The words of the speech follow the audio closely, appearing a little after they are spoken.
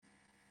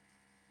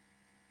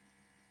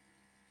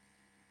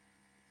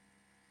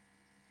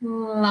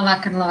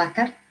Labvakar,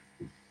 labvakar.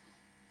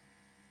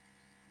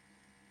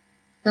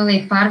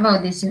 Tūlīt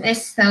pārbaudīsim.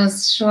 Es tev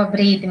šo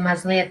brīdi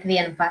mazliet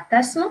vienu pat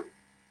esmu.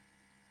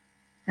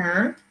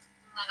 Tā.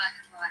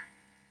 Labvakar, labvakar.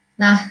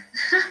 Nā.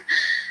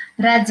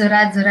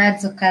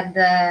 redzu, kad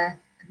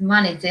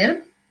mani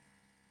dzird.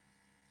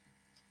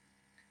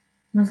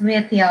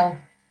 Mazliet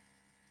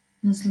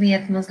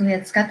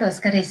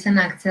skatos, ka arī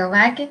sanāk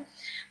cilvēki.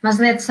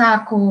 Mazliet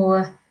sāku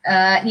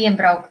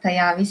iebraukt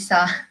tajā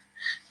visā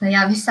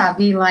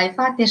bija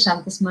laifā.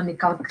 Tiešām tas man ir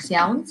kaut kas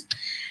jauns.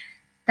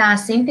 Tā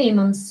Sintī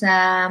mums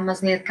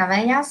mazliet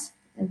kavējās.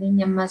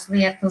 Viņa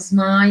mazliet uz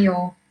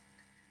māju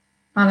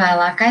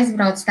pavēlāk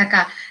aizbrauc. Tā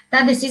kā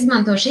tad es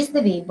izmantošu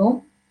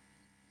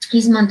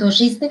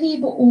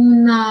izdevību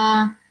un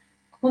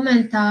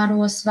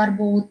komentāros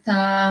varbūt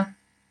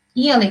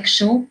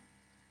ielikšu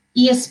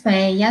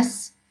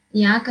iespējas,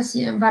 jā, kas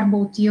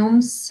varbūt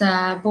jums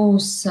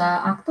būs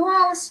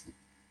aktuālas.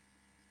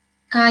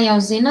 Kā jau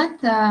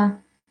zinat,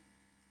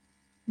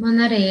 man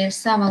arī ir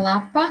sava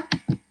lapa.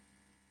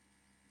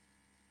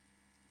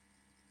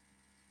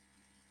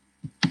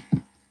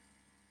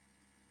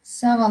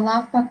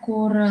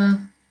 Kur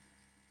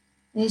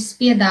es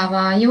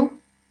piedāvāju,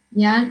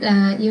 ja,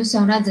 jūs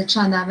jau redzat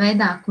šādā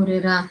veidā, kur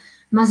ir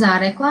mazā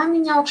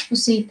reklāmiņa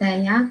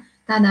augšpusītē, ja,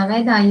 tādā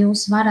veidā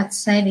jūs varat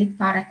sevi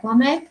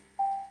pareklamēt.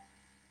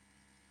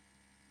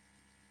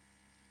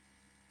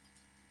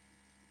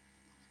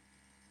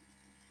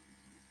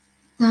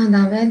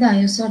 Tādā veidā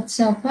jūs varat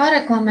sev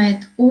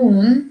pareklamēt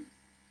un,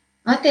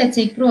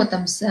 attiecīgi,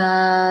 protams,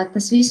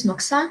 tas viss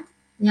maksā,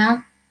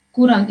 ja,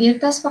 kuram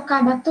ir tas pa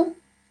kabatu,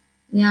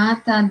 ja,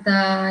 tad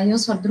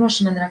jūs varat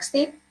droši man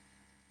rakstīt,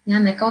 ja,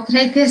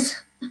 nekautrēties.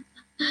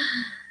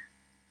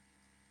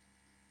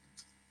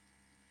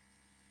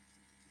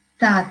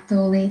 Tā,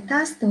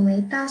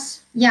 tūlītās.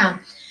 Jā,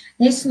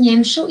 es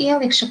ņemšu,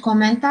 ielikšu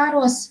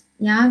komentāros,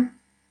 ja,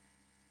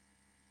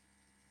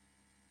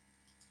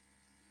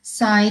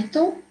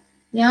 saitu,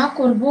 jā,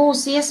 kur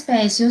būs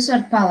iespējas, jūs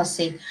varat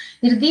palasīt.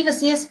 Ir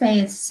divas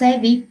iespējas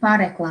sevi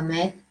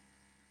pareklamēt,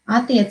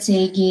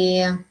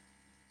 attiecīgi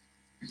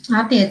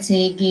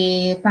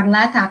par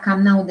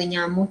lētākām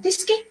naudiņām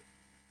mutiski,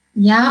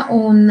 jā,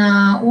 un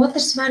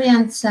otrs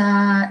variants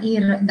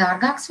ir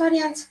dārgāks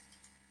variants,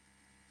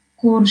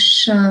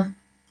 kurš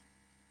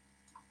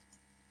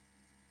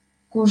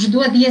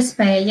dod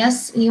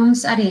iespējas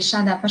jums arī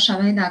šādā pašā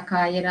veidā,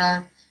 kā ir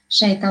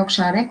šeit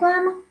augšā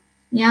reklāma,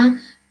 jā,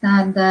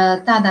 tad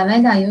tādā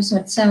veidā jūs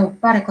varat sev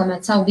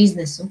pareklamēt savu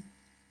biznesu.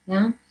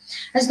 Ja?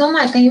 Es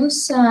domāju, ka jums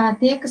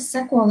tie, kas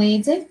seko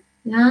līdzi,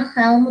 ja,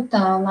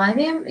 Helmuta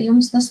laiviem,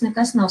 jums tas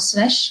nekas nav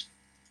svešs.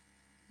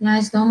 Ja,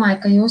 es domāju,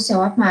 ka jūs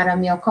jau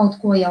apmēram jau kaut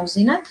ko jau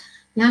zinat.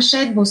 Ja,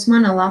 šeit būs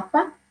mana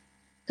lapa,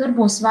 tur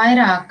būs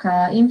vairāk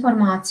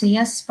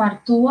informācijas par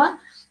to,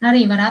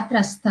 arī var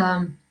atrast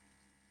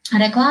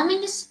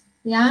reklāmiņas,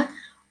 ja,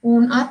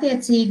 un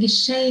attiecīgi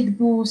šeit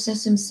būs,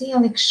 es jums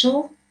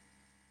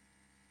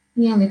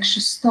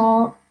ielikšu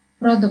store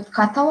produktu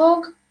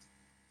katalogu,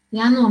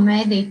 ja, no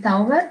Mēdī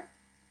Tower.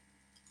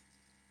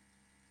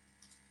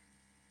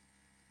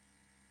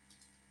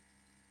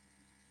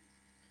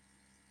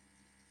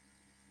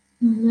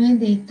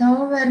 Mēdī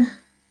Tower.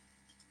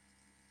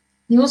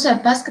 Jūs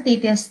varat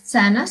paskatīties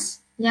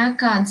cenas, ja,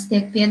 kādas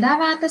tiek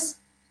piedāvātas.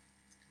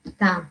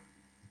 Tā.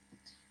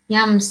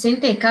 Jā, mums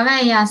Sintī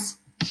kavējās.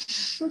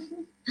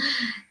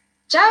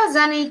 Čau,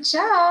 Zane,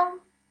 čau!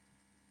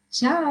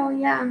 Čau,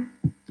 jā.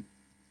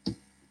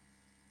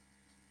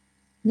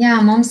 Jā,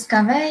 mums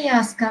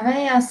kavējās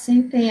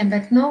Sintija,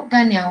 bet, nu,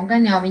 gan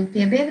jau viņi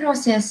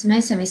piebiedrosies,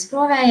 mēs jau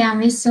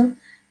izprovējām visu,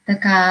 tā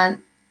kā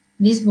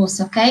viss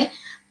būs ok.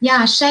 Jā,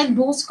 šeit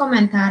būs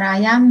komentārā,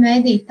 jā,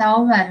 Mēdī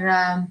Tower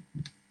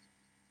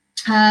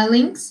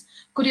links,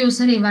 kur jūs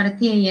arī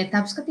varat ieiet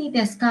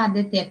apskatīties,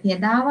 kādi ir tie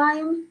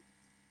piedāvājumi,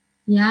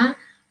 jā,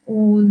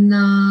 un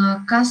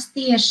kas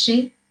tieši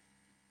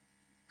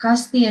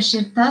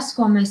ir tas,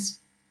 ko mēs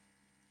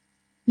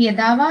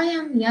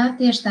piedāvājam, jā,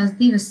 tieši tās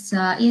divas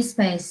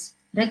iespējas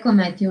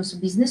reklamēt jūsu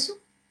biznesu.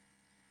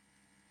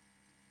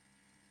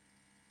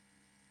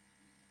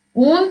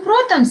 Un,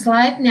 protams,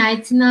 laipni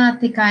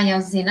aicināti, kā jau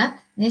zinat,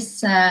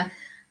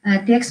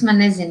 tie, kas man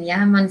nezina, jā,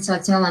 mani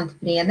sauc Jololantu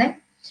Priedu.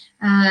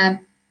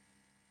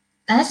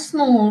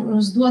 Esmu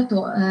uz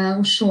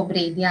šo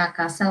brīdi, jā,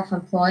 kā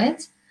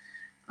self-employed.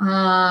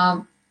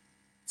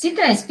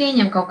 Citreiz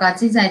pieņem kaut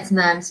kāds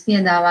izaicinājums,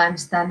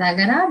 piedāvājums tādā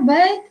garā,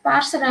 bet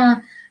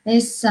pārsvarā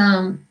es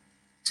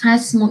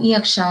esmu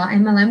iekšā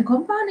MLM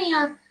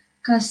kompānijā,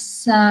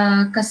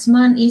 kas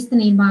man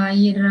īstenībā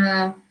ir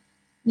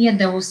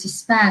iedevusi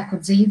spēku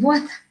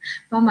dzīvot,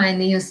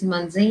 pamainījusi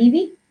man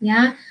dzīvi,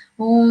 jā,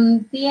 un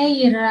tie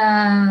ir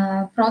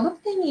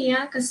produktiņi,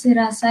 jā, kas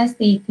ir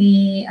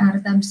saistīti ar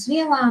dabas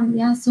vielām,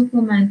 jā,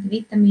 suplementi,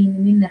 vitamīni,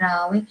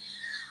 minerāli,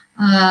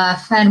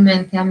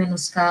 fermenti,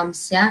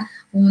 aminoskābes, jā,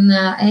 un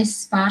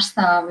es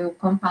pārstāvu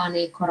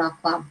kompāniju Coral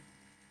Club.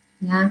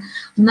 Jā.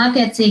 Un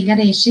attiecīgi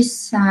arī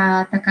šis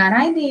tā kā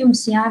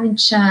raidījums, jā,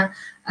 viņš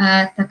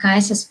Tā kā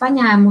es esmu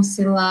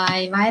paņēmusi,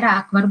 lai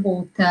vairāk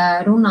varbūt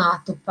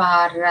runātu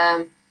par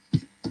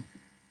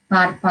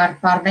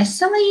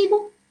veselību,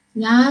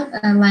 jā,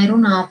 lai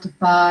runātu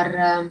par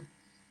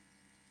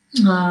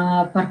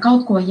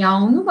kaut ko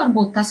jaunu,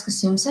 varbūt tas,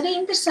 kas jums arī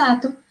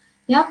interesētu,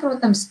 jā,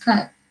 protams,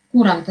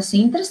 kuram tas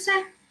interesē,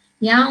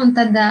 jā, un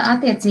tad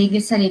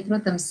attiecīgi es arī,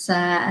 protams,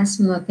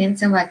 esmu no tiem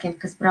cilvēkiem,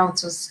 kas brauc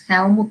uz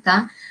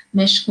Helmuta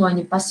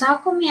meškoņu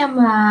pasākumiem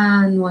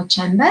no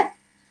Čember.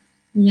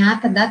 Jā,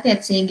 tad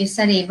attiecīgi es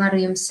arī varu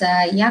jums,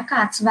 ja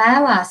kāds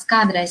vēlās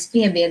kādreiz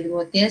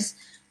piebiedroties,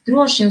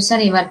 droši jūs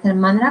arī varat ar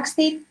mani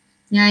rakstīt,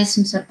 jā, es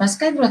jums varu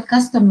paskaidrot,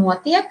 kas tur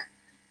notiek,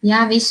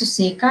 jā, visu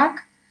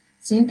sīkāk,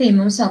 Sintī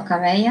mums vēl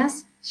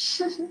kavējās.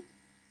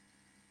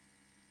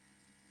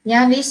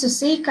 Jā, visu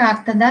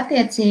sīkāk, tad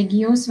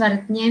attiecīgi jūs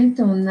varat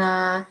ņemt un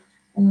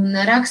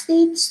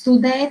rakstīt,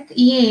 studēt,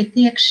 ieiet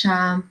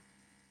iekšā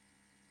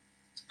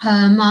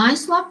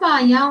mājaslapā,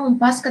 jā, un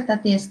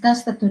paskatāties,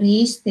 kas tad tur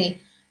īsti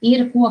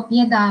ir, ko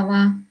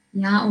piedāvā,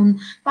 jā, un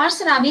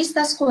pārsvarā viss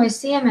tas, ko es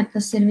iemetu,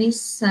 tas ir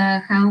viss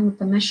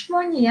Helmuta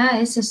meškoņa, jā,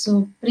 es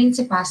esmu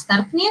principā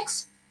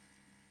starpnieks,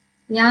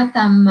 jā,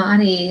 tam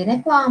arī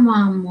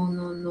reklāmām un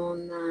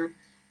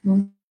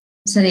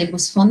mums arī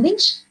būs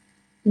fondiņš,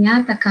 jā,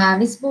 tā kā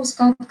viss būs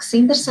kaut kas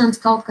interesants,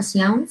 kaut kas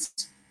jauns,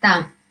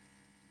 tā,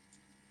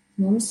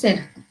 mums ir.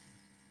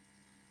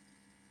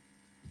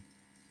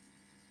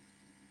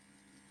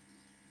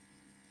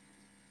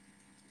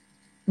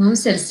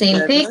 Mums ir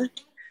Sintī.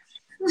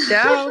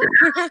 Čau!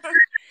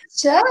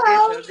 Čau!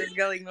 Es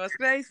galīgi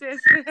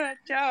noskrējusies.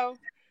 Čau!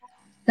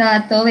 Tā,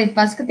 tūlīt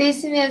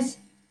paskatīsimies,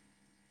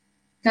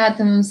 kā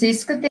tu mums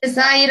izskaties.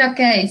 Ir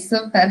ok,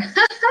 super.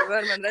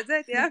 Var man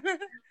redzēt, jā?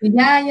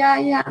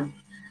 Jā.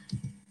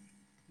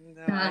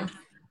 Tā.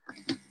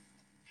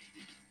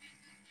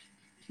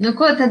 Nu,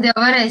 ko tad jau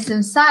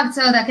varēsim sākt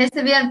savādāk? Es te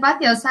vienu pat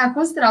jau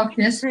sāku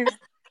uztraukties.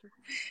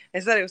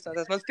 Es arī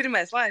uztrauktos. Mans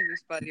pirmais laivs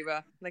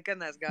vispārībā.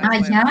 Nekad neesmu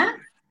gājis Jā? laivā.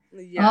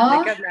 Jā,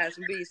 nekad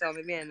neesmu bijis vēl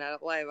nevienā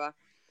laivā.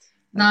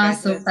 Nā,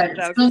 super.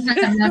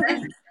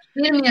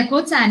 Pirmie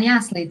kucēni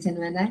jāslīcina,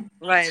 vai ne?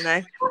 Vai ne?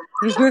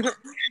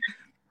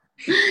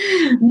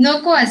 Nu,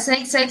 ko,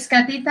 sveiki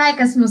skatītāji,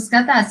 kas mūs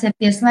skatās, ja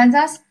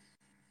pieslēdzās.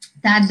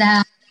 Tad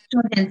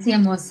šodien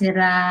ciemos ir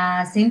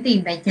Sintī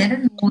Beķere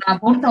no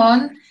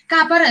Burtona.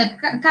 Kā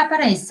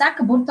pareizi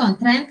saka, Burtona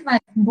Trend vai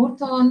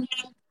Burtona?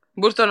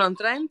 Burtona un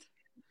Trend?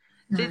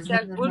 Cits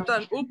saka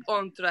Burtona up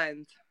on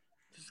Trend.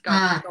 Tas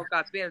kaut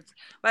kāds pieredz.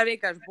 Vai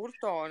vienkārši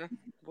Burtona?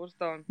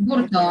 Burtona,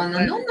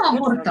 nu no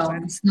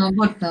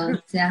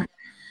Burtonas, jā.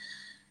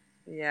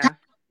 Jā.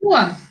 Ko,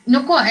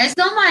 es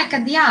domāju, ka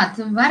jā,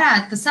 tu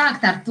varētu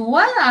sākt ar to,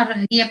 ar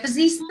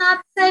iepazīstināt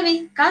sevi,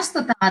 kas tu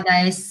tāda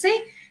esi,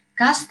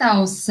 kas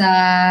tavs,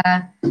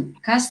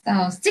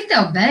 cik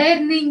tev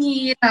bērniņi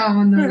ir,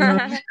 un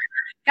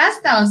kas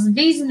tavs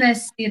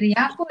biznes ir,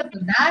 jā, ko tu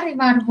dari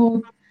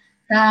varbūt,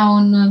 tā,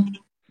 un...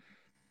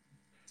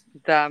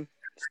 Tā,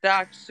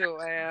 stākšu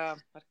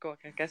ar ko,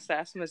 kas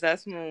esmu. Es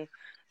esmu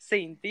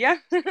Sintija,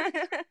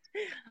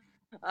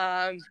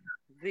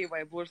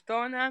 dzīvoju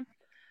Burtonā.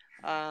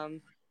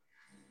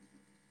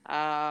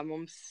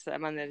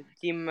 Man ir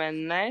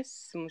ģimenes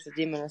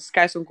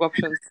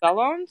skaistumkopšanas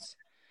salons.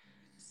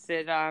 Tas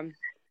ir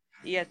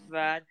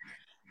ietver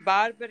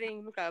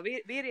barberingu, kā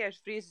vīriešu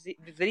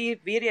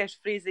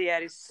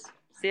frizieris,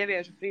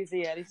 sieviešu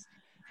frizieris,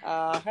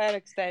 hair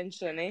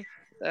extensioni,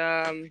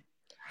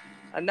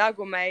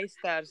 nagu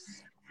meistars,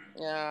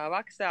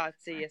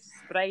 vaksācijas,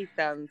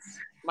 spreitans,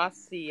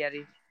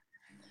 masieri.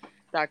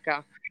 Tā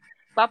kā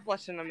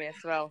paplašinamies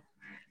vēl.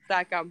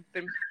 Sākām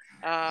pirms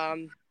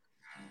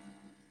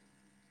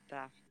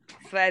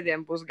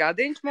svētdien būs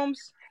gadiņš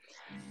mums.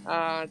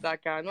 Tā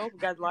kā,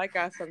 gadu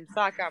laikā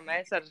sākām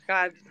mēs ar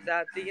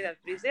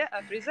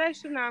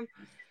frizēšanām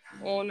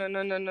un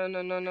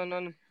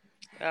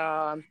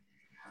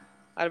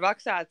ar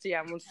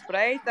vaksācijām un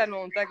spreitanu,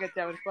 un tagad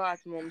jau ir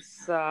klāt mums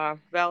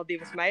vēl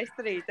 2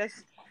 meistarītes,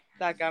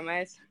 tā kā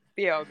mēs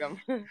pieaugam.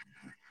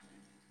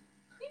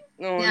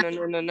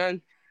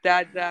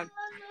 Tad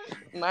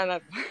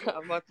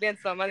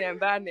viens no maniem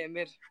bērniem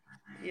ir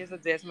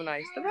iesadzies manā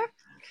istabā.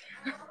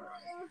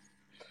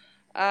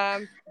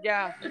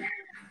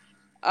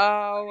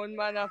 Un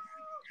mana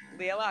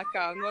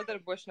lielākā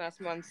nodarbošanās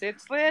mana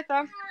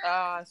sirdslieta.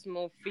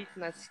 Esmu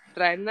fitness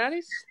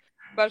treneris,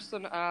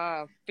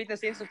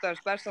 fitness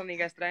instruktors,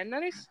 personīgais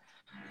treneris,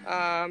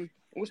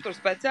 uzturu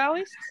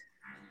speciālists,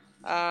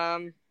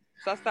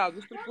 sastādu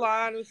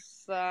uzturplānus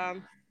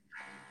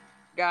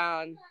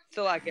gan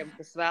cilvēkiem,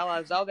 kas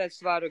vēlās zaudēt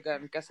svaru,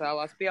 gan kas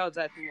vēlās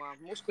pieaudzēt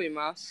muskuļu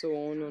masu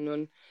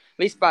un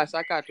vispār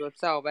sakārtot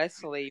savu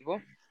veselību.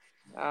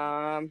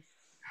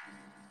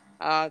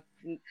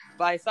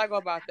 Lai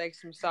saglabātu,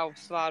 teiksim, savu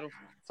svaru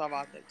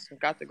savā, teiksim,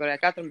 kategorijā.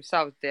 Katram ir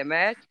savi tie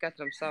mērķi,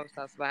 katram savas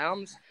tās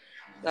vēlmes.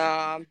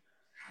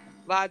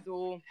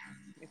 Vadu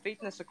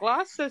fitnesa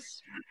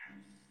klases,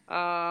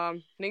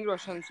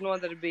 vingrošanas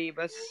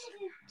nodarbības,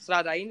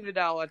 strādāju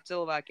individuāli ar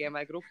cilvēkiem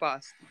vai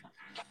grupās.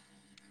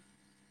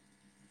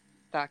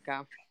 Tā kā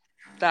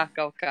Tā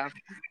kaut kā.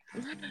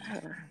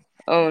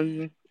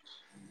 Un...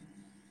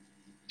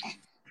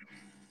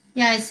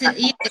 Jā, es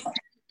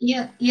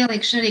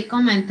ielikšu arī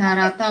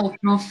komentārā tavu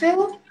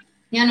profilu.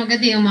 Ja nu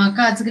gadījumā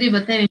kāds grib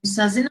ar tevi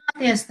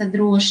sazināties, tad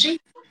droši.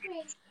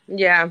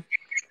 Jā.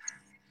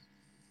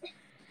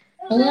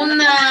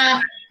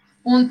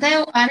 Un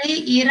tev arī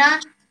ir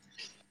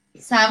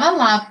sava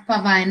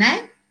lapa, vai ne?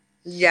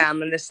 Jā,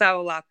 man ir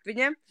sava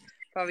lapiņa,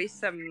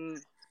 pavisam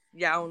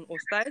jauna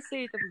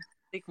uztaisīta.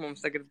 Tik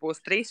mums tagad būs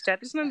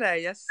 3-4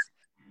 nedēļas.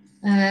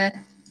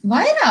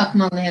 Vairāk,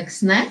 man liekas,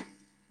 ne?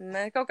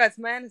 Nē, kaut kāds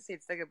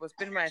mēnesītis tagad būs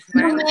pirmais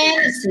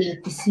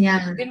mēnesītis, jā.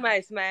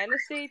 Pirmais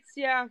mēnesītis,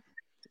 jā.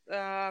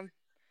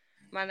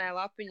 Manai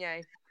lapiņai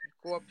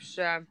kopš...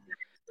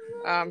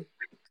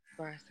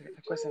 ko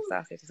es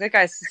stāstīju? Es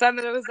kā esmu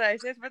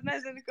sadaruzējusies, bet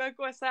nezinu,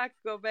 ko sākt,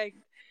 ko beigt.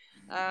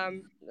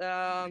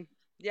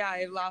 Jā,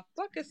 ir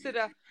lapa, kas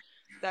ir...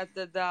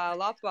 Tātad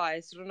lapā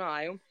es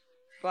runāju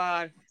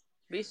par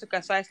visu,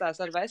 kas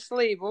saistās ar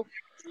veselību,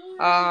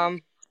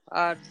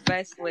 ar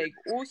veselīgu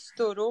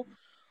uzturu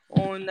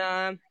un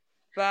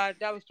par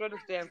dabas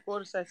produktiem,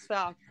 kurus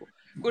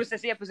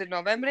es iepazinu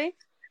novembrī.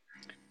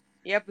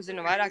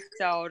 Iepazinu vairāk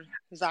caur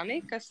Zane,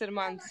 kas ir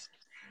mans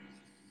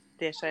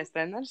tiešais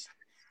treneris,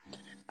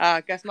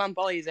 kas man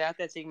palīdzēja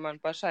attiecīgi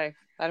man pašai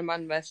ar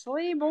manu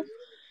veselību.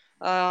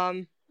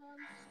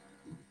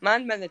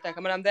 Man ir tā, ka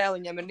manam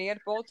dēliņam ir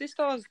nieru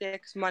policistoze, tie,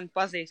 kas mani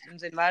pazīst un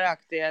zina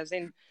vairāk, tie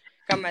zina,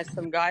 ka mēs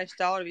esam gājuši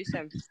cauri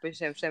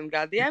visiem šiem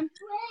gadiem.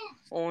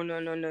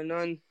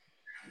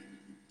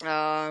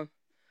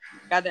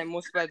 Kādiem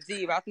mūsu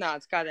dzīve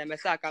atnāca, kādiem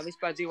mēs sākām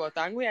vispār dzīvot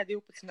Anglijā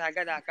 12.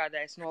 gadā,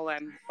 kādēļ es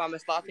nolēmu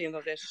pamest Latviju un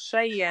doties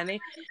šeieni,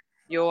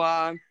 jo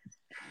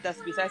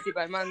tas bija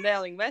saistībā ar manu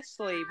dēliņu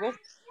veselību.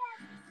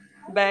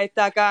 Bet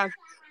tā kā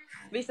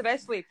visa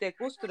veselība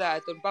tiek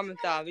uzturēta un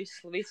pamatā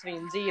visu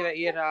viņa dzīve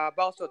ir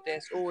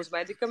balstoties uz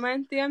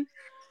medikamentiem.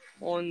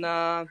 Un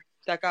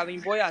tā kā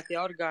viņa bojātie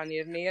orgāni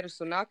ir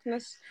nieras un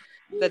aknas,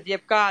 tad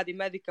jebkādi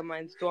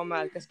medikamenti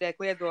tomēr, kas tiek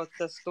lietot,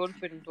 tas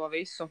turpina to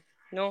visu.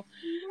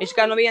 Viņš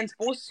kā no vienas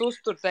puses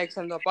uztur,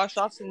 teiksim, to pašu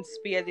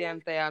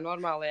asinsspiedienu tajā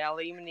normālajā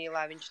līmenī,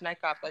 lai viņš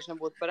nekāp, lai viņš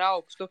nebūtu par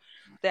augstu.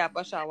 Tajā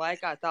pašā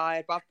laikā tā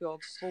ir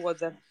papildus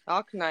slodze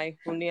aknai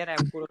un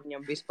nierēm, kur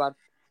viņam vispār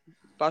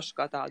pašu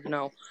kā tādu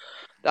nav.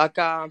 Tā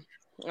kā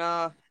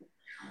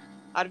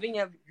ar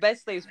viņa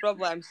veselības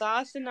problēmu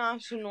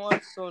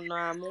sāsināšanos un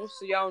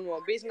mūsu jauno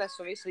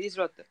biznesu un visu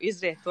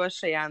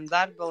izrietošajām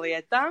darba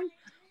lietām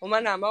un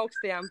manām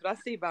augstajām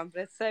prasībām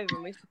pret sevi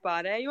un visu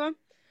pārējo,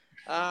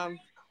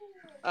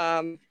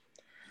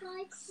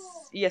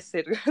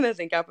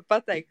 nezinu, kā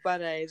pateikt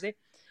pareizi,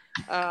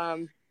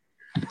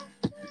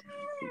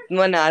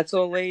 nonācu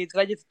līdz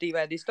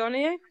veģetatīvai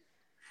distonijai,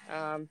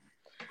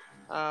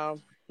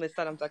 līdz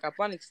tādam tā kā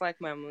panikas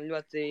laikmēm un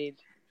ļoti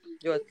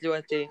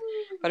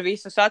par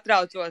visu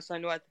satraucos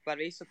un ļoti par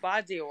visu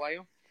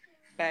pārdzīvoju.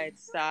 Pēc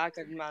tā,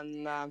 kad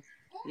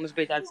mums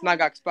bija tāds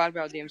smagāks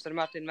pārbaudījums ar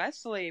Martinu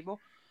veselību.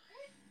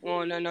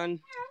 Un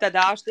tad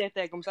ārsta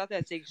ieteikums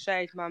attiecīgi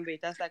šeit man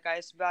bija tas, tā kā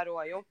es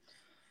vēroju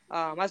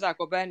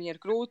mazāko bērniņu ar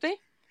krūti.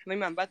 Viņi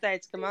man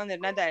pateica, ka man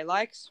ir nedēļa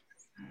laiks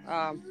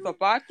to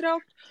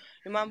pārtraukt,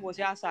 jo man būs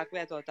jāsāk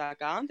lietot tā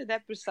kā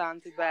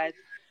antidepresanti, bet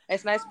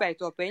es nespēju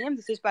to pieņemt.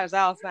 Es vispār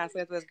zāles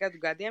neesmu lietojis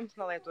gadiem, es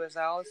nelietoju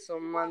zāles,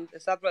 un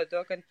es saprotu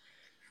to, ka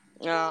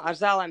ar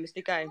zālēm es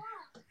tikai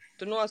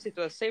tu nositi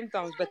tos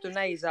simptomus, bet tu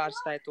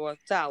neizārstē to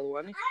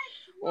cēloni.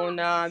 Un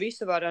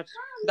visu var ar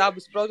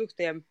dabas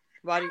produktiem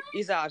var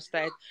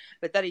izārstēt,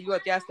 bet arī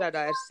ļoti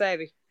jāstrādā ar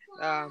sevi.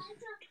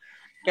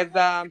 Kad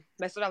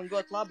mēs varam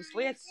dot labas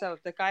lietas sev,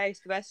 tā kā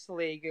ēst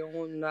veselīgi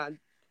un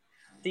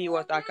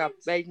dzīvot tā kā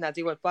mēģināt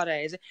dzīvot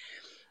pareizi.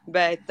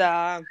 Bet,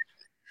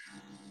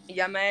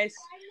 ja mēs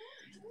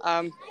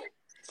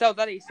sev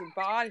darīsim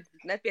pāri,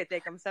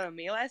 nepietiekami sevi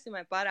mīlēsim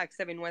vai pārāk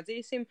sevi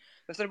nodzīsim,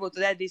 mēs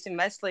varbūt ēdīsim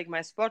veselīgi,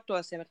 mēs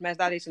sportosim, bet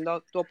mēs darīsim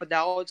to pa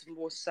daudz un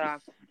būs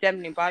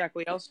ķermenim pārāk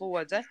liela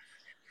slodze,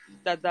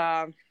 tad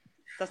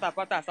tas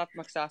tāpatās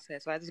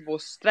atmaksāsies. Vai tas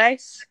būs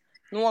stress,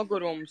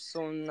 nogurums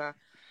un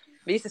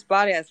visas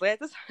pārējās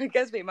lietas,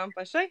 kas bija man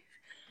pašai.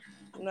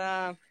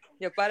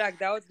 Jo pārāk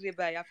daudz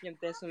gribēju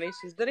apņemties un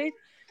visu izdarīt.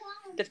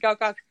 Tad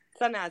kaut kā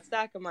sanāca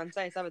tā, ka man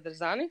ceļš saveda ar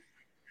Zani,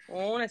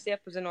 un es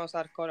iepazinos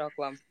ar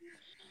koroklām.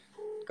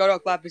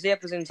 Koroklāpu es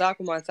iepazinu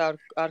sākumā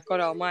ar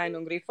korālu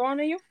mainu un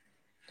grifoniju,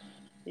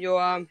 jo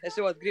es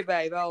ļoti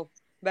gribēju vēl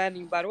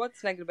bērniņu barot,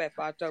 es negribēju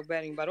pārtraukt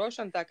bērniņu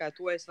barošanu, tā kā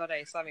to es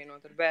varēju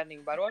savienot ar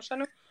bērniņu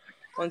barošanu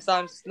un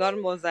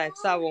normalizēt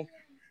savu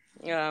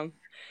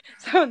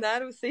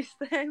nervu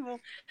sistēmu,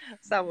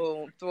 savu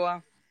to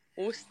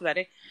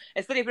uztveri.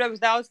 Es arī,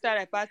 protams, daudz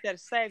strādāju pati ar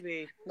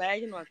sevi,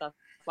 mēģinot tās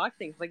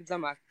laktiņas likt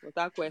zemāk no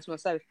tā, ko es no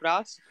sevis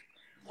prasu,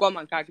 ko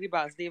man kā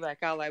gribās dzīvē,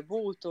 kā lai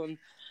būtu,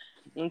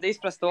 un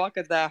izprast to,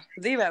 ka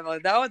dzīvē vēl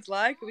ir daudz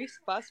laika,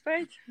 visu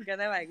paspēt, ka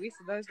nevajag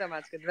visu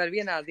izdomāt, kad var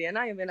vienā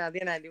dienā, jo vienā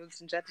dienā ir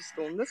 24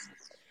 stundas.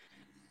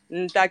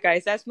 Tā kā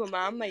es esmu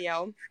mamma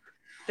jau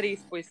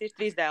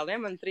 3 dēliem,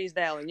 man 3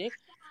 dēliņi,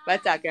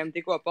 vecākajiem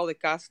tikko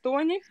palika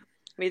 8,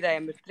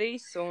 vidējiem ir 3,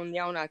 un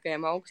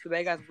jaunākajiem augusta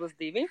beigās būs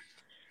 2.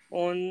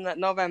 Un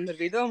novembra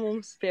vidū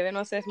mums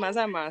pievienosies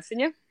mazā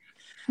māsiņa.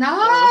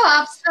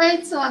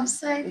 Apsveicu.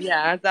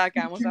 Jā, tā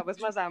kā mums vēl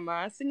būs mazā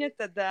māsiņa,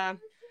 tad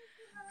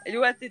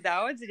ļoti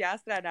daudz ir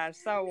jāstrādā ar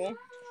savu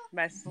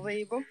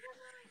veselību.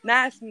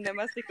 Neesmu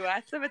nemaz tik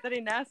veca, bet arī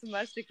neesmu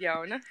vairs tik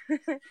jauna.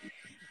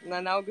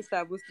 Man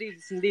augustā būs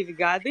 32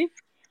 gadi.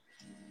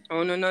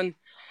 Un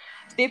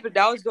stipri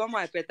daudz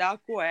domāju pie tā,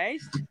 ko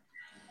ēst,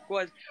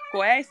 ko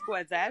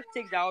dzert,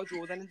 cik daudz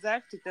ūdeni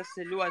dzert. Tas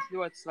ir ļoti,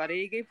 ļoti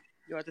svarīgi,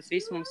 jo tas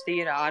viss mums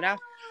tīra ārā.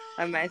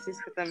 Lai mēs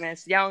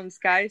izskatāmies jauni,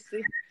 skaisti,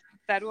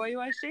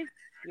 starojoši,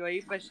 jo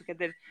īpaši, kad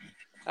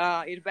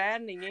ir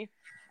bērniņi.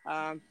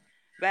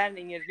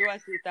 Bērniņi ir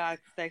ļoti tas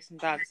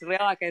ir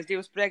lielākais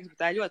divs prieks, bet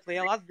tā ir ļoti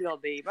liela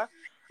atbildība.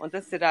 Un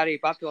tas ir arī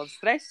papildus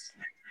stress,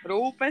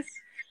 rūpes,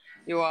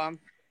 jo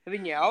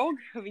viņi aug,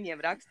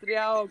 viņiem raksturi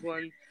aug,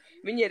 un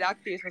viņi ir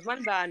aktīvi.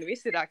 Mani bērni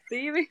visi ir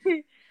aktīvi,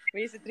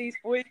 visi 3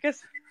 puikas.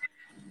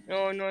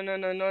 Un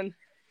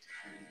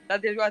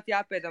tad ir ļoti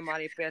jāpiedomā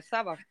arī pie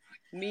sava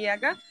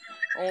miega.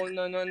 Un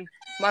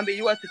man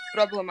bija ļoti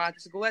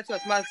problemātiski gulēt,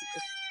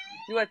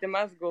 ļoti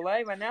maz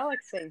gulēju, vai ne,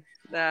 Aleksiņ?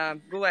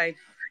 Gulēju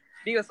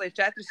 2 līdz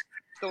 4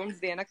 stundas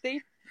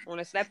diennaktī, un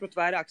es nepratu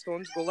vairāk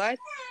stundas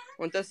gulēt,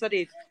 un tas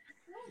arī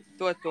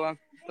to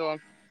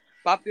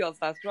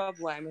papildus tās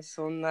problēmas,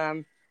 un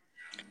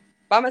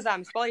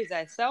pamazām es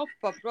palīdzēju sev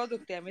pa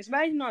produktiem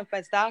izmēģinot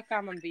pēc tā,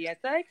 kā man bija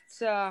ieteikts,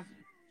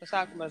 no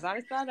sākuma ar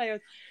Zane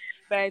strādājot,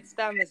 pēc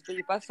tam es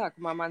biju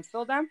pasākumā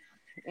Mansfildā,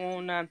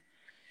 un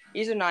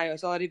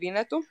izrunājos vēl arī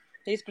Vinetu,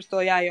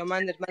 izprasto, jo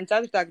man ir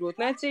 4.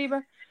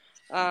 grūtniecība,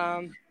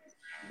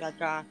 tā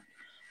kā.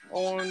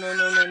 Un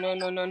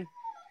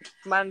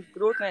man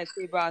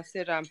grūtniecībās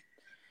ir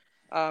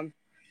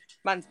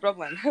manas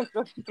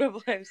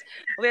problēmas,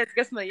 lietas,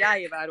 kas man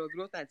jāievēro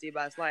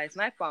grūtniecībās, lai es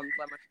nepametu,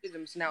 lai man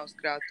sirds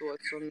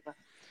neuzkrātos un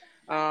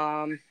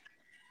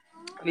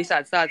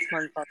visādas tādas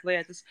manas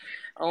lietas.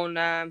 Un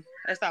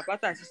es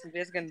tāpat esmu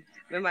diezgan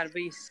vienmēr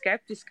bijis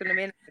skeptiska,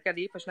 nevienā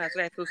nekad īpaši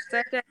nevarētu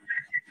uzticēties,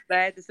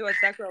 bet es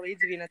ļoti sekoju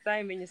līdzi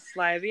Vinetai, viņas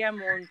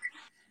slaiviem un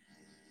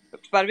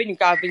par viņu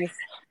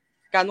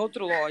kā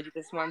nutroloģi,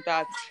 tas man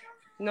tāds,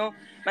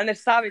 man ir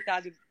savi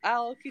tādi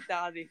elki,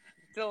 tādi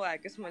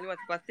cilvēki, kas man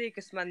ļoti patīk,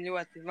 kas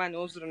man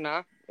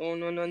uzrunā,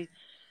 un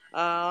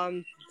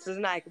es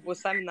zināju, ka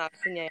būs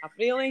seminārs viņai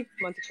aprīlī,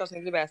 man tik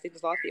šausmīgi gribējās tikt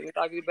uz Latviju, man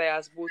tā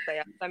gribējās būt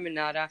tajā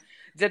seminārā,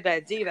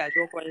 dzirdēt dzīvē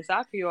to, ko viņa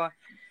saka, jo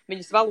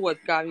viņas valoda,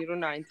 kā viņa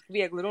runā, viņa tik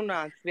viegli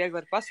runāt, viegli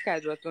var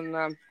paskaidrot, un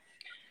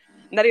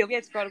arī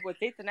lietas, ko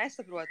varbūt cita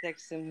nesaprot,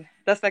 teiksim,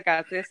 tas tā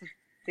kā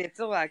tie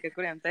cilvēki, ar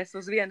kuriem tu esi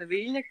uz viena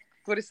viļņa,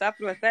 kuri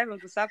saprot tevi, un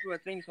tu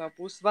saprot viņus no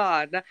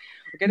pusvārda.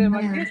 Un, kad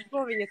man liekas,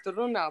 ko viņi tur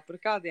runā par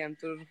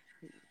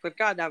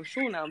kādām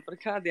šūnām, par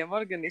kādiem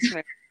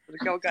organismiem, par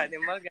kaut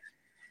kādiem organismiem.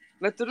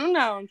 Bet tu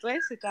runā, un tu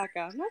esi tā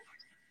kā,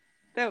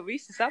 tev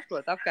visi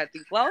saprot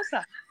apkārtīgi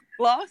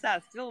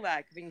klausās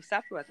cilvēki, viņi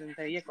saprot, viņi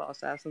tev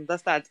ieklausās. Un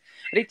tas tāds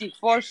ritīgi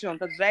forši,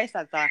 un tad reiz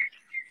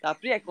tā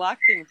prieka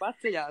laktiņa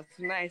paceļās,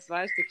 un es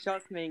vairs tik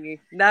šausmīgi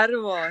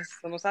nervos,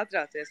 un mums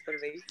atraucies par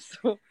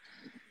visu.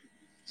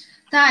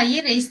 Tā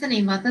ir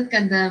īstenībā, tad,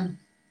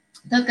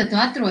 kad tu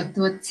atrod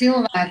to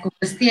cilvēku,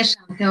 kas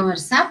tiešām tev var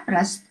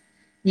saprast,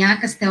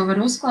 kas tev var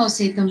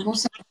uzklausīt un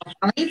pusē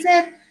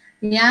palīdzēt,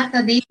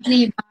 tad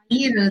īstenībā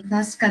ir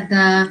tas, kad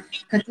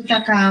tu tā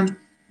kā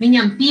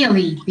viņam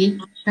pielīpi,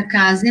 tā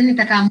kā, zini,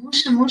 tā kā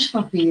muša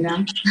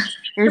papīram.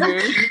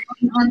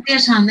 Un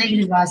tiešām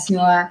negribās,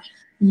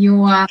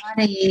 jo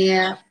arī,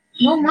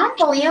 man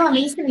pa lielam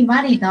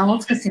īstenībā arī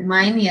daudz, kas ir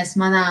mainījies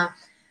manā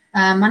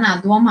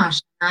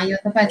domāšanā, jo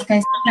tāpēc, ka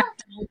es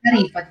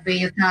arī pat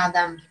biju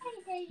tāda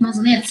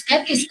mazliet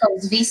skeptiska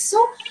uz visu,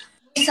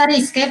 es arī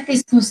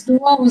skeptiski uz to,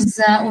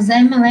 uz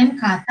MLM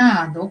kā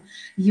tādu,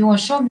 jo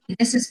šobrīd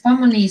es esmu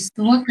pamanījis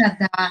to,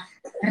 ka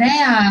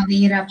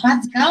reāli ir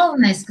pats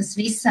galvenais, kas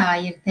visā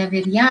ir, tev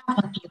ir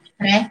jāpatīk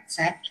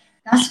prece,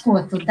 tas, ko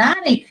tu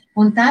dari,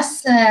 un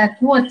tas,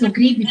 ko tu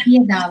gribi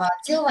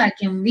piedāvāt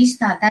cilvēkiem, un viss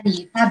tā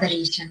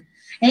padarīšana.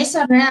 Es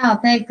varu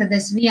reāli teikt, ka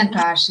es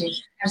vienkārši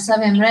ar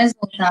saviem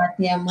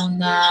rezultātiem un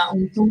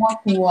to,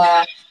 ko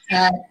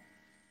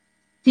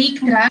tik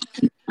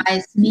traki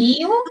es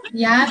mīlu,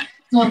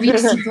 to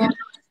visu to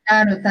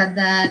daru, tad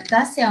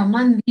tas jau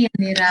man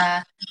vien ir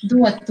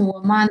dot to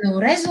manu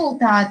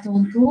rezultātu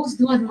un plus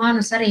dod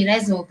manus arī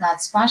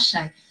rezultātus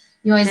pašai.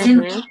 Jo es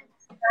zinu,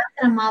 ka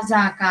katra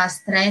mazākā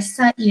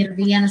stresa ir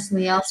vienas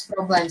lielas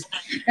problēmas.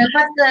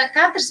 Pat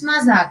katrs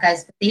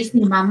mazākais, pat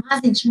īstenībā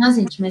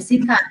maziņš, mēs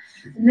it kā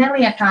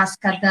neliekās,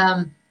 kad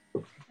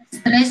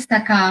stress tā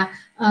kā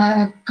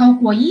kaut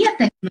ko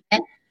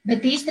ietekmē,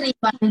 bet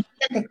īstenībā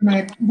viņš ietekmē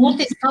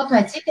būtiski kaut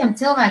vai citiem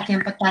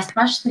cilvēkiem pat tās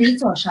pašas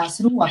trīcošās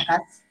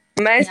rokas.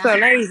 Mēs to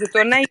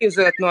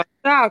neizjūtot no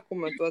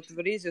sākuma, to tu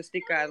var izjust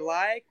tikai ar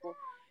laiku,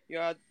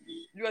 jo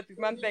ļoti,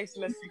 man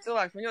teiksim,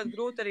 cilvēks, man ļoti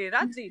grūti arī ir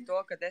atzīt to,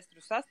 kad es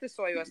tur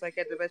sastresojos, vai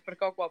kad es par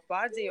kaut ko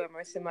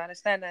pārdzīvoju, es vienmēr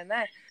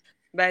nē,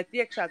 bet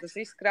iekšā tas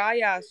viss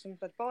krājās, un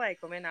tad paliek,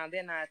 un vienā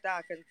dienā ir tā,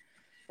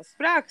 ka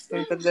sprākst,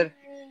 un tad ir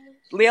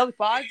lieli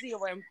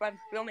pārdzīvojumi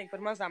pilnīgi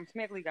par mazām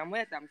smieklīgām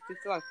lietām.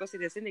 Cits cilvēks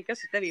pasīties, Indī,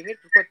 kas ar tevīm ir,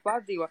 par ko tu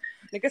pārdzīvo.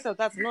 Nekas jau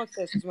tāds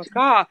noticies, uz man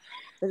kā,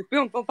 tas ir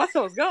pilnīgi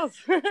pasaules gals.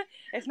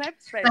 Es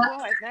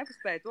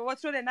nepaspēju to.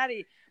 Šodien arī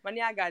man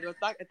jāgaida,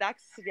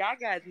 taksis ir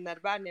jāgaida, un ar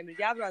bērniem ir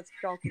jābrauc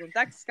kaut kur, un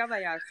taksis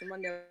kavējās, un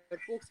man jau ir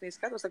pulkstīs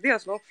skatos, ak,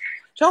 Dievs,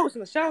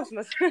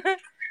 šausmas.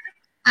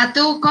 A,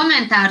 tu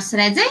komentārus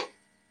redzi?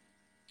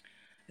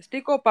 Es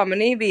tikko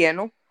pamanīju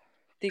vienu.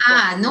 Tikko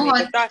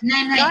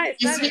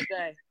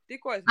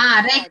es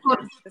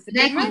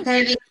reku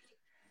tevi.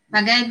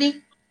 Pagaidi.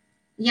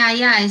 Jā,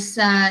 es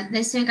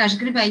vienkārši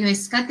gribēju, jo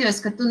es skatījos,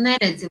 ka tu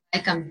neredzi,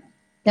 laikam,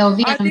 tev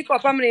vienu. Tikko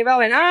pamanīju vēl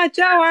vienu.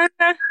 Čau,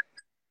 Anna!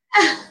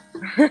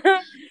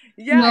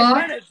 Jā, es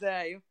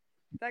neredzēju.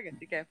 Tagad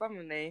tikai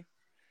pamanīju.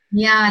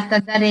 Jā,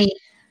 tad arī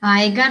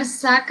Aigars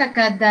saka,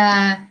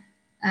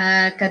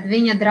 kad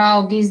viņa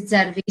draugi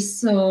izdzer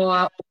visu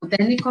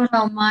ūdeni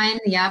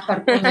koralmaini, jā,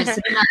 par ko mēs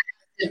runājam,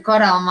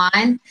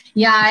 koralmaini.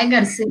 Jā,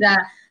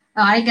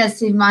 Aigars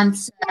ir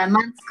mans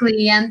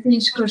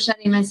klientiņš, kurš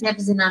arī mēs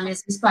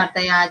iepazināmies vispār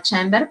tajā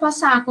čembera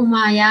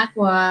pasākumā, jā,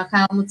 ko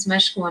Helmuts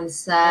Meškonis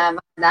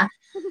vada.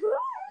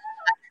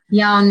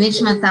 Jā, un viņš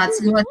man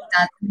tāds ļoti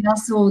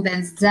liels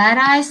ūdens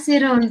dzērājs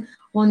ir,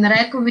 un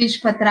reku viņš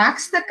pat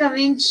raksta, ka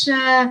viņš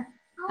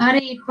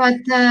arī pat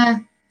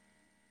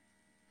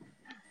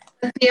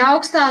pie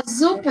augstās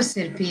zupas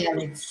ir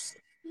pielicis.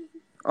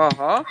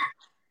 Aha.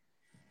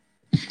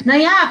 Nu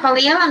jā, pa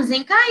lielam,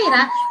 zin, kā ir,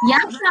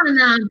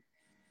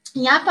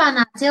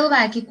 Japānā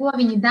cilvēki, ko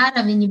viņi dara,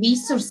 viņi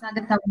visur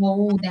sagatavo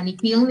ūdeni,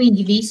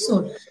 pilnīgi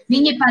visur.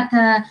 Viņi pat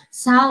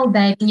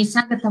saldē, viņi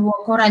sagatavo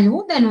koraļu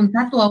ūdeni un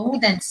tad to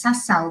ūdeni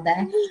sasaldē.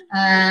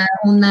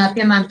 Un,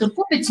 piemēram, tur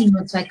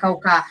pupiciņots vai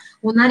kaut kā.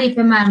 Un arī,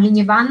 piemēram,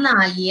 viņi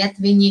vannā iet,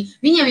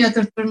 viņiem jau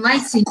tur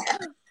maisiņi,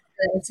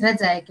 es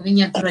redzēju, ka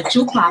viņiem tur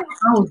čupām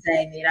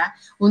audzēm ir.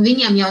 Un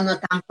viņiem jau no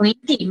tām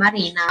klintīm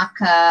arī nāk,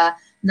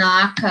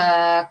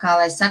 kā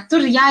lai saka,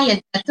 tur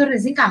jāiet, tur,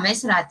 zin kā,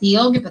 mēs varētu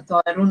ilgi par to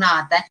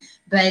runāt,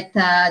 bet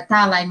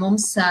tā, lai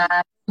mums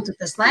būtu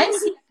tas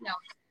laiks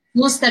iekļaut.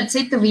 Mums, starp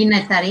citu,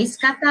 Vineta arī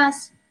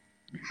skatās.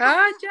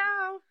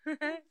 Čau!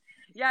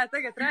 Jā,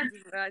 tagad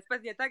redzu, es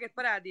pat, ja tagad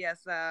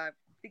parādījās,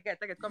 tikai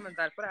tagad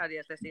komentāri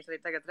parādījās, es arī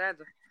tagad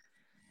redzu.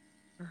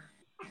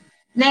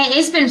 Nē,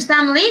 es pirms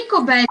tam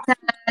liku, bet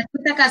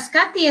tu tā kā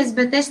skaties,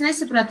 bet es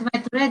nesapratu, vai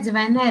tu redzi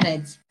vai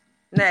neredzi.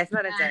 Nē, es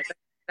neredzēju.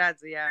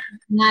 Redzu, jā.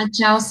 Jā,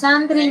 čau,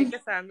 Sandriņ. Reika,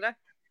 Sandra.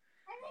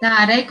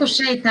 Tā, Reiku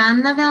šeit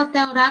Anna vēl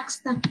tev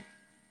raksta.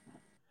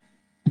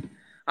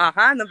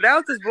 Aha, nu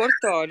brauc uz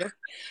Burtonu.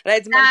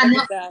 Redz, man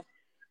tagad...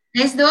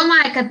 Es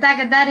domāju, ka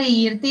tagad arī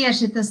ir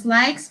tieši tas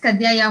laiks, kad,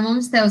 ja jau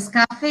mums te uz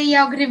kafiju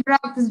jau grib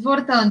braukt uz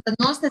Burtonu, tad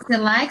mums tas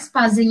ir laiks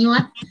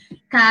paziņot,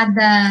 kad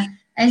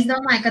es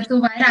domāju, ka tu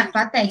vairāk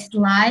pateiksi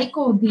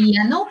laiku,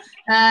 dienu.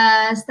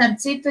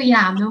 Starp citu,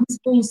 jā, mums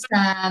būs,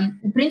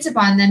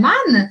 principā ne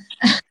man,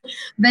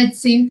 bet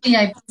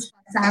Sintijai būs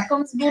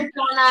pasākums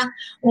Burtonā,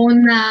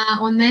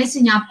 un mēs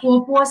viņu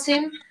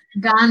apkoposim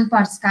gan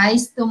par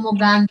skaistumu,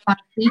 gan par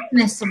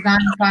fitnesu,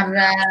 gan par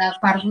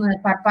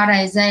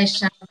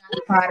pareizēšanu, gan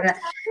par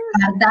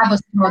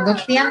dabas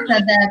produktiem.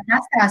 Tad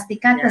pastāsti,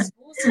 kad tas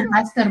būs un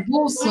kas tur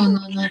būs un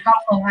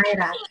kaut ko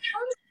vairāk.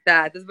 Tā,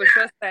 tas būs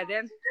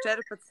šostēdien,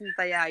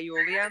 14.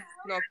 jūlijā,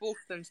 no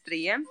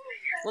 3:00.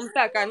 Mums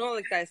tā kā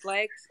noliktais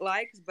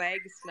laiks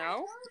beigas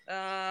nav,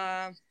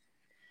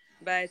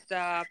 bet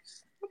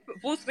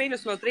plus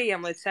mīnus no 3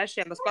 līdz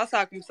 6. Tas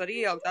pasākums var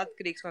ielikt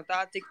atkarīgs no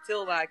tā, cik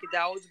cilvēki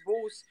daudz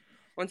būs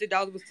un cik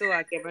daudz būs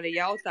cilvēkiem arī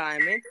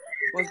jautājumi.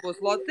 Mums būs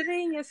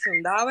loterīņas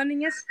un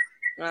dāvaniņas.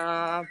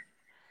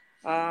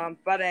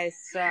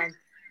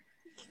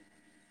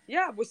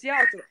 Jā, būs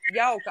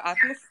jauka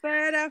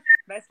atmosfēra,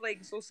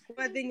 veselīgas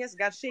uzkodiņas,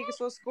 garšīgas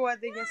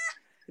uzkodiņas,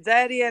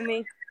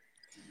 dzērieni.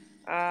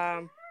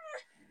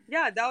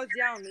 Jā, daudz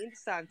jauna,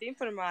 interesanta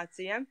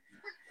informācija.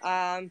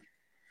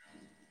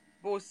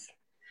 Būs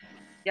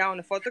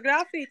jauna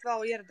fotogrāfija,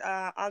 vēl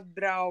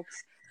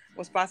atbrauks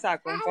uz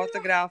pasākumu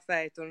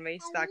fotografēt un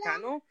viss tā kā,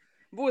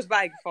 būs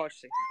baigi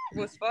forši.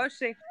 Būs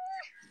forši.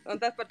 Un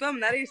tad par to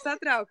man arī ir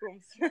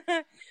satraukums.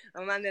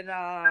 Man ir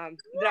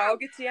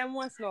draugi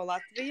ciemos no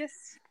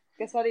Latvijas,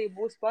 kas arī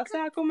būs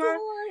pasākumā.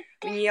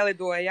 Viņi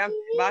ielidoja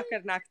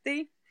vakar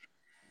naktī.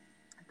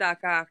 Tā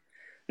kā,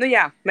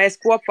 jā, mēs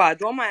kopā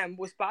domājam,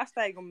 būs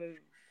pārsteigumi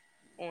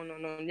un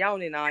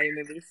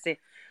jauninājumi visi.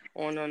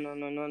 Un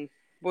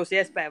būs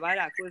iespēja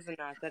vairāk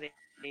uzrunāt arī,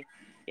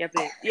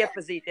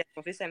 iepazīties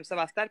mums visiem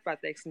savā starpā,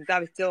 teiksim,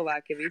 tavi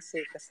cilvēki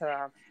visi, kas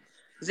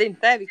zina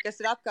tevi, kas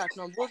ir apkārt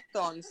no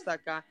Burtonas, tā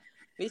kā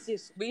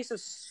visus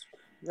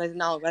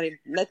nav arī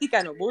ne tikai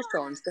no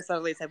Burtonas, kas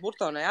var līdz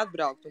Burtonai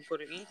atbraukt un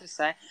kuri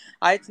interesē,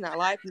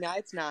 laipni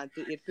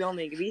aicināti, ir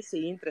pilnīgi visi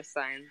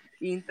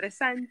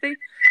interesanti.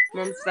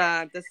 Mums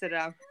tas ir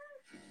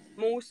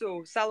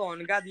mūsu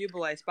salona gada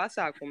jubilejas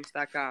pasākums,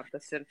 tā kā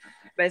tas ir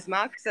bez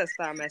maksas,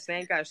 tā mēs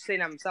vienkārši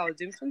svinam savu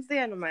dzimšanas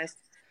dienu, mēs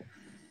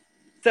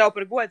sev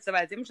par godu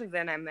savai dzimšanas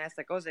dienai mēs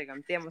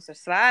uzīgam, tie mums ir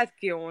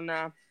svētki un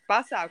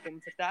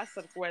pasākums ir tas,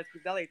 ar ko es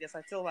gribu dalīties,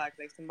 lai cilvēki,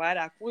 teiksim,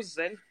 vairāk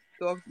uzzina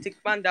to, cik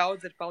man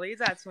daudz ir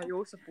palīdzēts no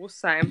jūsu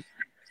pusēm.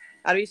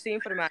 Ar visu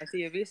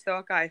informāciju, visu to,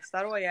 kā es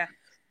staroju.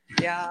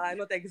 Jā,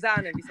 noteikti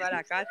Zane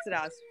visvairāk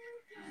atcerās,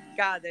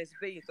 kāda es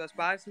biju tos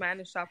pāris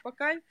mēnešus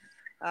atpakaļ.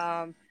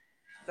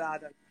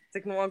 Tāda,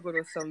 cik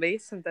nogurus un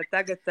viss. Un tad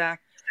tagad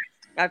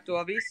ar to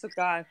visu,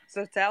 kā es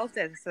varu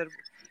celsties,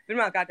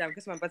 pirmkārt,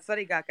 kas man pats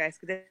svarīgākais,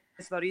 kad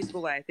es varu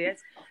izgulēties.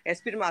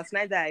 Es pirmās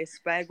nedēļas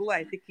spēju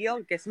gulēt tik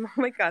ilgi, ka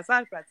man likās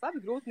ārprāts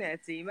labi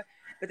grūtniecība,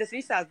 bet es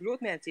visās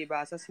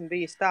grūtniecībās esmu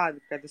bijis tāda,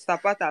 kad es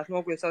tāpatās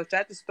noguļu savus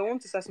 4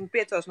 stundas, es esmu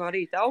 5 no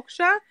rīta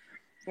augšā,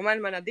 un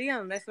mana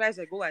diena, un es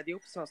reizē gulēju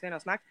 12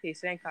 vienos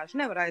naktīs, vienkārši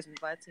nevaru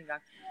aizmigt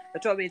laicīgāk.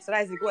 Bet šobrīd es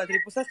reizē gulēju arī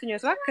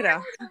 7:30 vakarā,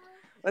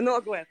 un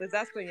nogulēt līdz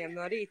 8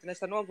 no rīta, un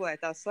es varu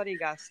nogulēt tās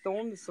svarīgās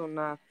stundas, un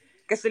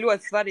kas ir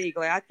ļoti svarīgi,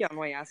 lai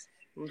atjaunojās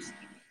mums.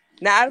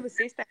 Nervu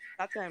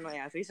sistēmas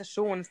atjaunojās, visas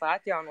šūnas, lai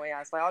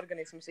atjaunojās, lai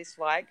organisms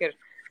visu laiku ir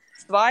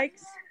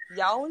svaigs,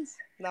 jauns,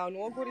 nav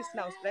noguris,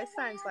 nav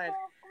stresains, lai ir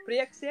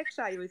prieks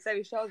iekšā, jo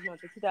sevi šausmot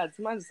ir tādas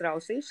mazas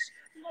rausīšas,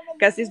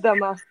 kas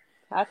izdomā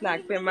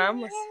atnāk pie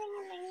mammas,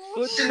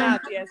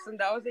 kutināties un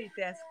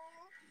daudzīties,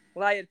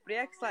 lai ir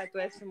prieks, lai tu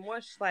esi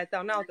mošs, lai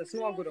tev nav tas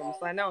nogurums,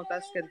 lai nav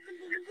tas, ka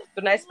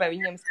tu nespēji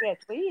viņiem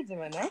skriet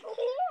līdzi, vai ne?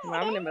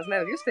 Mamma nemaz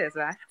nevar justies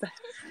veca.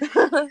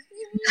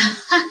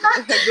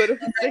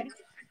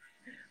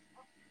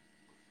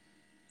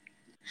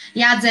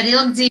 Jādzer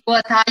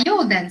ilgdzīvotāju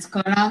ūdens,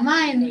 ko nav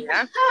maini.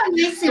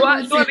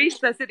 To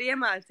viss tas ir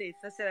iemācīts.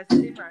 Tas ir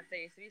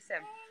iemācījis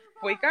visiem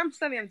puikām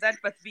saviem, dzer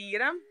pat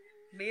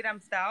vīram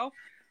stāv.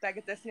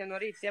 Tagad es viņam no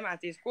rītas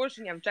iemācījis, kurš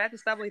viņam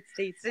 4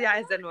 tablītes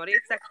jāizdzer no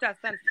rīta. Saku,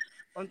 tāds ten.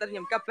 Un tad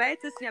viņam, kāpēc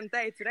es viņam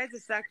teicu, redzi,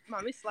 saku,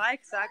 man visu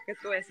laiku saka, ka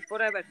tu esi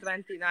forever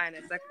 29.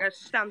 Es saku, ka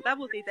šitām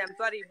tablītītēm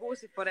tu arī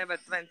būsi forever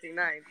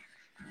 29.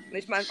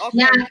 Viņš man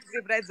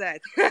grib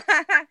redzēt.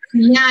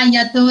 Jā,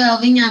 ja tu vēl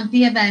viņam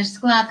pievērš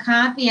klāt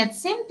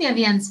H500 pie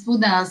vienas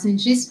pudās,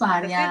 viņš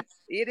vispār, jā.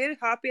 Ir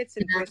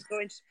H500,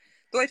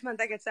 to viņš man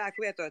tagad sāk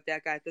lietot, jā,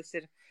 kā tas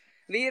ir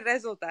vīra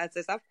rezultāts,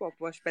 es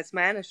apkopošu pēc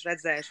mēnešu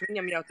redzēšu.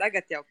 Viņam jau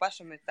tagad jau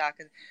pašam ir tā,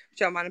 ka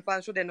viņš jau man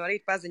šodien no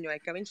rīta paziņoja,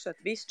 ka viņš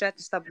visu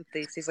 4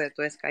 tablītes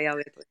izlietojas, kā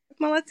jālietojas.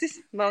 Malacis,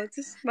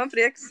 man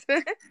prieks.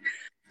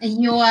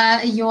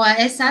 Jo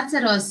es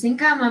atceros,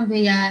 kā man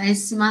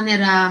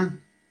ir...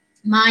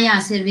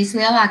 Mājās ir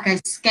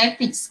vislielākais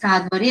skeptiķis,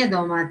 kādu var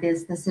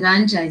iedomāties, tas ir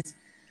Andžejs.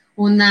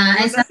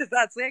 Tas ir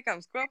tāds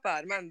liekams kopā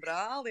ar manu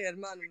brāli, ar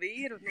manu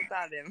vīru,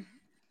 tādiem.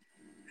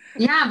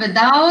 Jā, bet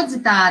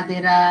daudzi tādi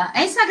ir.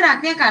 Es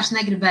agrāk vienkārši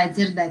negribēju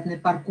dzirdēt ne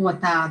par ko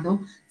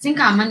tādu.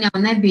 Kā man jau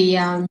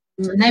nebija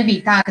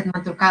tā, ka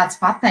man tur kāds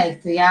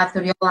pateiktu, jā,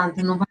 tur Jolanta,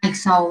 vajag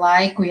savu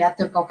laiku, ja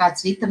tur kaut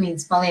kāds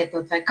vitamīns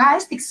palietot, vai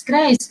kā es tik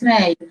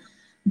skrēju.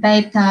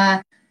 Bet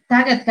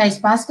tagad, kad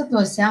es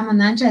paskatos, jā, man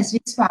Andžejs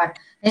vispār...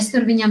 Es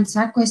tur viņam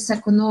saku,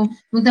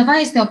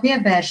 davai es tev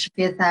pievēršu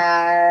pie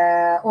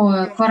tā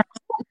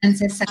korāpūdens.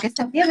 Es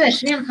tev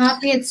pievēršu 1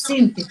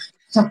 H500.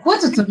 Saku, ko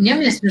tu tur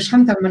ņemies, priekš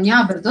kam tev man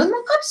jāber, dod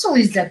man kapsulu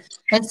izdzert.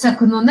 Es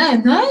saku,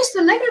 nē, es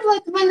tur negribu,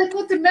 lai tu man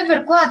neko tur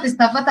nevar klāt, es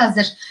tāpat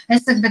atdzeršu.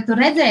 Es saku, bet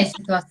tu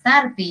redzēsi to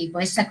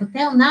starpību. Es saku,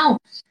 tev nav.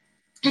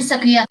 Es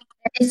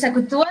saku,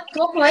 to,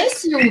 ko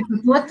es jūtu,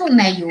 to tu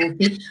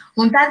nejūti.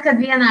 Un tad,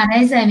 kad vienā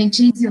reizē viņš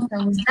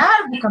izjūta uz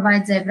darbu, ka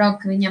vajadzēja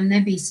braukt, ka viņam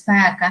nebija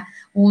spēka,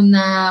 un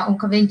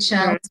ka viņš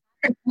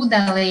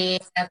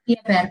pudelī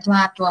piepēr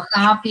klāt to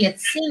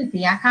H500,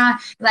 ja,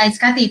 lai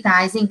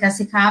skatītāji zina,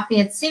 kas ir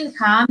H500,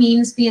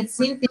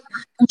 H-500,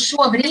 un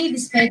šobrīd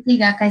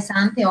spēcīgākais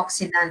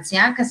antioksidants,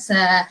 ja, kas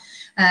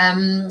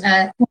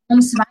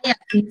mums vajag,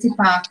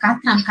 principā,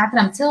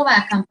 katram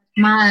cilvēkam,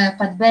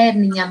 pat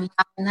bērniņam,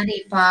 jā, un arī,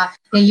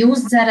 ja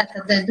jūs dzerat,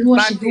 tad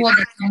droši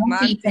dodat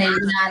mūtītei.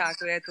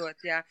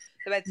 Jā.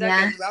 Tāpēc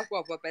es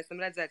apkopo pēc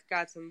tam redzēt,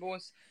 kāds man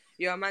būs,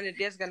 jo man ir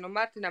diezgan,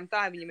 Martinam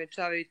tā, viņam ir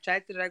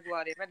 4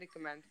 regulārie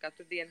medikamenti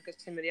katru dienu, kas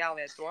viņam ir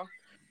jālieto.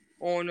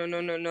 Un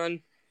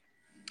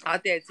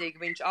attiecīgi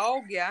viņš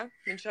aug, jā,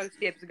 viņš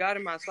stiepas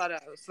garumā,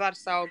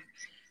 svars aug,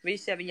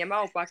 visi viņam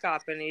aug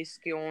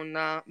pakāpeniski, un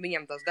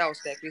viņam tas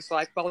devs tiek visu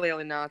laiku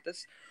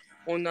palielinātas.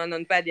 Un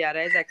pēdējā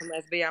reizē, kad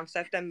mēs bijām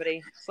septembrī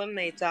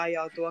slimnīcā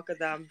jau to, kad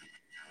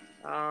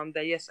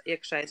dēļ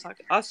iekšējas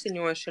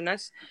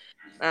asiņošanas,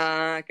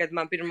 kad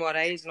man pirmo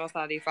reizi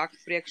nostādīja faktu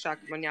priekšā,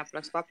 ka man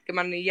jāprasa ka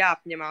man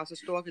jāapņemās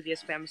uz to, ka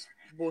iespējams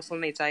būs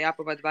slimnīcā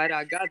jāpavada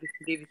vairāk gadi,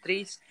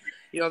 2-3,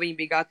 jo viņi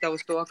bija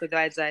gatavi uz to, kad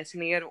vajadzēs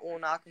mieru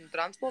un aknu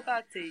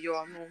transplantāciju, jo,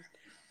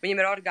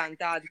 viņiem ir orgāni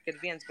tādi, kad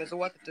viens bez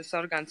otra tas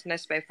orgāns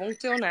nespēja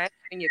funkcionēt,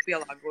 viņi ir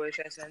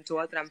pielāgojušies viens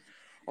otram.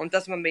 Un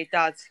tas man bija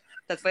tāds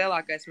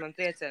lielākais man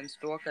trieciens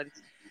to, ka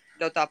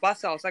tev tā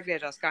pasaule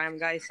sagriežās kājām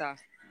gaisā.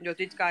 Jo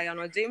it kā jau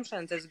no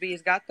dzimšanas es biju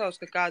gatavs,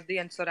 ka kādu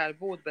dienu tas varētu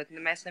būt, bet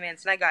mēs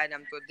neviens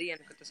negaidām to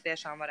dienu, ka tas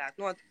tiešām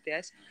varētu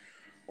notikties.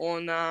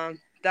 Un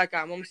tā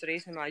kā mums ir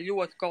īstenībā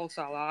ļoti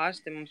kolosāla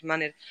ārsti, mums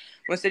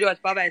ir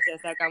ļoti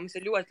paveicies, tā kā mums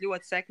ir ļoti,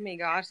 ļoti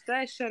sekmīga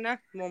ārstēšana,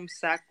 mums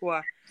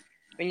seko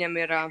Viņam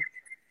ir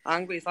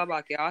Anglijas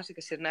labākie ārsti,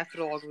 kas ir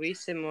nefrologi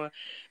visi.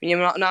 Viņam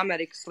no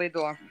Amerikas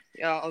lido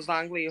uz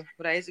Angliju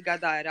reizi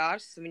gadā ir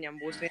ārsts. Viņam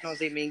būs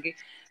viennozīmīgi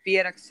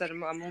pieraksts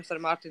mums ar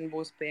Martinu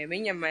būs pie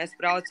viņam. Mēs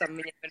braucam,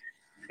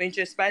 viņš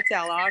ir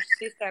speciāli ārstu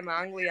sistēma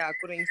Anglijā,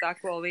 kur viņi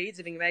sako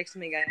līdzi viņa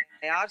veiksmīgai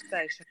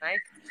ārstēšanai.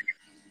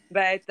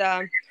 Bet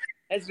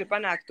es gribu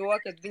panākt to,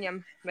 ka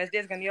mēs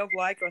diezgan ilgu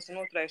laiku esam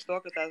noturējuši to,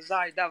 ka tās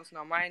zāļu devas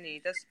nav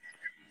mainītas.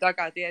 Tā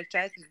kā tie ir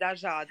 4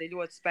 dažādi,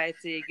 ļoti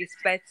spēcīgi,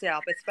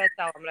 speciāli, pēc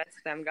speciālām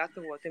receptēm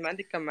gatavoti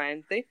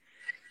medikamenti.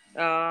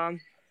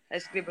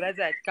 Es gribu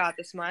redzēt, kā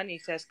tas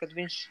mainīsies,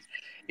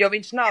 jo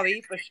viņš nav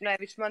īpaši,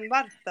 viņš man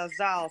var tās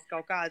zāles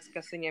kaut kādas,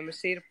 kas viņiem ir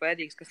sirpu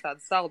ēdīgs, kas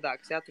tādas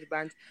saldākas, tur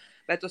bērns.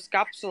 Bet uz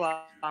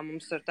kapsulām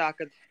mums ir tā,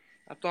 ka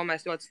ar to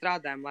mēs ļoti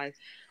strādājam, lai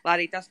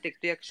arī tas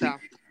tiktu iekšā.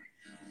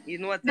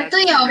 Bet tu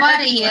jau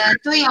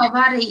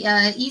vari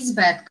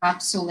izbērt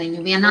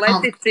kapsuliņu vienalga.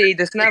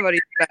 Leticīdas nevar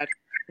izbērt.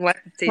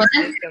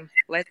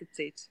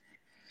 Leticīts.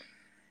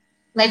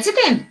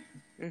 Lecitīm?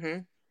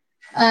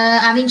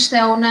 Viņš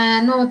tev,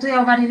 tu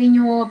jau vari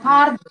viņu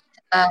pārdot.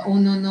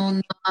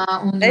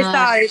 Es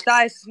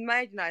esmu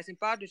mēģinājis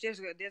viņu pārdot,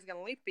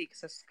 diezgan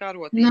lipīgs, es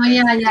skarotīju.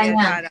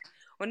 Jā.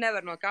 Un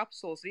nevar no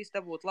kapsulas visu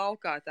dabūt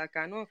laukā, tā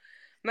kā,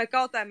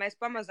 mēs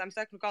pamazām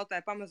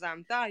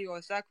tā, jo,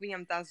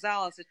 viņam tās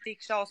zāles ir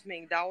tik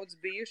šausmīgi daudz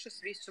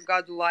bijušas visu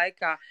gadu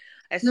laikā.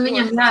 Es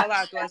ļoti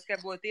vēlētos, ka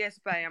būtu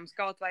iespējams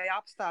kaut vai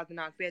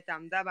apstādināt pie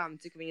tām devām,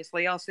 cik viņas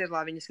lielas ir,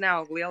 lai viņas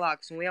neaug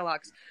lielākas un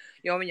lielākas,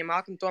 jo viņam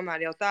akni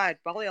tomēr jau tā ir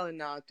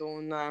palielināta,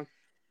 un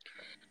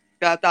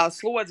tā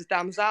slodze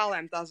tām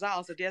zālēm, tās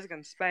zāles ir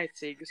diezgan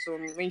spēcīgas,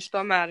 un viņš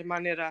tomēr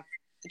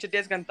viņš ir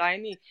diezgan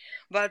tainī,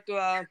 var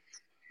to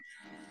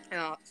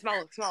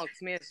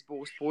smalks miesas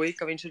būs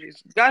puika, viņš ir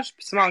garš,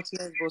 smalks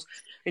miesas būs,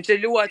 viņš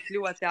ir ļoti,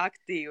 ļoti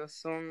aktīvs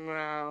un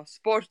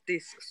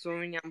sportisks, un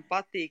viņam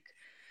patīk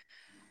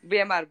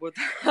vienmēr būt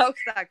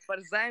augstāk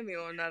par zemi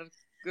un ar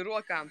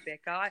rokām pie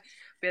kāja,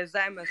 pie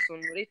zemes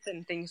un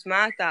ritentiņus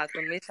mētāt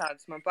un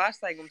visādas man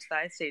pārsteigums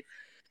taisīt.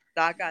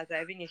 Tā kā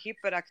tā viņa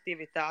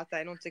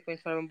hiperaktivitātei, cik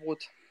viņš var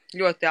būt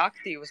ļoti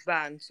aktīvs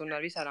bērns un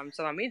ar visādām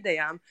savām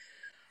idejām,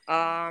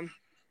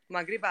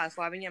 man gribās,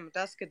 lai viņam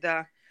tas, kad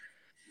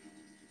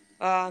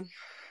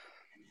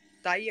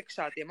tā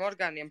iekšā tiem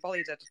orgāniem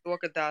palīdzētu to,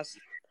 ka tās,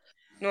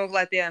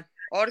 lai tie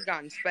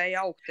orgāni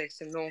spēja augt,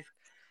 teiksim,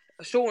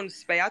 šūnas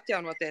spēja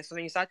atjaunoties,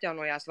 un viņas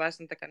atjaunojās vairs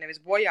nevis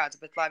bojāts,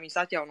 bet lai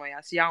viņas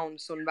atjaunojās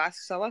jaunas un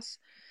veselas,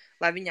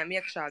 lai viņam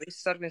iekšā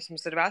viss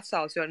organisms ir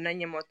vesels, jo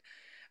neņemot,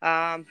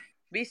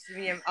 visi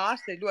viņiem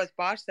ārsti ir ļoti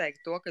pārsteigti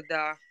to,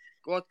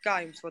 kā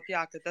jums,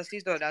 ka tas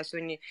izdodās,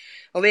 viņi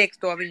liek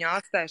to viņa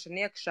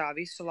ārstēšanu iekšā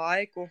visu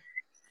laiku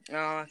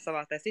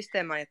savā tā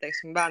sistēmā, ja,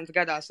 teiksim, bērns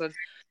gadās ar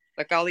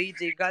tā kā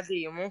līdzīgu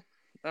gadījumu,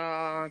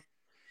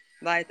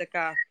 lai tā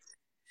kā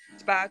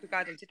spētu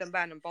kādam citam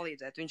bērnam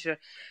palīdzēt.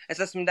 Es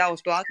esmu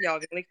devusi to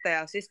atļauju likt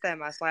tajā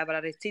sistēmās, lai var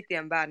arī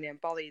citiem bērniem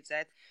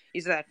palīdzēt,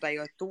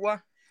 izvērtējot to,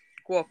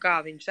 kā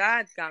viņš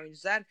ēd, kā viņš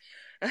dzer,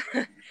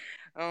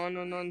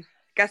 un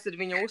kas ir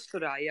viņa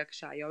uzturā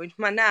iekšā, jo viņš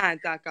man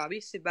ēd tā kā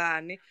visi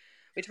bērni,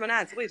 viņš man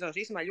ēd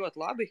salīdzinoši īstenībā ļoti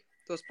labi,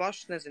 tos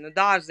pašus,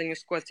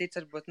 dārziņus, ko cits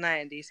varbūt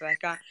neēdīs vai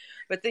kā,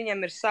 bet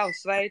viņam ir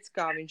savs veids,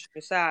 kā viņš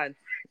ēd.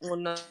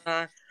 Un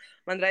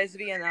man reiz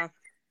vienā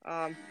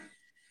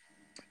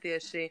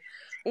tieši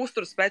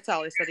uzturas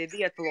speciālists, arī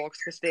dietologs,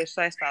 kas tieši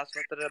saistās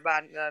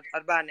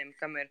ar bērniem,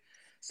 kam ir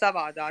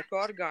savādāki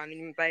orgāni,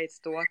 viņi beidz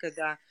to,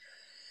 ka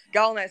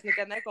galvenais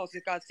nekad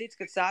neklausīt kāds cits,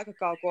 kad sāka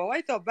kaut ko,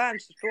 vai to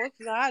bērns to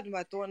ēd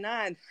vai to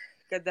nēd,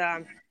 kad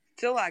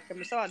cilvēki,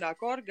 kam ir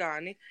savādāki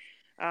orgāni,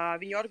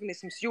 viņa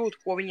organisms jūt,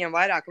 ko viņiem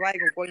vairāk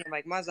vajag un ko viņiem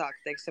vajag mazāk,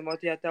 teiksim,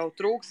 ja tev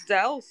trūks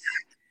dzels,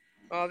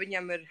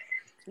 viņam ir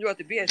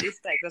ļoti bieži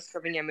izteikti tas, ka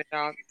viņam ir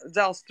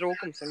dzels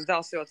trūkums un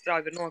dzels ļoti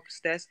strauji ir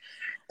nokristies.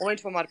 Un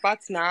viņš man var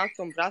pats nākt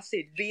un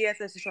prasīt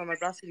bietes, viņš man var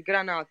prasīt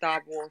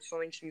granātābolus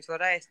un viņš viņus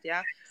var ēst, jā.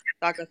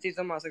 Tā kā cits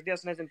domās, ka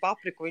Dievs nezinu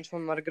papriku, viņš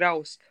man var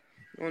graust.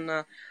 Un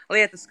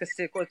lietas,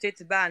 ko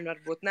citi bērni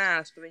varbūt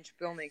neēstu, viņš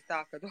pilnīgi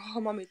tā, ka,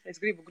 mamīt,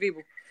 es gribu,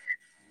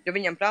 jo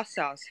viņam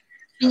prasās.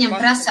 Viņam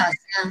prasās,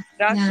 jā.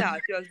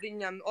 Prasās, jo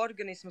viņam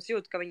organisms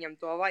jūt, ka viņam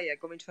to vajag,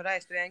 un viņš var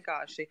ēst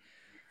vienkārši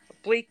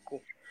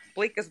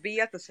plikas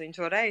bietas viņš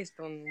var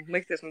ēst un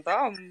likties,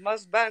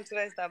 mazs bērns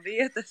reiz tā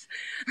bietas.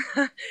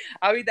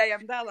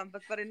 Vidējam dēlam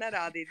pat var arī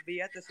nerādīt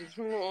bietas.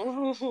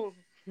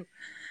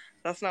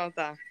 Tas nav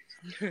tā.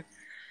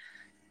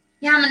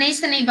 Jā, man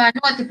īstenībā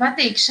ļoti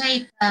patīk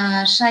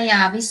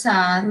šajā visā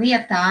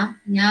lietā,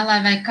 jā, lai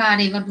vai kā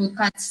arī varbūt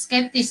kāds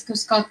skeptiski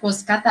uz kaut ko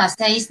skatās.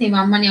 Jā,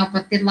 īstenībā man jau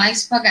pat ir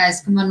laiks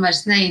pagājis, ka man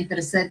vairs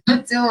neinteresē to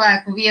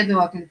cilvēku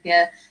viedokļi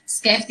tie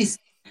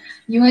skeptiski.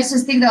 Jo es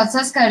esmu tik daudz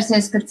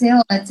saskārusies, ka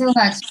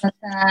cilvēks pat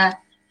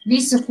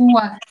visu, ko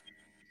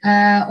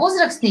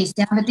uzrakstīs,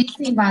 jā, bet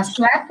īstenībā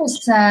slepus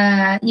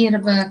ir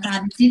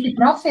kādi citi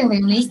profili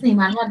un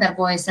īstenībā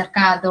nodarbojas ar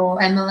kādu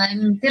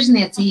MLM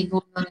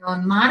tirzniecību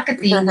un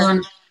mārketingu.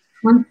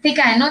 Un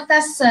tikai,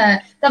 tas,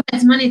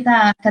 tāpēc man ir tā,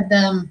 kad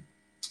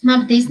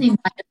man pat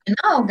īstenībā ir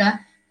vienalga,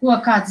 ko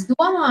kāds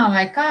domā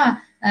vai kā.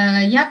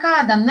 Ja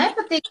kādam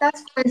nepatīk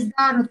tas, ko es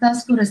daru,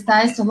 tas, kur es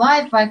taisu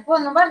laipu vai ko,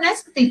 nu var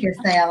neskatīties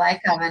tajā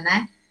laikā, vai ne?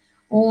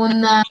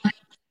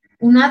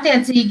 Un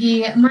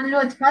attiecīgi man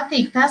ļoti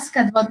patīk tas,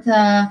 ka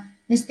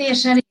es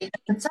tieši arī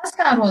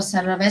saskāros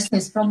ar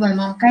veselības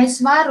problēmām, ka es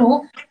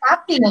varu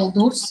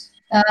papildus,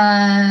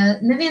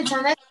 neviens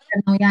jau neteikt, ka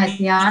nav jāiet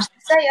pie ārsta.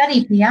 Es eju arī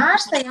pie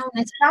ārsta, ja, un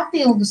es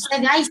papildus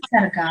sevi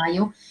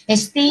aizsargāju.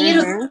 Es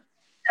tīru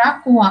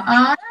trako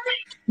ārā,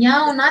 ja,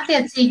 un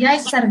attiecīgi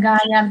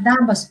aizsargāju ar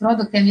dabas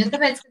produktiem, jo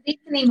tāpēc, ka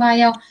īstenībā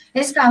jau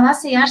es kā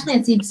lasīju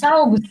ārstniecības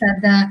augus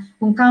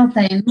un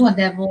kaltēju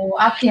nodevu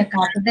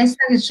aptiekā, tad es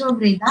tagad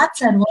šobrīd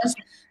atceros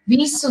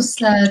visus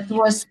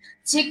tos,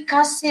 cik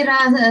kas ir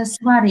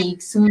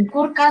svarīgs, un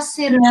kur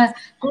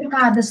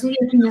kādas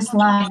lietiņas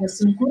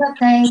labas, un kura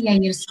tēja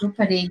ir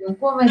superīga, un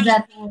ko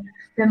vajadzētu,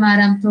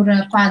 piemēram, tur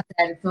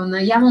padzert. Un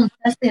ja mums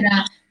tas ir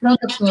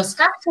produktos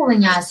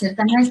kapsuliņās,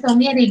 tad mēs to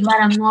mierīgi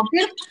varam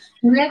nopirkt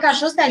un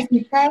vienkārši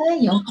uztaisīt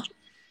tēju.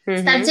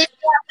 Starp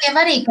citu, jau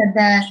arī, kad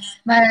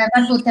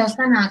varbūt tev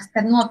sanāks,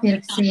 kad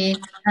nopirksi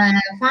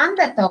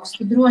fandetoks,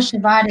 tu droši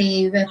vari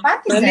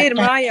pati Man ir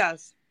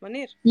mājās. Man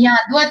ir. Jā,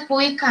 dod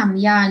puikam,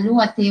 jā,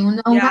 ļoti.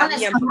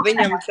 Jā,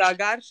 viņam tā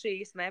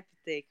garšīs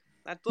nepatīk.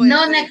 Ar to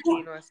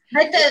cīnos.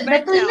 Bet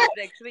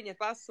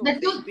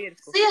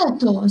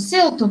tu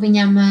siltu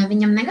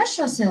viņam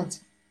negaršo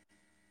silts?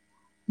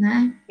 Nē?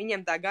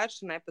 Viņam tā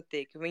garša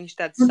nepatīk. Viņš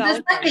tāds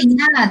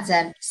saukums.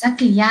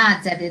 Saka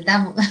jādzer, ir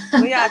dabu.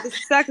 Nu jā, tas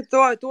saka,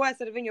 to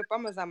es ar viņu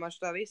pamazām ar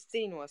to visu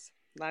cīnos.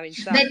 Lai viņš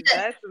sāk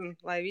dzert un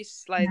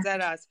lai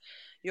dzerās.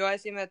 Jo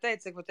es vienmēr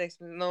teicu, ka,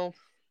 teiksim,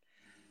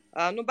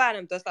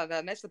 bērnam tas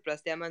tādā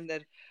nesaprast, ja man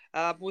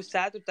būs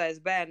 4.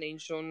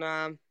 bērniņš un,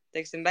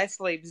 teiksim,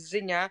 veselības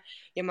ziņā,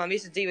 ja man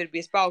visu dzīvi ir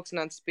bijis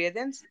paaugstināts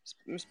spiediens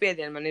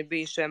man ir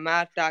bijuši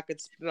vienmēr tā, ka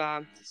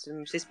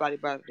mums vispār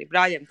arī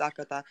brāļiem tā,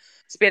 ka tā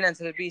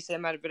spiediens ir bijis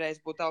vienmēr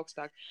varējis būt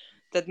augstāk,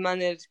 tad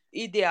man ir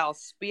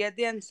ideāls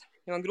spiediens,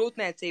 jo man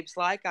grūtniecības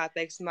laikā,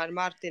 teiksim, ar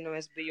Martinu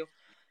es biju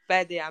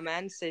pēdējā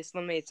mēnesī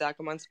slimnīcā,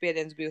 ka mans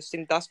spiediens bija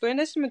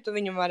 180, un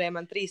viņam varēja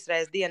man 3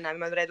 reizes dienā,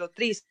 man varēja dot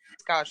 3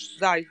 kāršus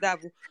zāļu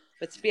devu,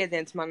 bet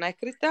spiediens man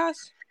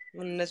nekritās,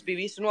 un es biju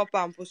visu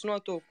nopampusi,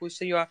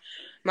 notūkusi, jo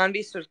man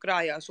visur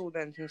krājās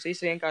ūdens, un es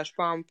visu vienkārši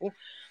pampu.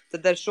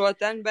 Tad ar šo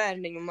ten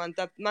bērniņu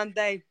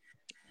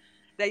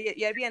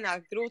ja vienā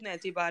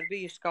grūtniecībā ir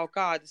bijusi kaut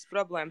kādas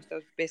problēmas,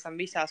 tad pēc tam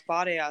visās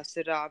pārējās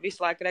ir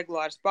visu laiku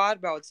regulāras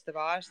pārbaudas, tev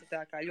ārsti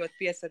tā kā ļoti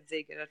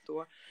piesardzīgi ir ar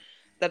to.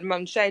 Tad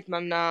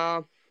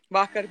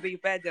vakar biju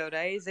pēdējo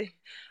reizi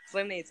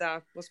slimnīcā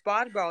uz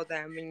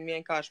pārbaudēm. Viņi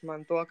vienkārši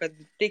man to, ka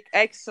tik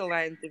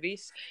ekscelenti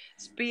viss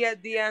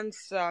spiediens,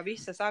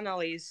 visas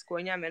analīzes,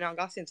 ko ņem,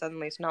 vienalga asins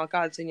analīzes, nav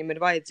kādas viņam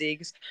ir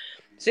vajadzīgas.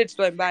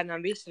 Sirdstoju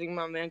bērnām visu, viņi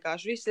man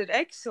vienkārši viss ir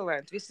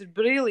ekscelenti, viss ir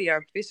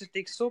briljanti, viss ir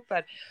tik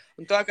super.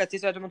 Un to, ka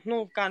cits vajag,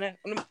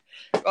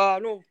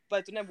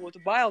 lai tu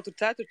nebūtu bail, tur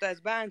 4.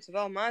 bērns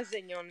vēl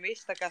maziņi un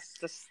viss tā kā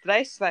tas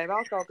stress vai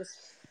vēl kaut kas,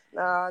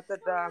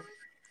 tad...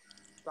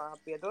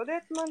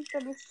 Piedodiet man,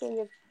 tad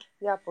višķiņi ir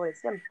jāpalīdz.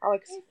 Jā,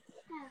 Aleks.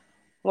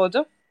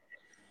 Lūdzu.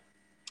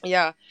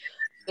 Jā,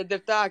 tad ir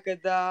tā, ka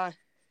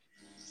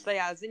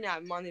tajā ziņā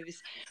man ir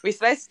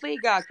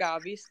visveselīgākā,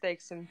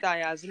 teiksim,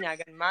 tajā ziņā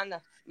gan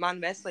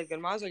mana veselība,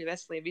 gan mazuļa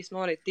veselība, viss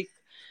norīt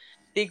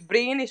tik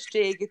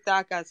brīnišķīgi,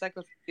 tā kā,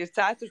 saka, ir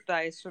 4.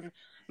 un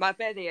man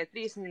pēdējie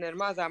 3 man ir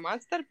mazām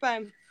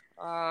atstarpēm,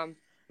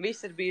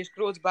 viss ir bijuši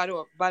krūts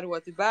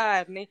baroti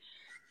bērni,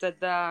 tad,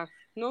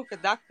 kad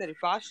daktori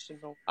paši,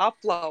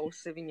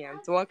 aplausi viņiem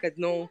to, kad,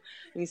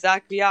 viņi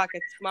saka, jā, ka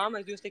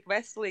mamma, jūs tik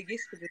veselīgi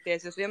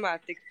izskatāties, jūs vienmēr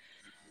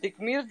tik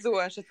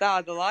mirdzoša,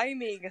 tāda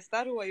laimīga,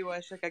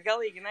 starojoša, ka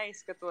galīgi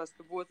neizskatos,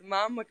 ka būtu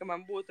mamma, ka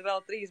man būtu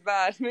vēl 3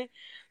 bērni,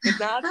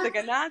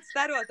 kad nāc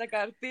starot tā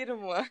kā ar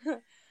pirmo.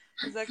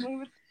 Es saku,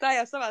 tā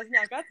jau savā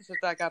ziņā katrs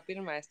ir tā kā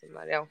pirmais,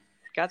 tomēr jau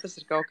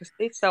katrs ir kaut kas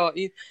cits,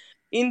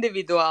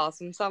 individuāls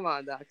un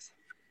savādāks.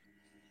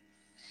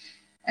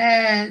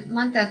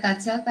 Man tev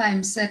tāds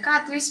jautājums,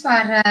 kā tu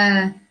vispār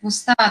uz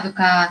tādu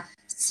kā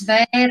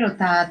sfēru,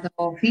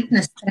 tādu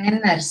fitness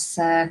treneris,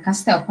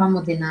 kas tev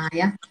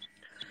pamudināja?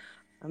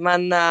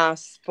 Man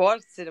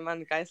sports ir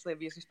mana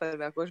kaislība bijusi vispār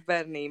vēl kopš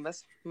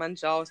bērnības. Man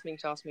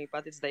šausmīgi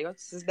patic dejot,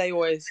 es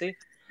dejojusi.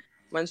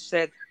 Man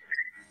šeit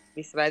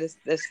visu veidu,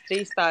 es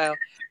freestyle,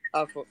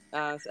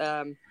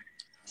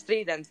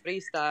 streetdance,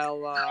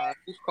 freestyle,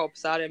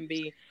 hip-hops,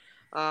 R&B,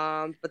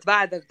 pat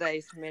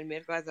vēderdejas,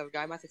 mirkli aizdevu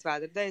gāju mācīts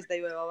vēderdejas,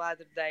 dejoju vēl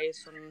vēderdejas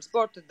un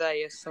sporta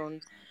dejas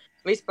un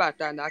vispār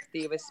tāda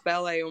aktīva. Es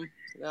spēlēju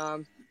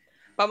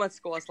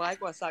pamatskolas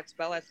laikos, sāku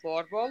spēlēt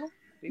florbolu,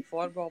 bija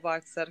florbola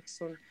vārdsargs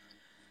un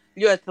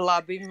ļoti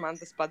labi man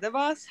tas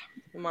padevās.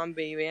 Man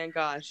bija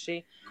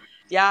vienkārši,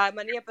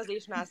 man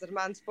iepazīšanās ar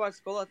manu sporta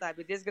skolotāju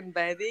bija diezgan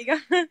bēdīga.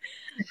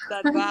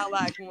 Tad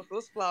vēlāk mums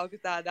uzplauka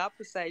tāda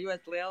apusē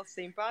ļoti liela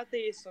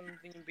simpātijas un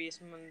viņa bija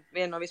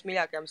viena no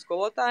vismīļākajām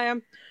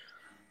skolotājām.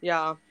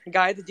 Jā,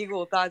 Gaida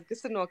Ģigula tāda,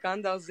 kas ir no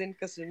Kandavas, zina,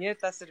 kas viņa ir.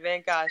 Tas ir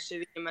vienkārši,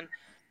 viņa man,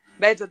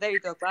 beidzot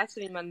 9.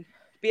 klasi, viņa man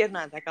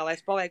pierunāt, tā kā, lai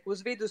es palieku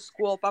uz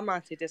vidusskolu,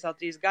 pamācīties vēl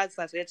 3 gadus,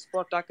 lai es ietu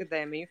sporta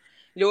akadēmiju.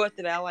 Ļoti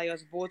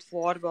vēlējos būt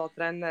florbola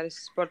treneris,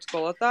 sporta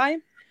skolotāja.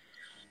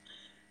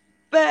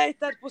 Bet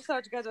ar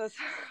pusauģu gados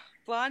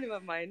plāni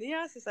man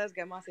mainījās. Es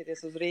aizgāju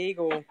mācīties uz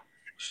Rīgu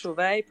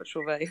par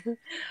šuvēju.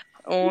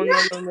 Un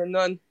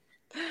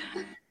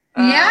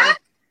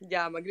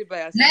jā, man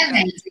gribējās.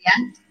 Nebeidzi, ja?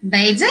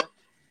 Beidzi?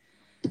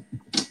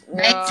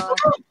 Beidzi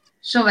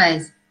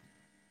šuvējs?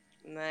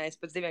 Nē, es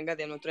pēc 2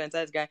 gadiem no turienes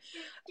aizgāju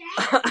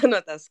no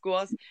tās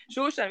skolas.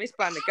 Šūšana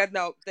vispār nekad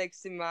nav,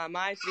 teiksim,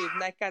 mājaslība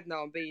nekad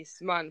nav bijis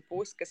mana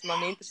puse, kas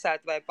man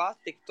interesētu vai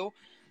patiktu,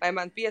 vai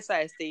man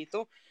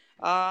piesaistītu.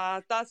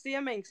 Tās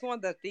iemaņas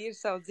nodara tīri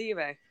savu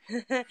dzīvē.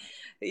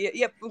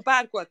 Ja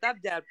pērkot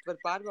apģērbu, var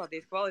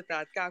pārbaudīt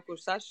kvalitāti, kā kur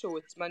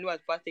sašūtas. Man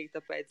ļoti patīk,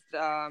 tāpēc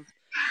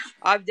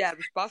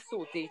apģērbus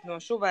pasūtīt no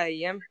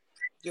šuvējiem,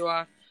 jo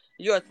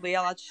ļoti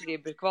liela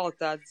atšķirība ir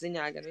kvalitātes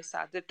ziņā gan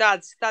visādi. Ir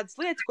tādas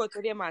lietas, ko tu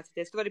vari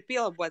iemācīties. Tu vari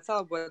pielabot,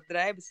 salabot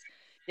drēbes,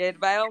 ja ir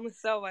vēlmes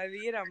savu vai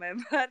vīram vai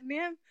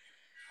bērniem.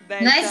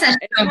 Bet es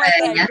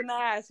noteikti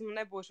neesmu,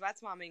 nebūšu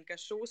vecmāmiņa,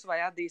 kas šūs vai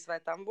adīs vai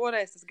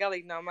tamborēs. Tas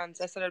galīgi nav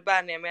mans. Es varu ar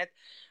bērniem iet,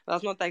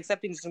 vēl noteikti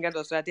 70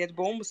 gados varētu iet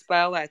bumbu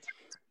spēlēt.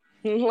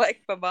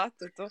 Lekt pa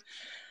batutu.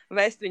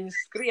 Vest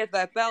viņus skriet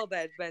vai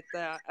peldēt, bet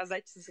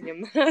azeķis es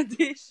viņam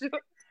nedīšu.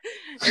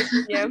 Es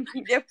viņiem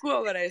jebko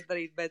varēšu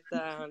darīt, bet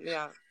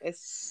jā,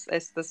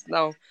 tas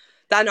nav,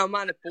 tā nav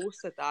mana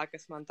puse tā,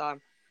 kas man tā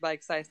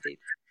baigi saistīt.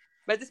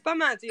 Bet es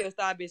pamācījos,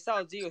 tā bija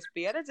savu dzīves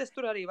pieredze, es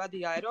tur arī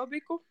vadīju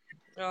aerobiku,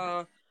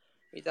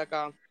 bija tā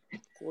kā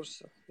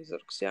kursa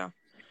izurks, jā.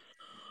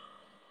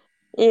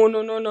 Un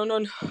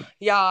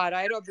jā, ar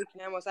aerobiku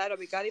ņēmos,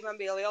 aerobika arī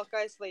man bija liela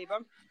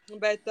kaislība,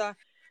 bet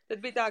tad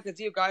bija tā, ka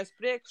dzīve gāja uz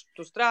priekšu,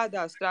 tu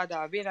strādā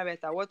vienā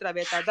vietā, otrā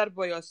vietā,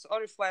 darbojos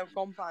Oriflame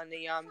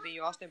kompānijām,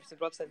 biju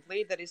 18%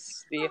 līderis,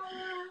 bija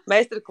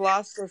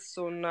meistarklases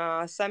un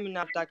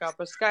semināri tā kā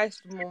par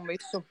skaistumu un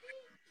visu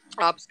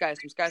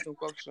apskaistumu, skaistumu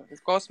kopšanu,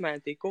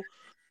 kosmētiku.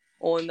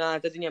 Un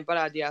tad viņiem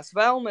parādījās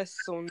vēlmes,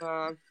 un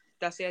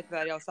tas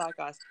ietvēr jau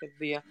sākās, kad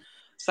bija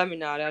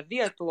semināri ar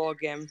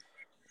dietologiem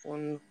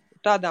un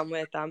tādām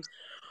lietām.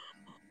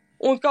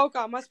 Un kaut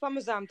kā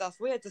pamazām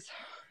tās lietas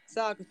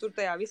sāka tur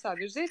tajā visā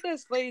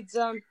virzīties līdz,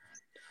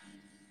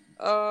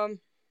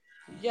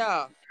 jā,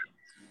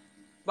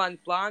 mani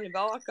plāni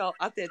vēl atkal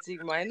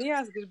attiecīgi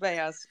mainījās,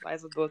 gribējās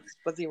aizlidot,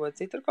 padzīvot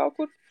citur kaut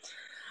kur.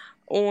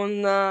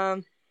 Un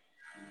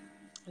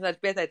tad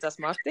pieteicās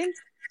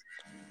Martins,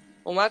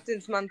 un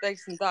Martins man,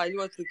 teiksim, tā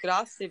ļoti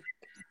krasi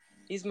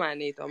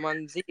izmainīja to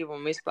manu dzīvi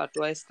un vispār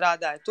to es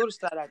strādāju. Tur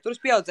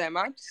es pieaudzēju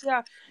matus, jā.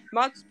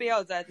 Matus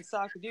pieaudzēt es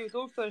sāku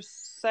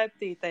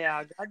 2007.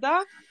 gadā.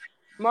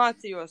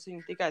 Mācījos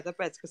viņu tikai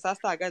tāpēc, ka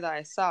 6. gadā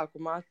es sāku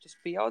matus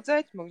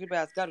pieaudzēt, man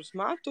gribējās garus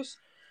matus,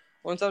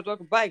 un caur to,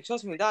 ka baigi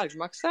šausmīgi dārgi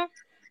maksā,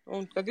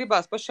 un ka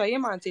gribās pašai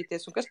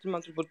iemācīties, un kas tur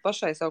man tur būtu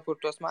pašai savu, kur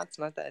tos matus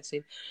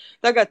netaisīt.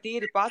 Tagad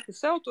tīri pati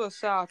sev to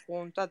sāku,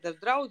 un tad ar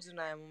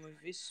draudzinēm un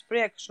visus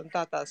priekšu, un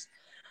tā tās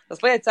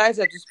lietas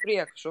aiziet uz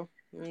priekšu,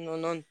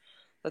 un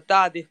tad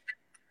tādi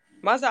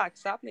mazāki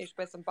sapnīši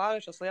pēc tam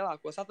pārējušos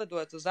lielākos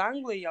atvedot uz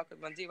Angliju, jau kad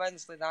man dzīve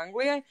aiznes līdz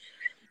Anglijai,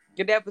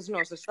 kad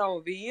iepazinos ar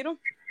savu vīru.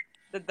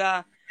 Tad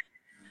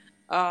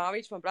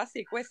viņš man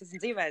prasīja, ko es esmu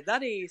dzīvē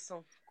darījis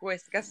un ko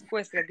es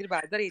tagad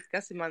gribētu darīt,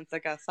 kas ir man tā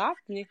kā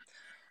sapņi.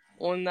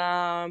 Un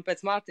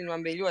pēc Mārtiņa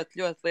man bija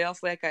ļoti, ļoti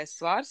liels liekais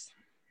svars,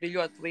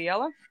 bija ļoti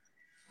liela.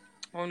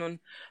 Un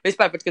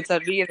vispār pat, kad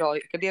ar vīru,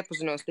 kad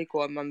iepazinos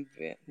tikko, man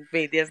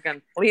bija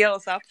diezgan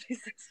lielas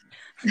aprises.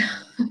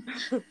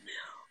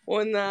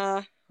 Un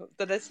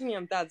tad es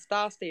viņiem tādu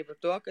stāstīju par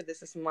to, ka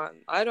es esmu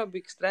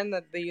aerobikas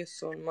treneri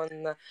bijusi, un man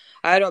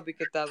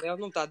aerobika ir tā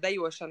liela, tā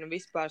dejošana un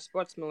vispār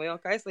sports man liela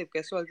kaislība,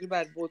 ka es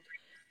gribētu būt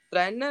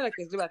trenere,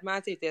 ka es gribētu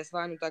mācīties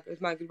vai tā, ka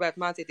es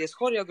gribētu mācīties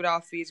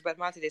horeogrāfijas,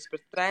 gribētu mācīties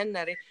par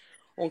treneri,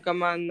 un ka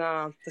man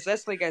tas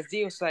veselīgais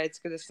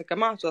dzīvesveids, kad es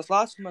mācos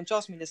lasu, man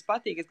šausmīgi tas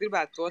patīk, es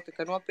gribētu to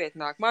tā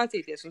nopietnāk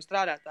mācīties un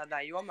strādāt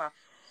tādā jomā.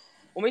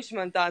 Un viņš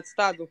man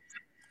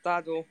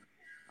tādu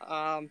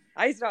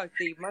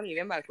aizrautību manī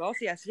vienmēr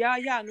klausījās,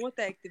 jā,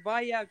 noteikti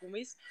vajag un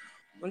viss.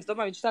 Un es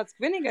domāju, viņš tāds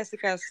vienīgais tā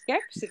kā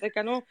skepsi,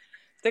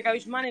 tā kā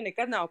viņš mani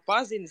nekad nav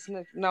pazinis,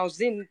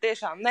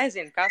 tiešām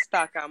nezina, kas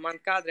tā kā man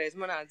kādreiz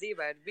manā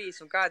dzīvē ir bijis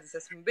un kādas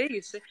esmu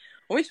bijusi.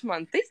 Un viņš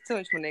man tic, un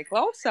viņš manī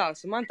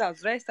klausās, un man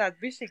reiz tāds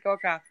bišķi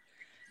kaut kā,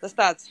 tas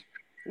tāds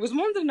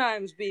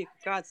uzmundrinājums bija,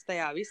 ka kāds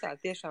tajā visā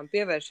tiešām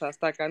pievēršās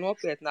tā kā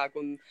nopietnāk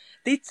un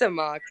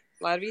ticamāk,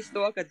 lai ar visu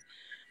to, kad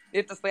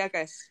ir tas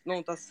liekais,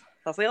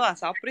 tās lielās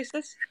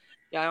aprises,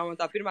 jā, un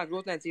tā pirmā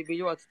grūtniecība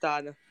bija ļoti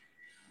tāda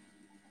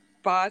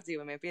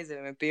pārdzīvumiem,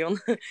 piedzīvumiem pilna.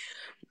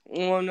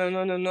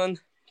 Un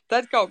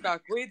tad kaut kā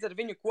līdz ar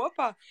viņu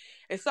kopā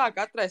es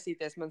sāku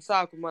atraisīties,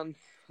 man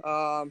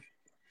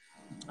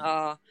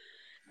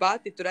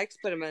pati tur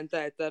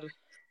eksperimentēt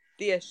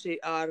tieši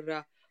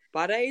ar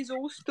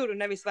pareizu uzturu,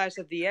 nevis vairs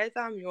ar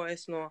diētām, jo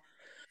es no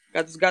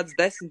kādus gadus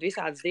 10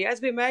 visādas diētas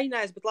biju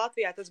mēģinājis, bet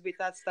Latvijā tas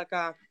bija tāds tā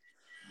kā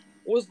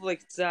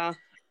uzlikts,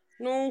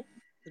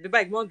 Tas bija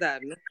baigi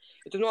moderni.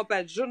 Ja tu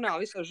nopērci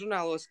žurnālu, visos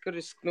žurnālos,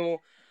 kuris,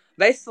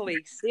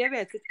 veselīgas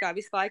sievietes, it kā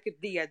visu laiku ir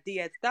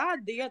diēta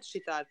tāda, diēta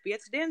šitā ir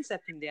 5 dienas,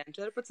 7 dienas,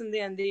 14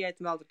 dienu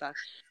diēta, vēl tur tā.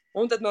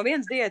 Un tad no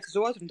vienas diētas uz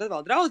otru, un tad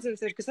vēl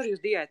draudzenes ir, kas arī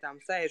uz diētām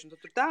sēž, un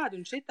tur tāda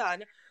un šitā,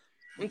 ne?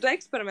 Un tu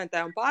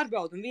eksperimentē un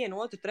pārbaudi, un 1,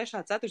 2,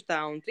 3, 4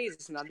 un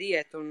 30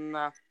 diēta, un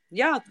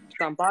jā,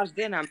 tām pāris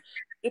dienām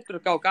ir tur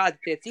kaut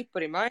kādi tie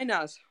cipari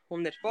mainās,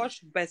 un ir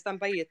forši, pēc tam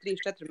paiet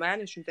 3-4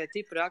 mēneši, un tie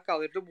cipari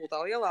atkal ir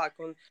dubultā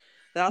lielāki, un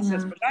tās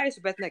ir par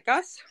gaisu, bet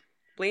nekas.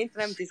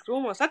 Plinta nematīs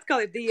krūmos,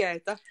 atkal ir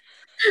diēta.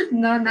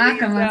 No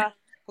nākamā.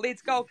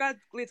 Līdz kaut kad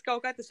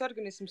tas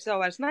organisms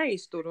sev vairs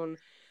neiztur, un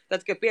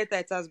tad, kad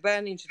pieteicās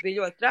bērniņš,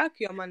 bija ļoti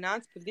traki, jo man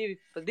nāca pa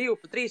 2,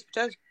 3,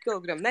 4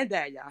 kg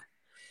nedēļā.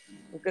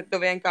 Un kad tu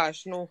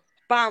vienkārši,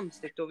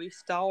 pamsti to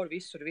visu cauri,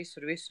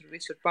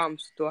 visur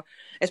pamsti to.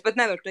 Es pat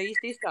nevaru to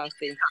īsti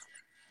izstāstīt,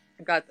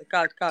 kā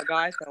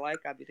gājas tajā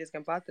laikā, bija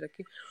diezgan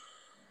patraki.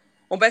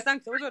 Un pēc tam,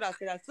 kad uzvarās,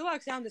 ka tāds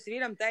cilvēks, jā, un es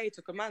vīram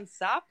teicu, ka mans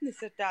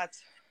sapnis ir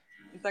tāds,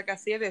 tā kā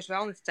sieviešu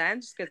wellness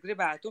centrs, ka es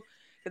gribētu,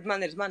 kad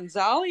man ir mana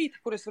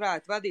zālīte, kur es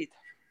varētu vadīt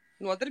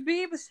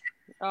nodarbības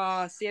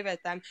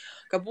sievietēm,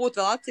 ka būtu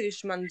vēl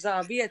atsevišķi man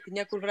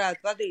vietiņa, kur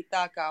varētu vadīt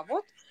tā kā,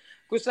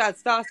 kur es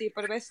varētu stāstīt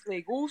par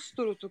veselīgu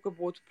uzturu, ka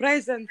būtu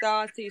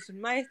prezentācijas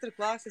un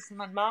meistarklases, un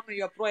man mamma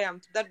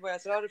joprojām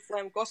darbojās ar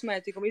oriflēmu,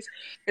 kosmētiku un visu.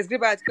 Es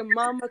gribētu, ka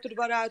mamma tur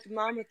varētu,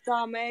 mamma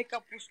tā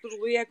make-upus tur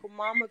liek, un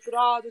mamma tur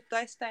ādu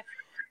testē.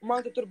 Un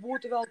man tur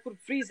būtu vēl kur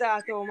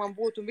frizēta, un man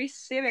būtu, un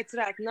visas sievietes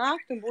varētu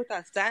nākt, un būtu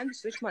tās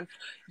centrs, viņš man,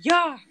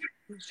 jā,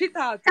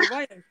 šitā tur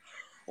vajag.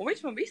 Un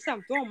viņš man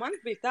visam to, man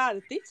bija tāda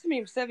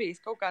ticamība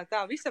sevīs, kaut kā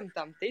tā visam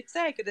tam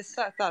ticēja, kad es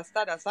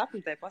tādā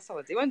sapnotē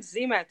pasaulē dzīvoju, es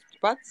zīmētu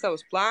pats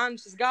savus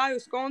plānus, es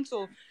gāju uz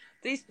konsulu,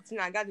 13.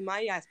 gada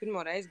maijā es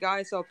pirmo reizi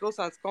gāju savu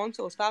pilsētas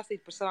konsulu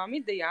stāstīt par savām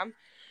idejām.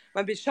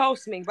 Man bija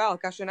šausmīgi vēl,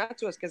 kā šodien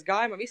atceros, ka es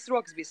gāju, man viss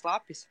rokas bija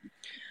slapjas.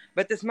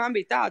 Bet man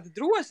bija tāda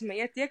drosme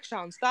iet iekšā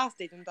un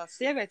stāstīt, un tās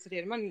sievietes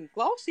arī ar mani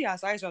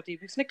klausījās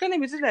aizrautīgi. Es nekad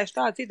nebiju dzirdējuši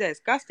tādas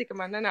idejas, kas tika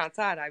man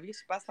nenāca ārā,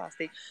 visu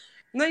pastāstīja.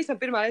 Es man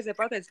pirmā reizē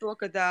pateicu to,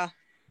 ka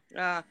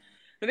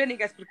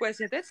vienīgais, par ko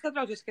es ieteicu,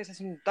 satraucos, ka es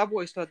esmu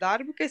dabūjis to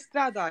darbu, ka es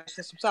strādāju. Es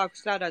esmu sāku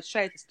strādāt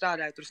šeit, es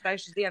strādāju tur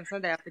 6 dienas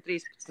nedēļā pa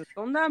 13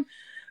 stundām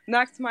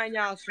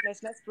naktsmaiņās, un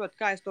es nesaprotu,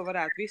 kā es to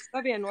varētu visu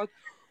savienot.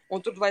 Un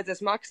tur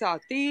vajadzēs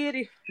maksāt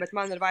tīri, bet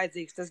man ir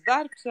vajadzīgs tas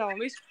darbs vēl un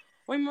visu.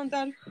 Un man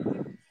tāda,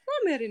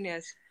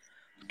 nomierinies.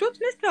 Tu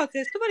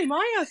nestraucies, tu vari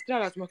mājās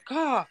strādāt. Man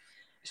kā?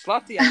 Es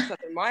Latvijā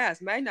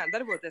mājās mēģināju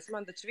darboties,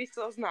 man taču viss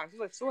uznāks,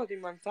 uzliek sodi,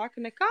 man saka,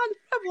 nekāda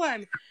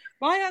problēma.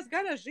 Mājās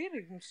garaža ir.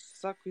 Es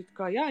saku,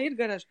 kā jā, ir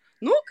garaža.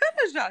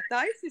 Garažā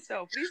taisi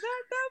savu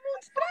frizētāju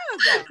un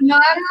strādā.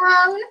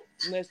 Normāli.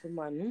 Un es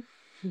domāju,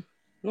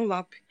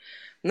 labi.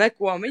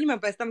 Neko. Viņi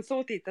man pēc tam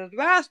sūtīja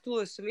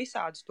vēstules un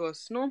visādus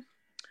tos,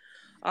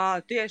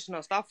 tieši no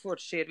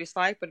Staffordshire visu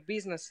laiku par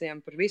biznesiem,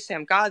 par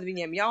visiem, kādi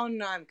viņiem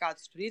jauninājumi,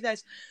 kādas tur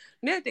idejas.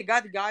 Tie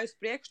gadi gāja uz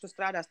priekšu, tu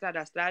strādā.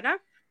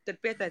 Tad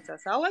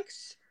pieteicās Aleks.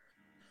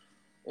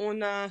 Un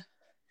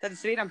tad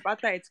es vīram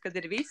pateicu, kad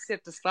ir viss, ir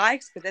tas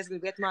laiks, kad es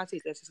gribu iet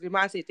mācīties. Es gribu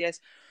mācīties.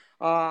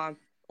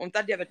 Un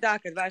tad jau ir tā,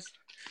 ka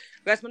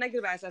vairs man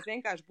negribējās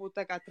vienkārši būt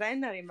tā kā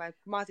trenerim vai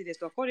mācīties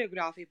to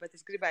koreogrāfiju, bet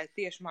es gribēju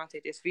tieši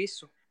mācīties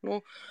visu.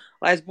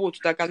 Lai es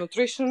būtu tā kā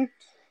nutrition.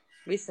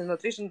 Visi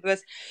nutrition,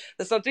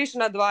 tas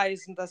nutrition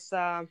advice un tas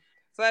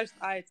first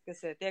aids, kas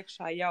iet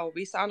iekšā jau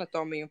visu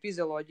anatomiju un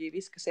fizioloģiju,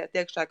 viss, kas iet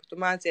iekšā, ka tu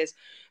mācies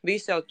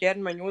visu jau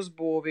ķermeņu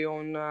uzbūvi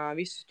un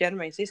visu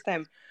ķermeņu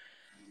sistēmu.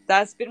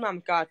 Tas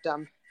pirmām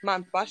kārtām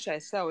man pašai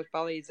sev ir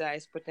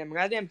palīdzējis par tiem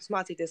gadiem. Es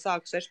mācīties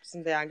sāku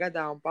 16.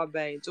 gadā un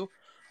pabeidzu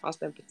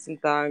 18.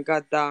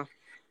 gadā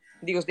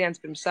 2 dienas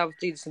pirms savu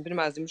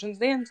 31.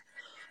 dzimšanas dienas.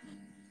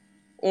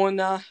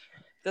 Un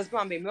tas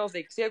man bija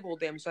milzīgs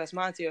ieguldījums, jo es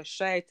mācījos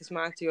šeit, es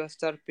mācījos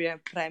ar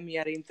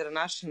Premjeru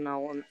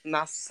International un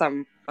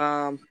NASAM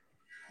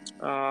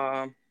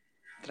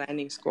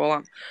trēningu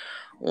skolām.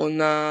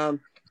 Un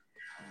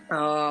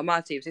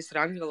mācības viss ir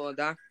angļu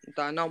valodā.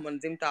 Tā nav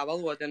mana dzimtā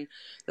valoda. Un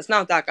tas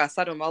nav tā kā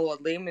saruna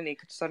valoda līmenī,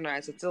 ka tu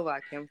sarunājies ar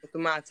cilvēkiem, ka tu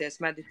mācies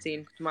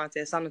medicīnu, ka tu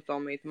mācies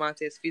anatomiju, tu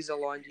mācies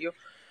fizioloģiju.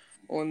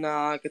 Un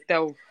ka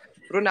tev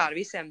runā ar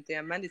visiem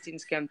tiem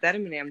medicīniskiem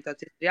terminiem, tad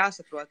ir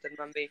jāsaprot, tad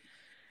man bija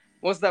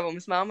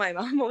uzdevums mammai,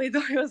 mamma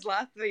lidoja uz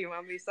Latviju,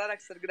 man bija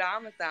saraksts ar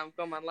grāmatām,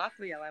 ko man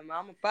Latvijā, lai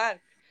mamma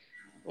pērk.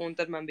 Un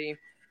tad man bija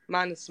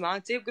manas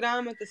mācību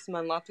grāmatas,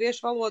 man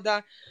latviešu valodā,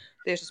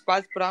 tieši tas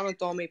pats par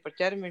anatomiju, par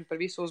ķermeņu, par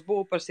visu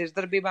uzbūvu, par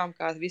sirdsdarbībām,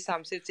 kā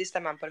visām sirds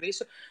sistēmām, par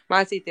visu,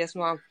 mācīties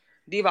no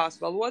 2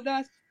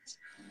 valodās,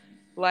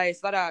 lai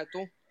es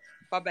varētu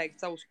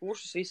pabeigt savus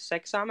kursus, visus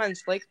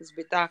eksāmenus likt. Tas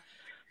bija tā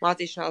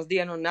mācīšanās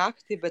dienu un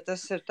nakti, bet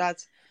tas ir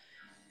tāds,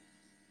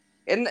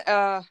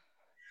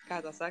 kā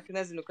tā saka,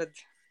 nezinu, kad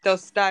tev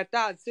tā ir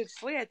tāda sirds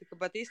lieta, ka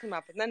pat īstenībā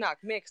pat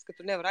nenāk miegs, ka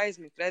tu nevar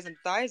aizmigt. Reizēm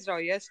tu tā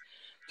aizraujies,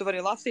 tu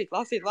vari lasīt,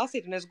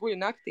 un es guļu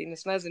naktī, un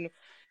es nezinu,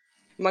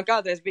 Man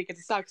kādreiz bija, kad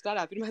es sāku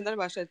strādāt pirmajā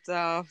darbā šeit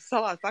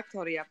salātu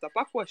faktorijā tā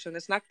pakošana,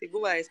 es naktī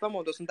gulēju, es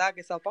pamodos un tā,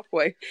 ka es vēl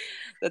pakoju.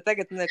 Tad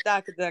tagad man ir tā,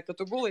 ka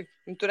tu guli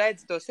un tu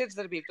redzi to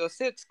sirdsdarbību, to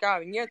sirds, kā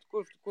viņi iet,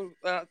 kur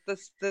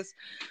tas,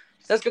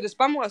 kad es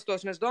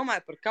pamostos un es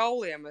domāju par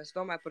kauliem,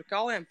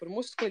 par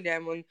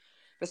muskuļiem un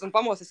pēc tam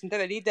pamosties un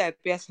tev ir ideja,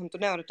 piesam, tu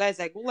nevari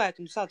aizēt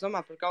gulēt un tu sāc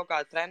domāt par kaut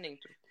kādu treniņu,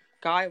 tur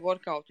kāju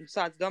workout un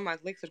sāc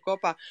domāt, liks ar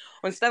kopā.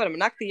 Un es nevaru,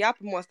 man naktī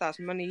jāpamostās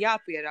un man ir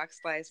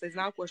jāpierakst, lai es līdz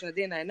nākošajai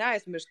dienai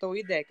neaizmirstu to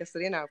ideju, kas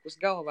ir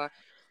ienākus galvā.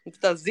 Un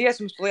tās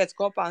dziesmas tu lietas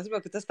kopā, un es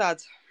saprotu, ka tas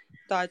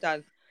tā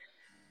ir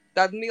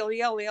tāda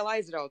liela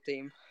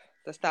aizrautība.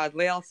 Tas tāda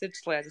liela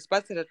sirdslieta. Tas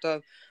pats ir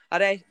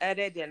ar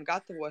ēdienu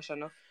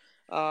gatavošanu.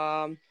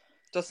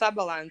 To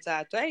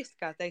sabalansētu ēst,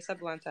 kā teikt,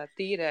 sabalansētu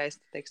tīrēst.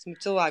 Teiksim,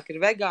 cilvēki ir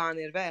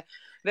vegāni, ir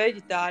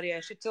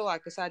veģetārieši, ir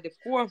cilvēki, kas ēd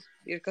jebko,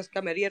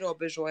 kam ir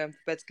ierobežojumi,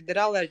 tāpēc, kad ir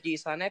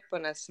alerģijas vai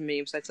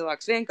nepanesamības, vai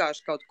cilvēks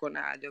vienkārši kaut ko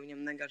neēd, jo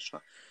viņam negaršo.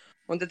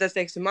 Un tad es,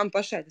 teiksim, man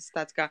pašai tas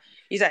tāds kā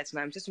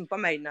izaicinājums. Esmu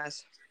pamēģinājis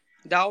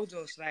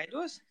daudzos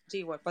veidos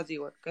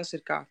padzīvot, kas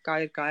ir kā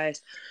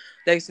ēst.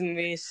 Teiksim,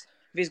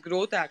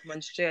 visgrūtāk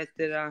man šķiet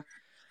ir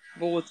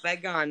būt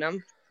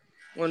vegānam,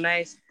 un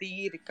ēst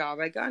tīri kā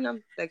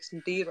vegānam,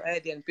 teiksim, tīru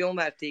ēdienu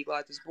pilnvērtīgi,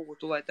 lai tas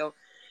būtu, lai tev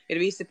ir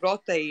visi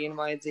proteīni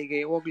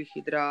vajadzīgi,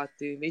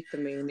 ogļhidrāti,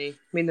 vitamīni,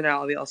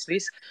 minerālvielas,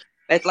 viss.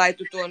 Bet, lai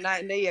tu to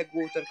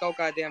neiegūtu ar kaut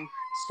kādiem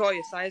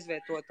sojas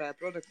aizvietotāju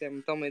produktiem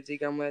un tam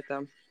līdzīgām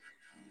lietām.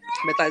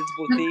 Bet, lai tas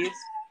būtu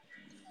tīrs.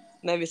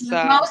 Nevis...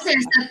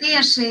 Klausies, ka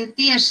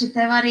tieši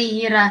tev arī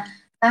ir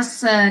tas,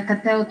 ka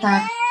tev tā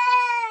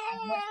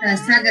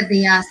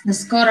sagadījās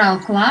tas Coral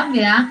Club,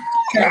 jā?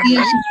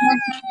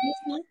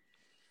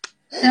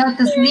 Tev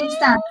tas viss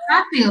tāds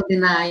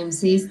papildinājums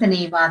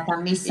īstenībā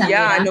tam visam.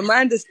 Jā, nu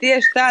man tas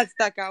tieši tāds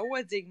tā kā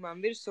odzīgi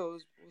man virsū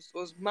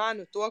uz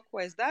manu to,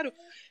 ko es daru,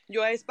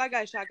 jo es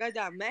pagājušā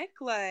gadā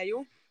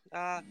meklēju,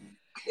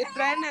 ir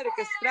treneri,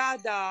 kas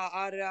strādā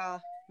ar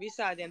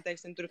visādiem,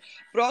 teiksim, tur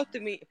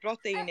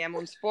proteīniem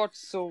un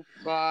sporta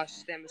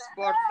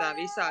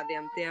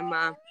visādiem tiem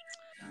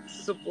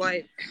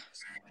supply.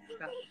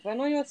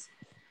 Atvainojos,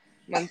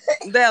 man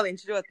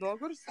dēliņš ļoti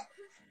nogurs.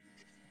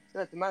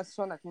 Ļoti maz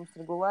šonakt mums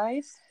ir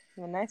gulējis,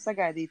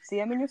 sagaidīt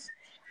ciemiņus.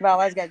 Vēl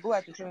aizgāju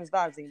gulēt, un šodien uz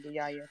dārziņu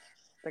bija jāiet.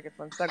 Tagad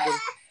man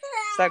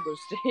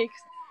sagurs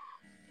čīkst.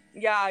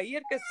 Jā, ir,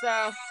 kas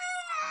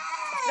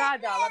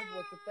strādā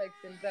varbūt,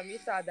 teiksim, tam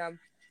visādām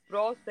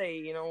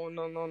proteīnu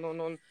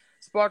un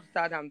sporta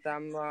tādām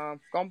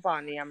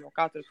kompānijām, no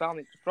katru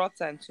pelnīt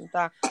procentus un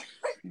tā.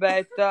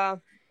 Bet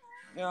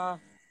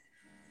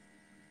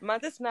man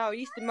tas nav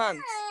īsti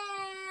mans.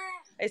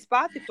 Es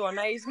pati to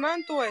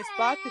neizmantoju, es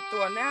pati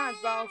to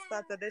neatbalstu,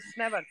 tad es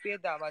nevaru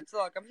piedāvāt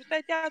cilvēkam. Es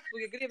teicu, jā, tu,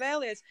 ja gribi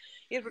vēlies,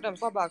 ir, protams,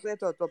 labāk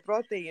lietot to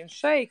proteīnu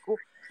šeiku,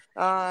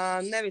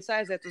 nevis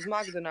aiziet uz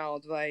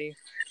McDonald's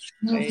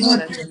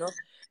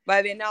vai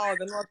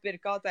vienalga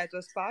nopirkt kaut vai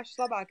tos pašus.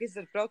 Labāk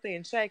izdara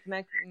proteīnu šeiku,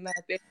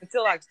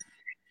 cilvēks,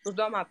 kurš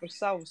domā par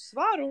savu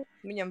svaru,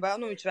 viņam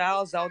viņš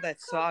vēlas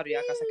zaudēt svaru, jā,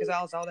 kā saka, es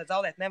vēlas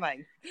zaudēt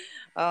nevajag.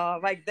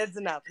 Vajag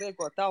dedzināt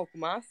lieko tauku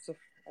masu.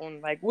 Un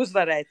vajag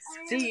uzvarēt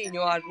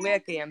cīņu ar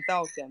liekajiem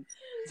taukiem.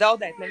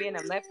 Zaudēt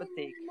nevienam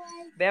nepatīk.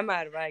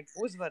 Vienmēr vajag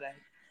uzvarēt.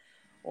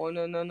 Un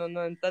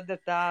tad ir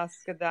tās,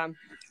 kad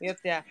ir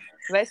tie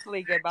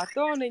veselīgie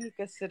batoniņi,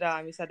 kas ir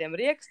visādiem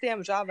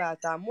riekstiem,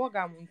 žāvētām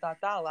ogām un tā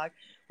tālāk,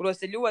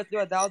 kuros ir ļoti,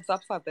 ļoti daudz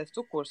apslēptais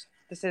cukurs.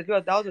 Tas ir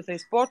ļoti daudz arī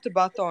sporta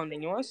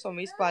batoniņos,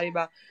 un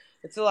vispārībā,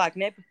 ja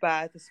cilvēki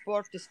nepapēta,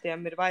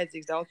 sportistiem ir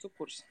vajadzīgs daudz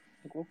cukurs,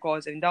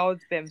 glukozi. Viņi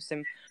daudz,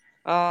 piemēram,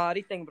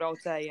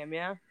 riteņbraucējiem,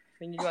 jā.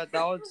 Viņi ļoti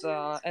daudz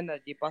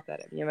enerģiju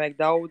patērē. Viņiem vajag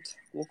daudz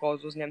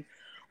glukozu uzņemt.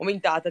 Un viņi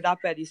tā tad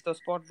apēdīs to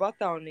sporta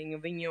batoniņu,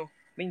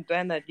 viņi to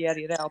enerģiju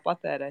arī reāli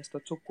patērēs, to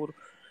cukuru.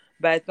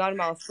 Bet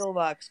normāls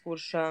cilvēks,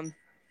 kurš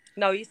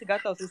nav īsti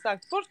gatavs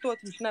sākt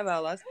sportot, viņš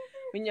nevēlās.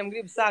 Viņam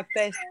grib sākt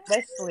ēst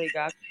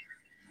veselīgāk.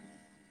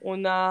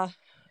 Un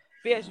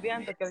bieži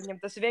vien, ka viņam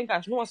tas ir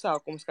vienkārši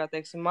nosaukums, kā,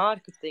 teiksim,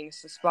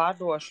 mārketings, es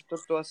pārdošu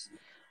tur tos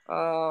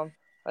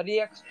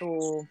riekstu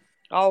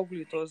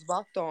augļu, tos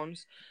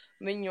batonus.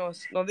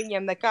 No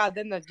viņiem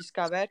nekāda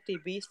enerģiskā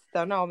vērtība īsti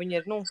tā nav. Viņi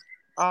ir,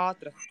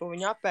 ātra. Tu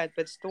viņu apēd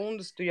pēc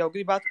stundas, tu jau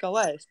gribi atkal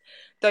ēst.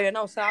 Tev jau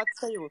nav sāta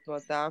sajūta no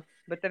tā,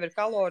 bet tev ir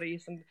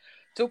kalorijas un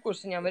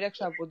cukurs viņam ir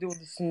iekšā būt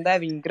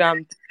 29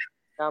 grami,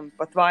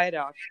 pat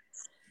vairāk.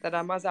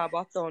 Tādā mazā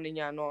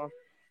batoniņā no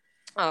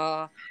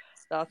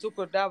tā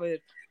cukura deva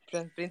ir,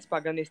 principā,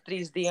 gan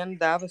 3 dienu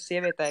deva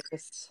sievietē,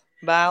 kas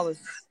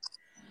vēlas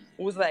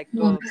uzveikt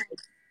to.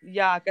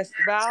 Jā, kas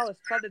vēlas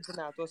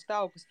padedzināt tos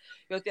taukus,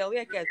 jo tie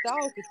liekie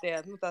tauki,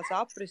 tās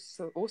apris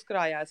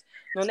uzkrājās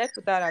no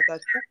nepatērētā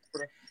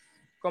cukura,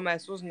 ko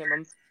mēs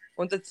uzņemam.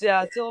 Un tad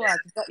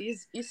cilvēki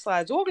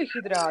izslēdz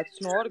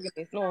ogļhidrātus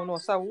no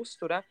savu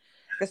uztura,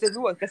 kas ir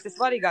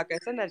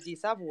svarīgākais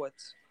enerģijas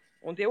avots.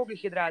 Un tie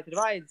ogļhidrāti ir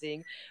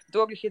vajadzīgi. Bet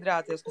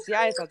ogļhidrātos, kas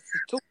jāiesauc, tas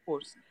ir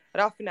cukurs,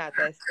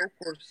 rafinētais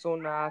cukurs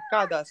un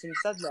kādās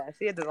viņas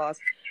sadalās iedalās.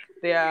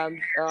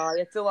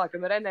 ja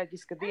cilvēkam ir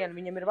enerģiska diena,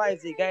 viņam ir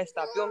vajadzīga ēst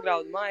tā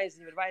pilngraudu maizi,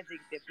 viņam ir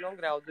vajadzīgi tie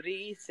pilngraudu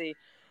rīsi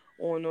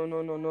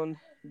un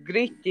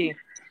griķi,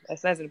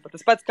 es nezinu, pat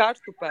tas pats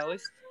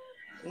kartupelis,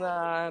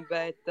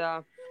 bet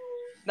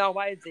nav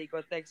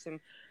vajadzīgi,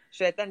 teiksim,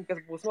 šeit, kas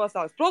būs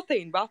nosaukts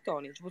proteīna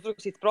batonīts, būs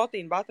rakstīts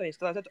proteīna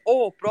batonīts, tad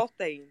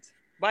proteīns.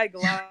 Baigi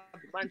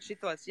labi, man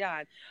šitos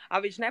jāēd.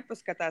 Viņš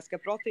nepaskatās, ka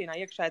proteīnā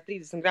iekšā ir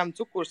 30 gramu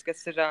cukurs, kas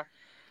ir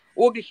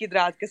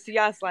ogļhidrāti, kas ir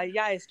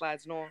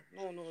jāizslēdz no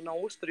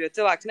uzturu, jo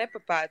cilvēks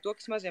nepapēta to,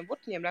 kas maziem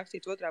burtiņiem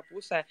rakstīts otrā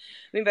pusē.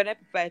 Viņi var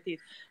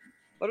nepapētīt.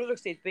 Var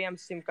uzrakstīt,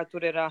 piemēram, ka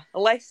tur ir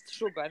less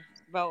sugar.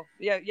 Vēl,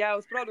 ja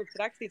uz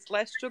produktu rakstīts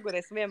less sugar,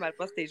 es vienmēr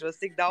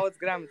pastīšos, cik daudz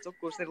gramu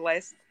cukurs ir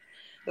less.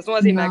 Tas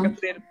nozīmē, ka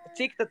tur ir,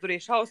 cik tur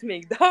ir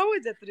šausmīgi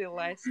daudz, ja tur ir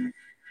less.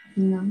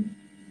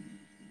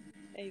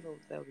 Ej,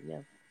 lūdzu, tev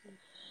viņām.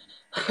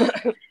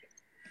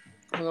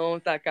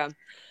 Tā kā.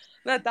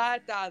 Tā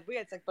ir tāda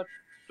lieta, par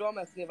to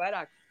mēs arī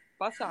vairāk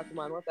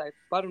pasākumā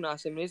noteikti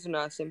parunāsim un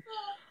izrunāsim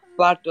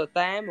par to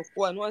tēmu,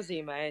 ko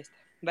nozīmē ēst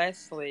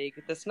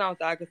veselīgi. Tas nav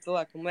tā, ka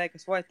cilvēkam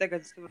liekas, vai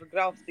tagad es varu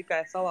grauzt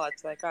tikai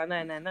salātus vai kā.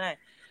 Nē.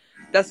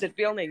 Tas ir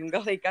pilnīgi un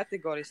galīgi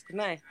kategoriski.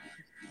 Nē.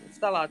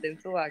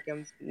 Salātiem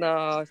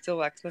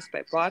cilvēks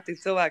nespēja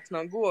pārtikt, cilvēks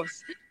nav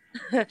govs.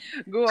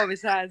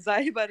 Govis ēd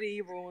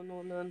zaibarību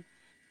un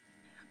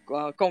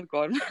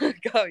kombikornu,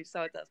 kā viņš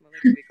saucās, man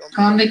liekas, bija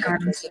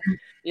kombikorns.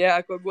 Jā,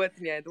 ko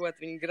gotiņai dot,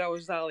 viņi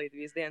grauž zālīti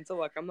visu dienu.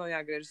 Cilvēkam nav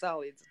jāgriež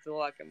zālītes,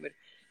 cilvēkam ir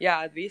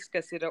jāēd viss,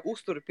 kas ir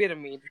uztura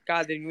piramīda.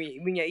 Kāda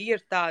viņa ir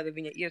tāda,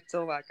 viņa ir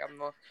cilvēkam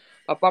no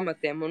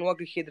pamatiem, un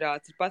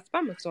ogļhidrāts ir pats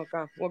pamats,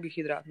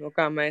 no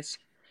kā mēs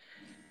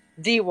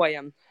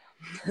dzīvojam.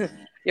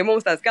 Ja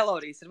mums tās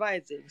kalorijas ir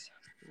vajadzīgas.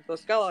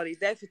 Tos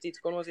kaloriju deficīts,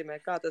 ko nozīmē,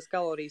 kā tas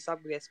kalorijas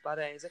apgriezt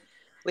pareizi.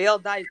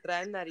 Liela daļa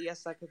treneri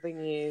iesaka,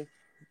 viņi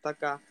tā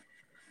kā,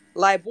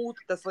 lai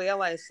būtu tas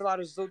lielais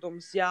svaru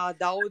zudums,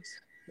 daudz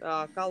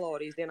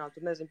kalorijas dienā,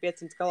 tur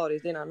 500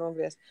 kalorijas dienā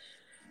nogriezt.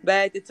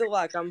 Bet, ja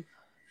cilvēkam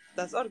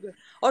tas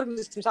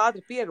organisms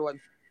ātri pierod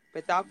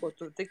pie tā, ko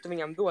tu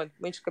viņam dod,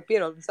 viņš, ka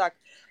pierod un sāk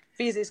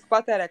fiziski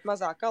patērēt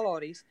mazāk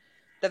kalorijas,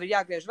 tev ir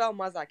jāgriež vēl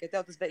mazāk.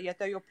 Ja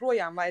tev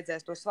joprojām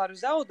vajadzēs to svaru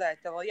zaudēt,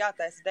 tev vēl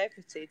jātaisa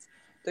deficīts,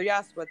 tu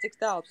jāsaprot, cik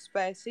tālu tu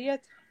spēsi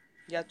iet.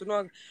 Ja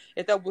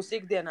tev būs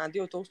ikdienā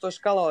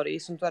 2000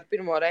 kalorijas un tu ar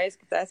pirmo reizi,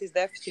 kad taisīs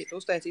deficītu,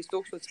 uztaisīs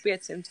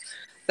 1500,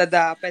 tad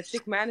pēc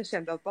cik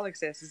mēnešiem tev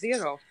paliksies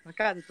 0.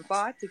 Kāda tu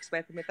pārtiks,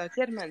 vai tev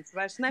ķermenis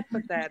vairs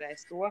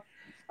nepatērēs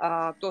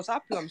tos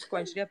apjomus, ko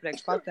viņš ir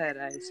iepriekš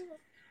patērējis.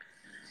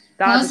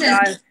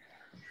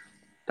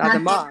 Tāda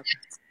māka.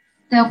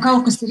 Tev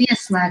kaut kas ir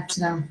ieslēgts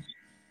vēl.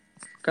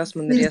 Kas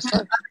man ir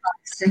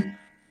ieslēgts?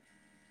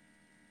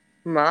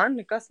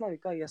 Man? Kas nav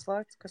kā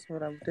ieslēgts? Kas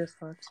man varētu būt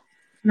ieslēgts?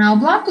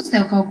 Nav blakus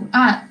tev kaut kur?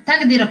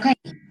 Tagad ir ok.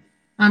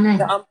 Nē.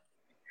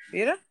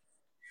 Ir?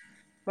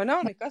 Vai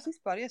nav nekas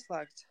vispār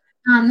ieslēgts?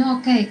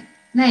 Ok.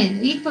 Nē,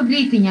 ik pa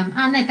brītiņam.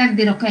 Nē,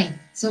 tagad ir ok.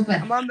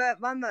 Super.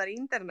 Man var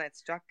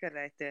internets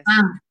čakarēties.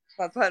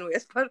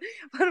 Atvainojies par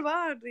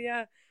vārdu,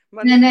 jā.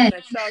 Man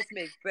internets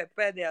šausmīgi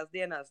pēdējās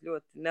dienās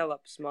ļoti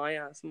nelabs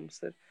mājās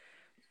mums ir.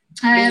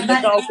 Viņi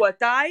kaut ko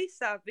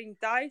taisa, viņi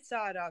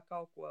taisa ārā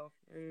kaut ko.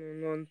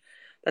 Un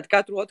tad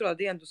katru otro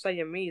dienu tu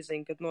saņem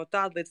īziņu, kad no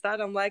tāda līdz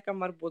tādam laikam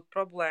var būt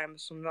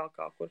problēmas un vēl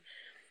kaut kur.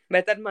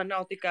 Bet tad man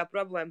nav tikai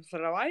problēmas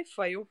ar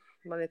Wi-Fi,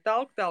 man ir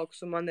talks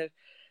un man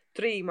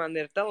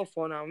ir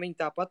telefonā, un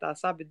viņi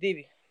tāpatās abi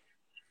divi.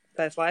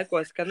 Tais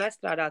laikos, kad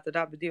nestrādā, tad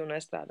abi divi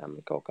nestrādā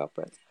man kaut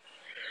kāpēc.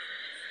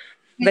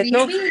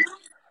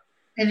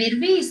 Tev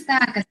ir bijis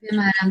tā, ka,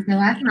 piemēram, tev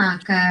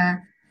atnāk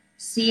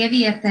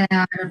sieviete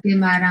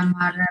piemēram,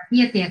 ar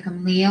pietiekami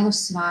lielu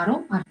svaru,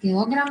 ar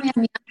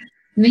kilogramiem,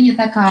 viņa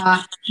tā kā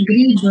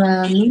grib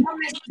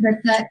nomest, bet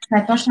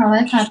tā pašā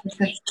laikā,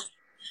 kad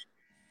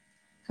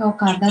kaut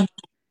kādā,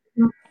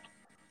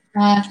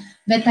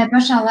 bet tā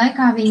pašā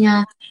laikā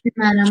viņa,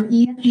 piemēram,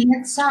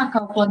 iet sāk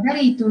kaut ko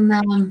darīt un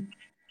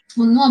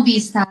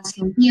nobīstās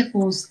un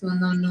piekūst un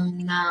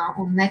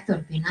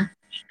neturpina.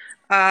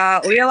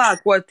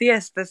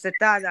 Lielākoties tas ir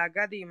tādā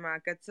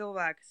gadījumā, kad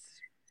cilvēks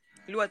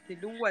ļoti,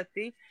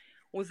 ļoti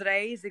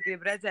uzreiz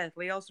grib redzēt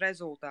lielus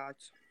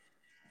rezultātus.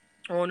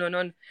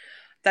 Un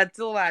tad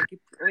cilvēki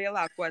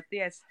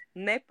lielākoties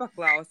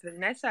nepaklaus,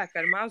 viņi nesāk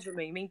ar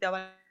mazumiņu, viņi tev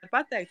var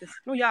pateikt, es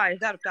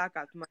daru tā,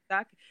 kā tu man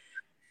saki,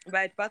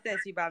 bet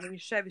patiesībā viņi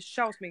sevi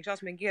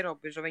šausmīgi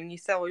ierobežo, viņi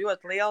sev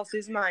ļoti lielas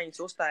izmaiņas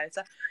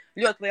uztaisa,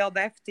 ļoti lielu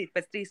deficītu,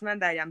 pēc 3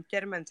 nedēļām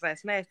ķermenis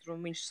vairs neiztur,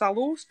 un viņš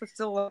salūst, tas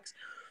cilvēks,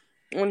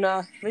 un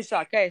viņš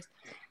sāk ēst.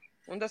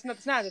 Un tas nav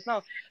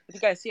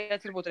tikai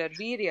sievietes, varbūt arī ar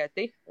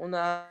vīrieti, un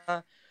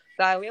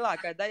tā ir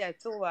lielākā daļai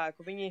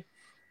cilvēku,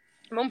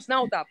 mums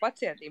nav tā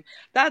pacietība.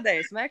 Tādēļ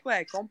es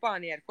meklēju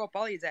kompāniju, ar ko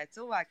palīdzēt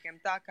cilvēkiem,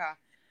 tā kā,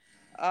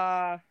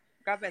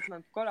 kāpēc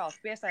man korāls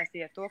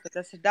piesaistīja to, ka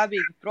tas ir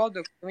dabīgi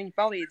produkti, viņi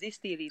palīdz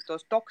iztīrīt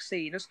tos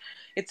toksīnus.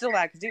 Ja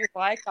cilvēks dzīves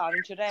laikā,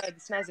 viņš ir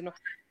ēdis,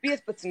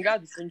 15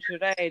 gadus viņš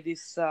ir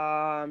ēdis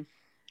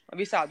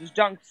visādus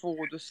junk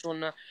foodus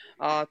un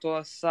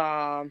tos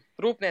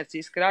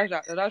rūpnieciski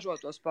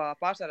ražotos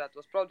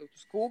pārstrādātos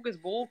produktus, kūkas,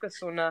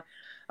 bulkas un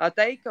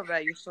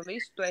teikavējus un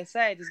visu to esi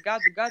ēdis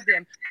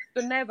gadiem. Tu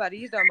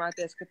nevari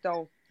izdomāties, ka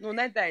tev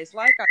nedēļas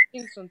laikā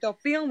un tev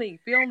pilnīgi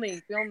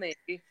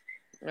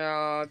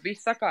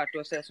viss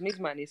sakārtosies un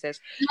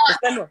izmainīsies.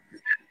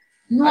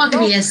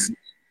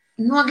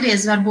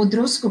 Nogriez varbūt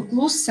drusku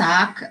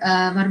klusāk,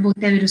 varbūt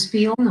tev ir uz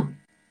pilnu.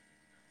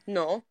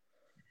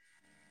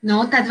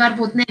 Tad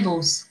varbūt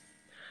nebūs.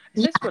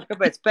 Es nesaprotu,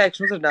 kāpēc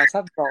pēkšņi uzrādās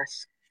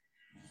atbalsts.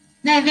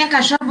 Nē,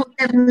 vienkārši varbūt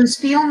tev uz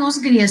pilnu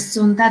uzgriezts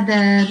un tad,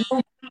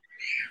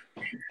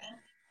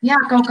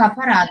 kaut kā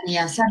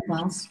parādījās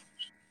atbalsts.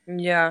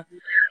 Jā,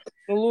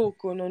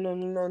 lūk,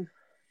 un.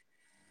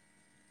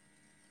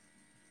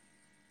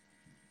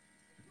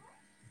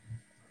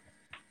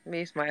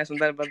 Mīsmājās un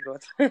darba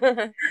atbrot.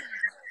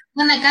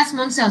 Nekas,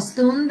 mums jau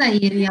stunda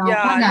ir jau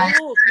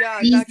pagājusi.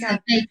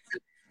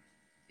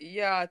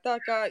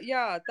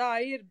 Tā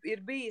ir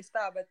bijis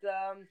tā, bet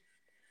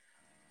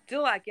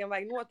cilvēkiem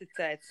vajag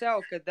noticēt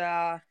sev, kad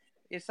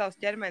ir savs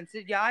ķermenis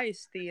ir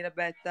jāiztīra,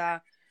 bet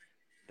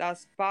tās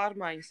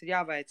pārmaiņas ir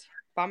jāveic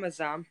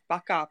pamazām,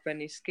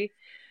 pakāpeniski,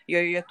 jo,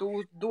 ja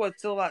tu dod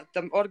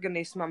tam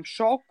organismam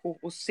šoku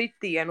uz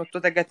sitienu, tu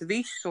tagad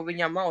visu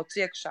viņam mauc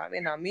iekšā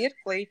vienā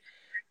mirklī,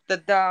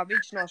 tad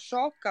viņš no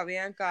šoka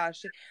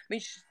vienkārši,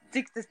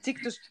 cik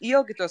tu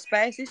ilgi to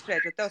spējas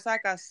izturēt, jo tev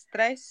sākās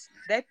stress,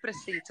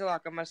 depresija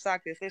cilvēkam var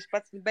sākties tieši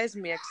pats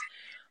bezmiegs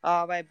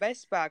vai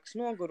bezspēks,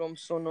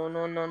 nogurums un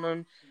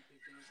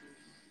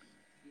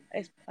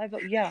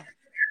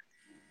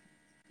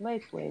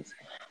Wait, please.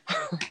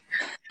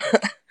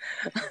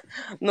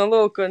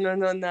 Lūk,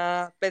 un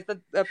pēc tad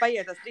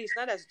paiet tās 3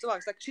 nedēļas, un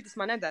cilvēks saka, šitas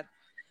man nedara.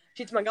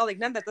 Šitas man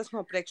galīgi nedara, tas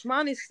nav priekš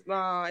manis,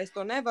 es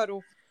to nevaru.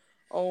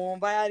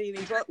 Vai arī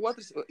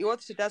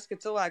otrs ir tas, ka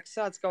cilvēks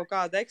sāc kaut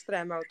kādu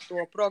ekstrēmu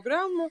to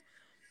programmu,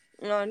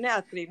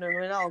 neatkarīgi no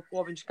vienalga,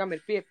 kam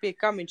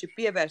viņš ir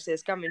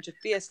pievērsies, kam viņš ir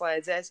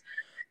pieslēdzies,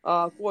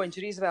 ko viņš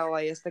ir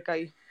izvēlējies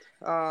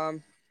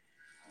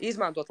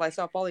izmantot, lai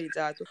sev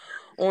palīdzētu.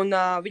 Un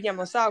viņam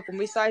no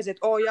sākuma viss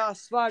aiziet,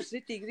 svārs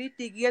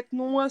ritīgi iet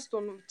nost,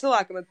 un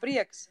cilvēkam ir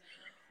prieks.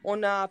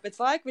 Un pēc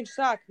laika viņš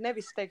sāk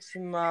nevis,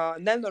 teiksim,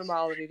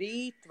 nenormāli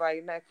rīt vai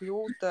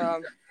nekļūt...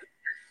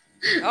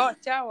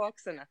 Čau,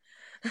 Oksana.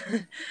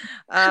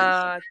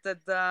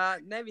 Tad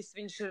nevis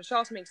viņš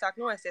šausmīgi sāk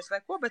noēsties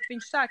vai ko, bet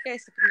viņš sāk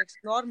ēst, ka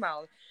viņš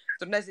normāli,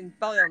 tur nezinu,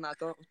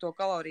 palielināt to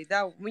kaloriju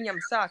devu. Viņam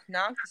sāk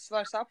nākt tas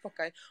svars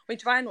apakaļ.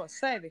 Viņš vaino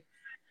sevi.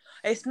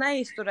 Es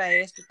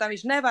neizturēju,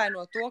 viņš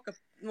nevaino to, ka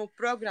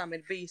programma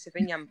ir bijusi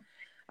viņam.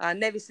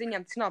 Nevis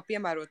viņam tas nav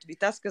piemērot.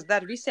 Tas, kas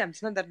dara visiem,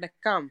 tas nedara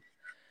nekam.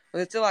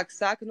 Un cilvēks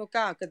saka,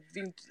 kad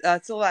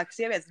cilvēks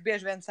sievietes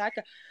bieži vien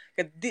saka,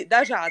 ka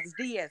dažādas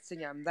diētas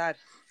viņam dara.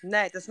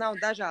 Nē, tas nav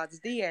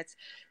dažādas diētas.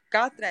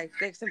 Katrai,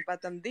 teiksim,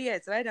 pat tam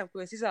diētas veidam,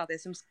 ko jūs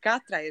izvēlaties, jums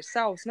katrai ir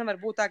savs. Nevar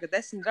būt tā, ka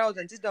 10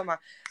 draudzenes izdomā,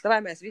 vai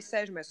mēs visi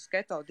sēžamies uz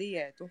keto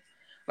diētu,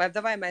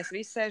 vai mēs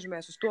visi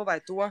sēžamies uz to vai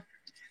to.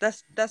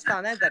 Tas tā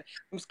nedara.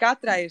 Mums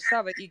katrai ir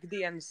sava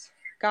ikdienas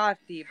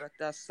kārtība,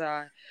 tas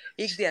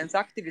ikdienas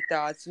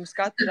aktivitātes. Mums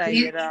katrai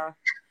ir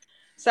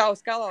savas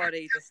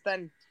kalorijas.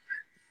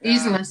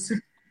 Izlasi.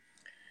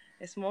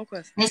 Es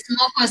mokos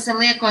ar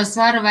lieko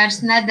svaru,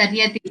 vairs nedara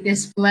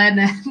ietīties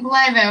plēvē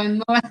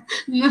un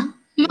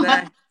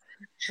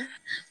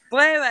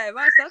Plēvē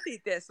var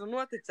satīties un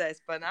noticēs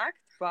panākt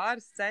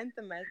pāris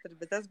centimetri,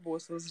 bet tas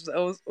būs uz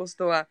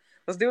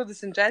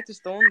 24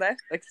 stundu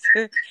efekts.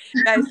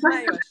 Ja es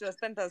smējos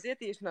šos tās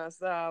ietīšanās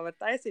var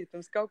taisīt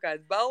pirms kaut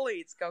kādas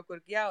ballītes, kaut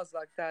kur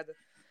jāuzvāk tāda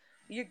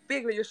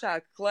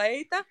piegļušāka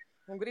kleita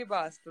un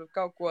gribās tur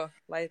kaut ko,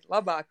 lai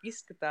labāk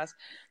izskatās.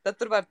 Tad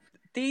tur var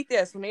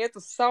tīties un iet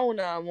uz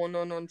saunām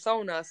un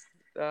saunās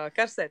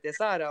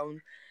karsēties ārā un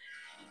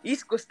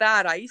izkust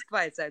ārā,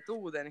 izkvaicēt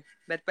ūdeni.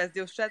 Bet pēc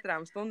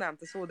 24 stundām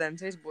tas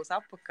ūdens viss būs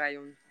apakaļ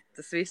un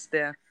tas viss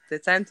tie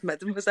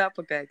centimetri būs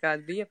apakaļ,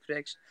 kādi bija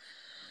iepriekš.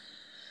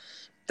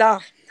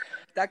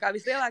 Tā kā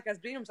vislielākais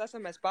brīnums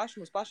esam mēs paši,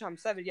 mums pašām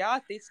sevi ir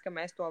jātic, ka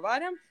mēs to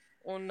varam.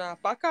 Un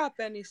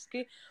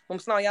pakāpeniski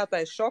mums nav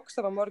jātaisa šoks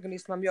savam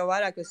organismam, jo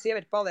vairāk, jo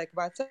sieviete paliek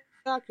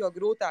vecāka, jo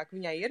grūtāk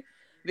viņai ir.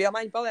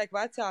 Vielmaiņa paliek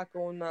vecāka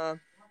un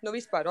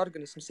vispār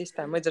organismu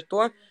sistēma. Līdz ar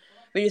to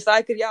viņas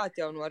laika ir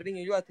jāatjauno, ar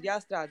viņu ļoti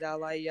jāstrādā,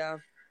 lai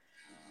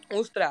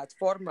uzturētu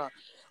formā.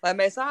 Lai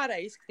mēs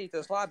ārēji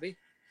izskatītos labi,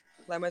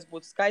 lai mēs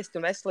būtu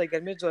skaisti un veselīgi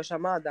ar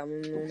mirdzošām ādām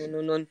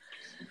un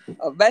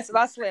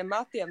veseliem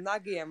matiem,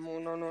 nagiem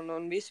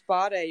un visu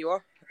pārējo.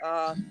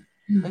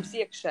 Mums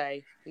iekšēji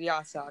ir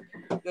jāsāk,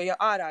 jo ja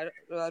ārā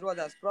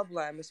rodās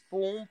problēmas,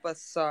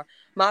 pumpas,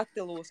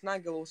 matilūs,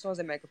 nagalūs,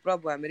 nozīmē, ka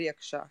problēma ir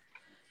iekšā.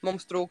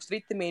 Mums trūks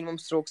vitamīnu,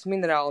 mums trūks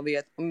minerāla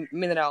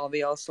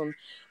vielas un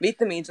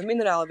vitamīns un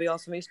minerāla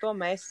vielas, un visu to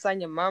mēs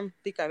saņemam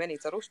tikai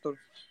vienīgs ar uzturu.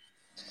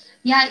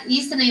 Jā,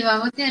 īstenībā,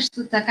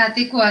 tieši tā kā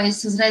tikko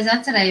es uzreiz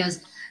atcerējos,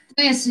 tu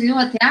esi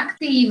ļoti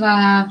aktīva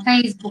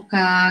Facebook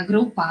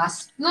grupās.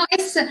 Nu,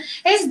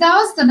 es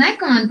daudz tu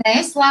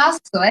nekomentēju, es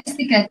lasu, es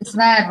tikai tas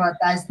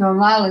vērotājs no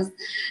malas.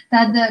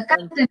 Tad, kā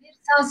tev ir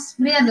savs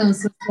spriedums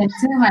uz tiem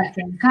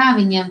cilvēkiem, kā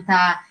viņiem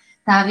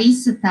tā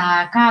visa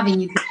kā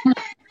viņi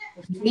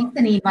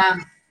īstenībā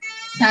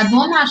tā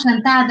domāšana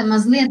tāda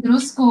mazliet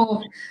drusku,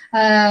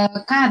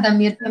 kādam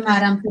ir,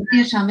 piemēram, tur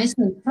tiešām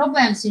veselības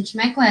problēmas, viņš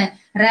meklē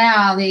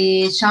reāli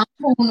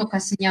šampūnu,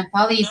 kas viņam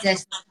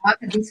palīdzēs,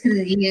 kad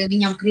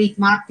viņam krīt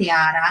mati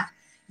ārā,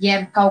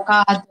 jeb kaut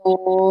kādu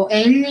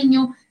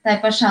eļļiņu, tai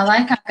pašā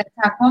laikā, kad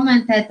tā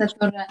komentē, tad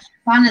tur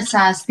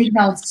panesās tik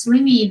daudz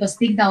slimības,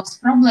 tik daudz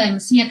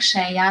problēmas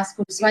iekšējās,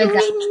 kuras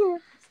vajadzētu.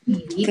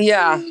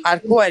 Jā, ar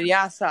ko ir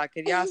jāsāk?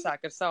 Ir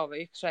jāsāk ar savu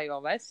iekšējo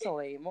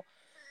veselību.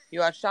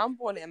 Jo ar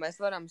šampūniem mēs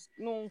varam,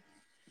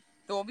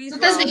 to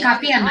vizuāli tas bija kā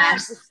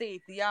piemērs.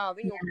 Jā,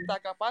 viņu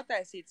tā kā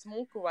pataisīt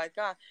smuku vai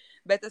kā,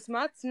 bet tas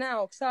mats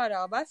neaugs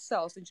ārā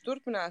vesels, viņš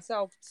turpinās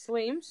augt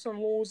slims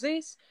un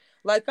lūzīs,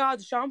 lai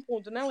kādu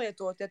šampūnu tu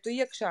nelietot, ja tu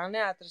iekšā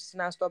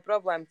neatrasinās to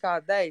problēmu,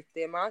 kādēļ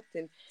tie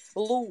mati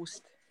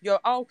lūst. Jo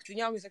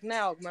viņi aug,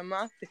 neaug man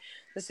mati.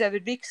 Tas jau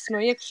ir viks no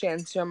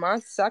iekšienes, jo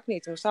matis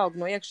saknīts mums aug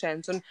no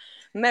iekšienes. Un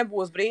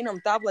nebūs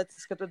brīnuma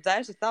tabletes, ka tu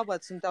dzersi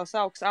tabletes un tavs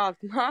augs augt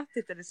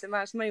mati, tad es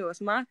vienmēr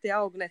smējos, mati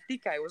aug ne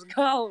tikai uz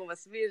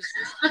galvas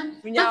virsmas.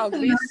 Viņi aug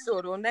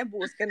visur un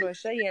nebūs, ka no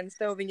šejienes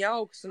tev viņi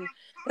augs un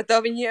tad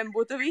tev viņiem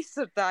būtu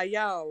visur tā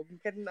jāaug,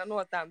 kad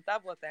no tām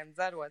tabletēm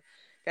dzerot.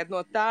 Kad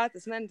no tā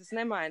tas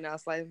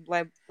nemainās, lai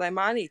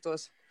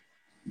mainītos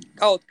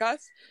kaut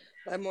kas,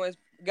 lai mēs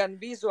gan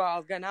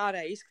vizuāli, gan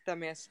ārēji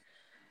izskatāmies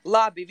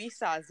labi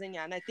visā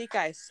ziņā, ne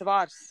tikai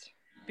svars,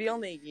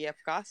 pilnīgi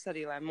jebkas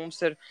arī, lai mums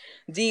ir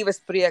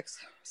dzīves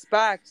prieks,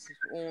 spēks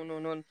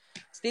un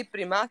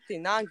stipri mati,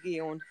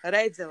 nagi un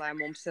redze, lai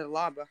mums ir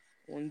laba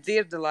un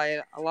dzirde, lai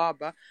ir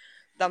laba,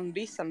 tam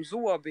visam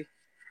zobi,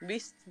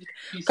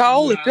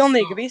 kauli,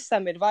 pilnīgi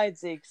visam ir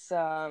vajadzīgs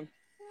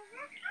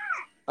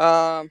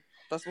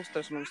tas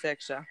uzturs mums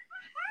iekšā.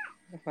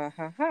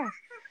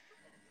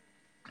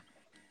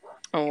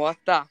 O,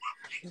 tā.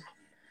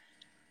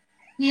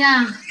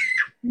 Jā,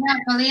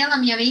 pa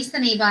lielam jau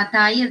īstenībā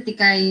tā ir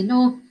tikai,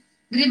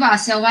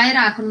 gribās jau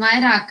vairāk un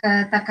vairāk,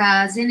 tā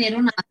kā,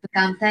 runāt par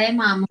tām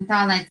tēmām un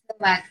tā, lai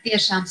cilvēki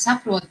tiešām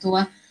saprot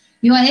to.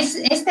 Jo es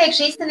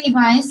teikšu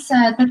īstenībā,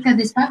 tad, kad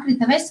es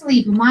pakrita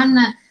veselību,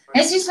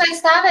 es visu laiku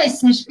stāvēju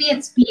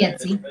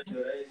 6,5.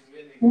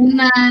 Un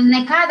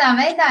nekādā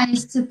veidā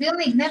es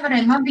pilnīgi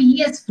nevarēju, man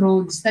bija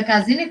iesprūdis, tā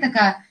kā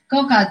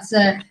kaut kāds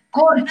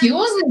korķi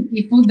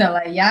uzliki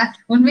pudelē, ja?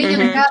 Un viņa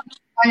nekādā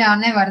vaļā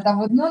nevar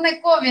dabūt,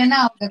 neko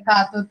vienalga,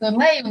 kā tu tur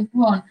lej un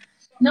ko.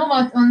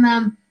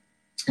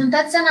 Un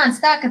tad sanāca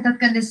tā, ka tad,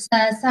 kad es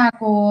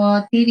sāku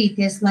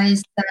tīrīties, lai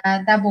es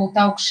dabūtu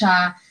augšā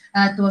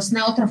tos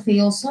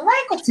neutrofīlus un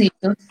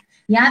leikocitus,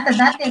 jā, tad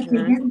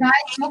attiecīgi es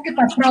gāju smuki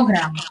par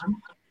programmām.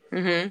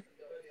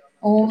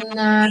 Un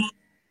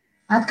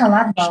atkal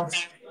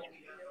atbalsts.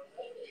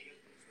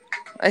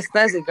 Es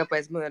nezinu,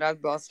 kāpēc man ir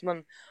atbalsts. Man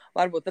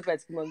varbūt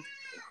tāpēc, ka man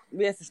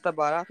Viesis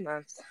tabā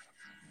atnāca.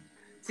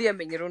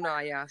 Ciemiņi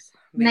runājās.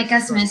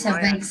 Nekas mēs jau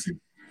veiksim.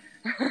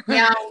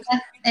 Jā,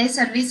 es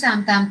ar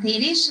visām tām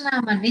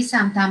tīrīšanām, ar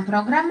visām tām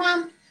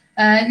programmām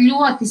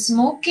ļoti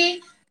smuki,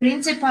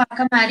 principā,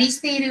 kamēr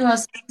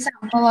iztīrījos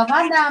visām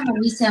kolavadām,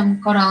 visiem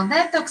korāla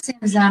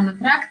detoksiem, zarnu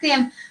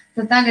traktiem,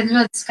 tad tagad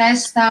ļoti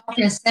skaisti stāv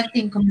pie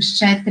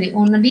 7,4.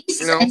 Un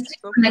visas es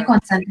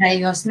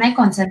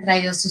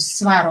nekoncentrējos uz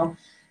svaru.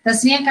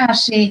 Tas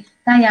vienkārši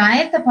tajā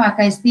etapā,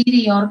 ka es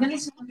tīrīju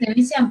organismu no tiem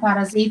visiem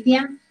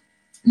parazītiem,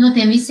 no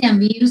tiem visiem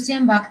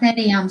vīrusiem,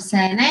 baktērijām,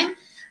 sēnēm,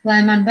 lai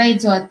man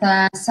beidzot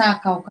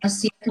sāk kaut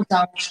kas iet uz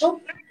augšu,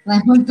 lai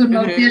man tur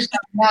nav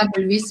tiešām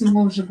jāguļ visu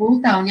mūžu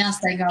gultā un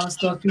jāsteigā uz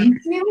to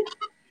kliņķiem.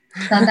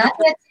 Tad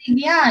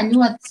attiecīgi, jā,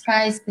 ļoti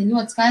skaisti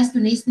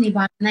un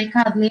īstenībā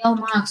nekādu lielu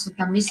mākslu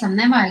tam visam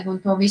nevajag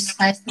un to visu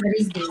skaisti var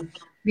izdarīt.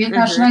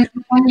 Vienkārši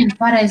vajag paņemt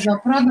pareizo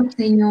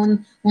produktiņu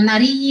un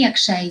arī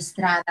iekšēji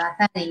strādāt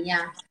arī, jā.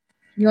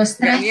 Jo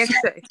stress...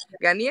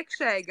 Gan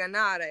iekšēji, gan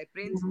ārēji.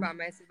 Principā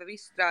mēs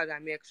visu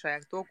strādājam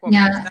iekšēji. To, ko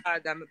mēs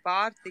strādājam,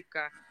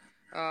 pārtika,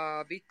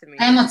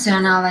 vitamīni.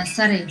 Emocionālais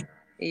arī.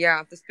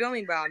 Jā, tas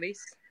pilnībā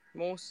viss.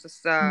 Mūsu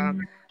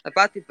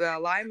pati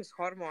laimes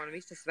hormoni,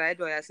 viss tas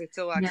veidojās, ja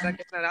cilvēki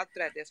saka, ka nevar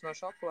atturēties no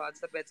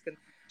šokolādes, tāpēc, ka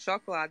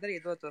šokolāde arī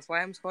dod tos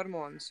laimes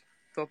hormonus,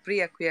 to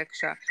prieku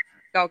iekšā.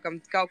 Kaut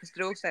kas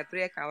trūksē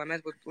priekā, lai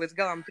mēs būtu līdz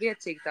galam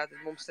priecīgi, tātad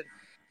mums ir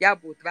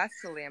jābūt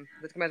veseliem,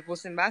 bet, kad mēs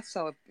būsim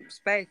veseli,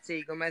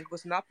 spēcīgi un mēs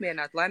būsim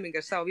apmierināti,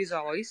 laimīgi ar savu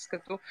vizuālo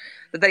izskatu,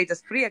 tad arī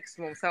tas prieks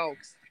mums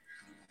augs.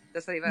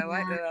 Tas arī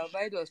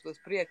veidos tos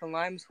prieka un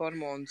laimes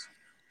hormonus.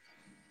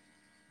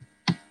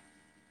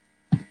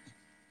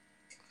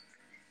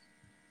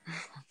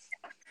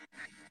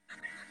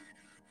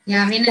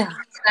 Jā,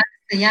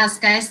 jā,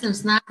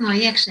 skaistums nāk no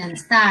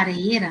iekšienes, tā arī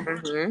ir.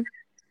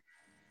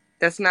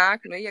 Tas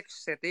nāk no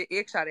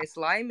iekšā arī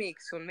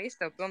laimīgs un viss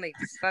tev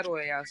pilnīgi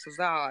starojās uz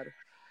āru.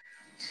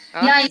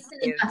 Jā,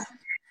 īstenībā.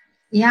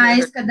 Jā,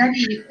 es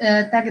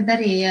tagad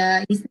arī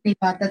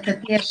īstenībā tad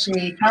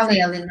tieši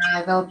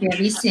palielināju vēl pie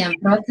visiem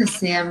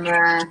procesiem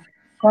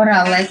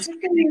korāla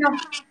lecitīnu.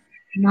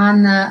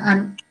 Man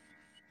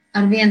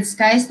ar vien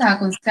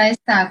skaistāk un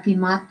skaistāki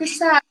mati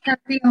sāka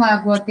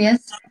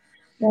pielāgoties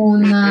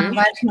un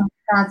vairs nav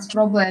tādas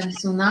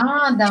problēmas un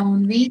āda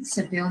un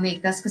visa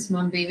pilnīgi tas, kas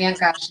man bija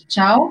vienkārši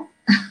čau.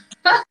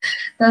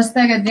 Tas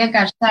tagad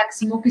vienkārši sāk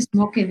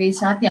smuki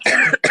visu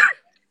atjaunot.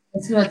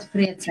 Es ļoti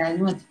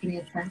priecēju.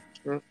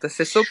 Tas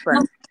ir super,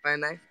 vai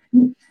ne?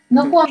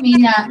 Nu, ko,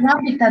 mīļā,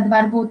 labi, tad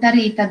varbūt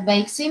arī tad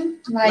beigsim.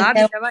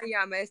 Labi,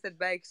 jā, mēs tad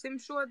beigsim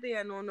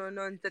šodien un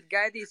tad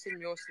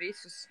gaidīsim jūs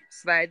visus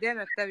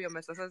svētdien ar tevi, jo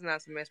mēs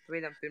sazināsimies pa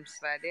vidam pirms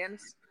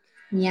svētdienas.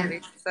 Jā.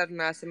 Visu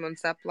sarunāsim un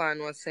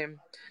saplānosim.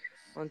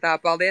 Un tā,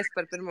 paldies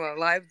par pirmo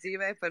laivu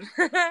dzīvē,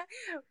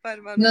 par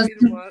manu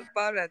pirmo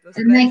pārvērtos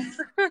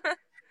stresu.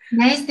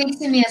 Mēs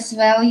tiksimies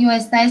vēl, jo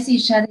es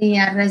taisīšu arī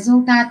ar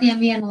rezultātiem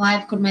vienu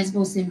laivu, kur mēs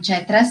būsim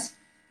 4.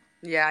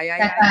 Jā.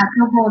 Tā kā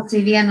tu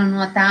būsi viena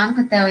no tām,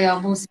 ka tev jau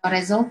būs jau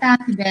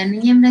rezultāti,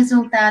 bērniņiem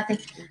rezultāti,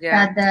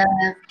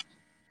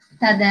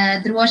 tad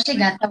droši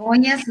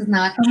gatavojies uz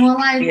nākamo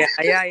laivu.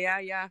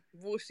 Jā.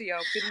 Būšu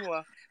jau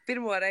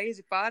pirmo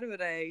reizi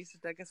pārvarējusi,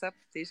 tā kā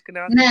sapratīšu, ka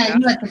nav. Nē,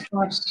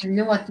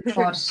 ļoti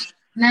forši.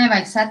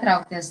 Nevajag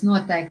satraukties,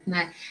 noteikti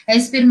nē.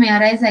 Es pirmajā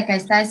reizē, kad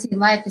es taisīju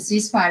laivu, es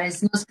vispār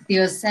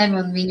noskatījos sevi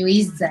un viņu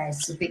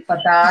izdzēsu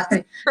tikpat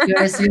ātri, jo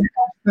es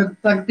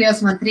par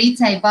Dievs man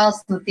trīcēja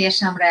balss, nu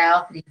tiešām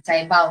reāli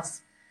trīcēja balss.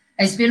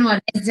 Es pirmo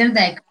reizi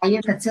dzirdēju, kā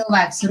kad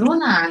cilvēks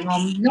runā,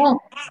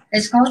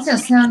 es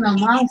klausījos sev no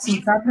malas un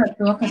sapratu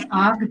to, ka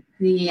ak,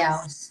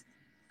 Dievs.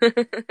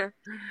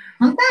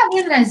 Un tā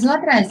vienreiz,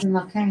 otrais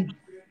un ok.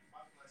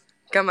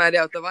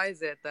 Kamēr jau tev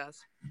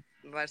aizietās,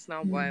 vairs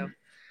nav bail.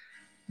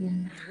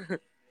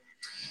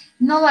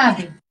 Nu,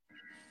 labi.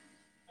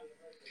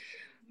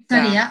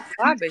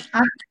 Labi.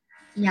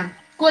 Jā.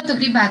 Ko tu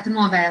gribētu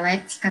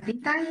novēlēt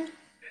skatītājiem?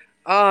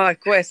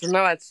 Ko es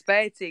novēlētu?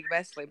 Spēcīgu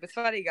veselību, bet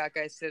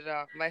svarīgākais ir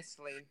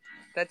veselība.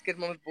 Tad,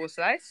 kad mums būs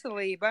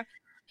veselība,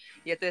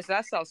 ja tu esi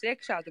vesels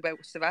iekšā, tu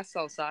būsi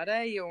vesels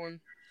ārēji, un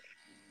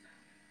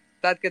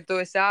tad, kad tu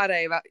esi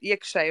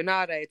iekšēji un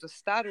ārēji, tu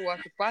staro,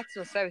 tu pats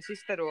no sevis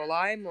izstaro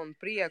laimu un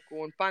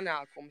prieku un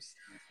panākums.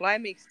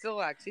 Laimīgs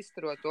cilvēks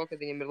izstaro to, kad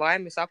viņam ir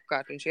laimes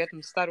apkārt, viņš iet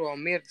un staro un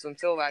mirdz, un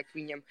cilvēki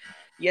viņam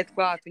iet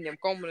klāt, viņam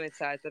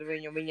komunicēt ar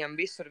viņu, viņam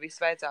visur viss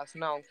veicās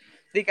un aug.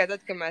 Tikai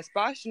tad, kad mēs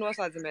paši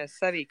noslēdzamies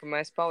sevī, ka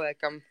mēs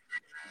paliekam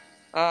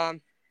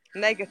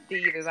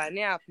negatīvi vai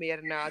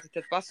neapmierināti,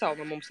 tad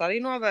pasaule mums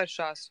arī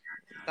novēršās.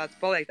 Tāds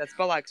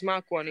palaiks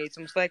mākonīts,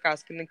 mums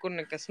liekas, ka nekur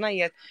nekas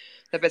neiet,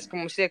 tāpēc, ka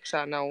mums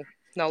iekšā nav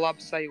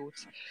labas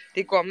sajūtas.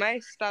 Tikko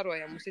mēs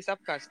starojam, mums viss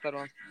apkārt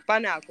staro.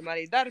 Panākumi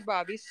arī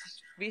darbā,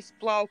 viss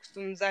plaukst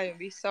un zaļ,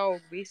 viss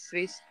aug,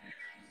 viss.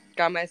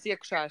 Kā mēs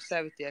iekšā ar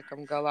sevi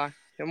tiekam galā.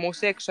 Jo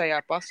mūsu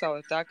iekšējā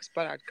pasaule ir tā, kas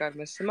parāda, kā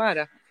mēs esam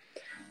ārā.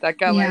 Tā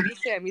kā, lai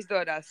visiem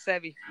izdodās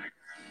sevi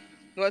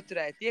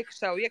noturēt,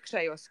 savu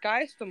iekšējo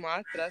skaistumu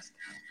atrast,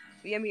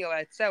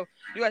 iemīlēt sev,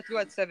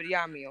 ļoti sevi ir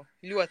jāmīl.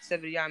 Ļoti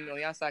sevi ir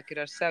jāmīl, jāsāk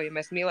ir ar sevi. Ja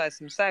mēs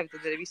mīlēsim sevi,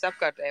 tad arī visi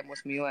apkārtēji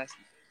mūs mīlēs.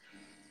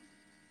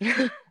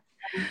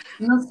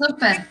 Nu,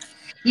 super.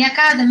 Ja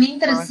kādam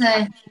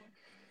interesē,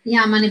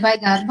 mani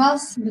baigā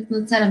atbalsts, bet,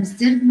 cerams,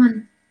 dzird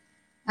mani.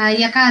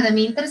 Ja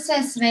kādam interesē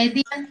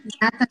svētdien,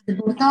 tad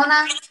Burtonā,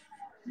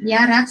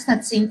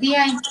 rakstāt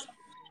Cintijai,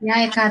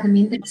 ja kādam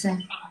interesē.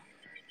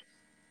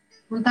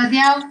 Un tad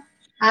jau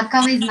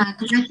atkal līdz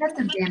nākamajai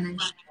ceturtdienai.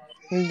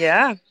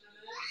 Jā.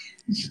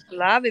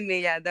 Labi,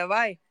 mīļā,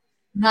 davai.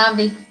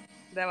 Labi.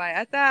 Davai,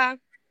 atā.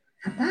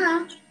 Atā.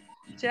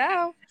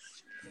 Čau.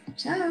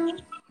 Čau.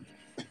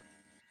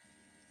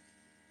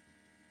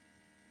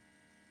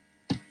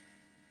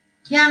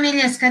 Jā,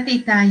 mīļie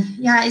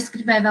skatītāji, es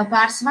gribēju vēl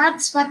pāris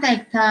vārdus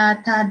pateikt,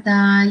 tad,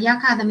 ja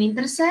kādam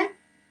interesē,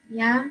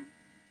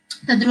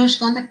 tad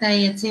droši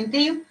kontaktējiet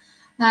Cintiju.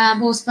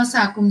 Būs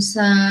pasākums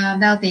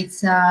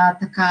veltīts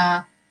tā kā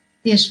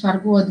tieši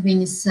par godu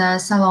viņas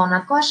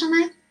salona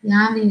atklāšanai.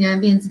 Viņai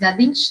 1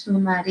 gadiņš,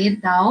 tomēr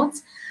ir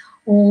daudz.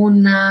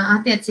 Un,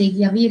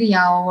 attiecīgi, jau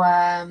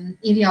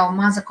ir jau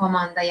maza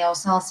komanda jau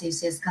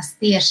salsījusies, kas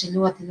tieši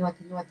ļoti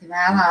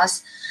vēlās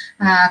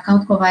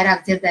kaut ko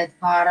vairāk dzirdēt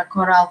par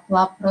korāla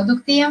klubu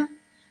produktiem,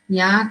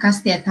 kas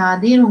tie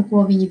tādi ir un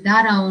ko viņi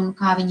dara un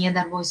kā viņi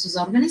iedarbojas uz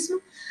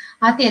organismu.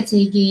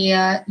 Attiecīgi,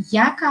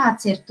 ja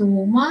kāds ir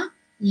tūmā,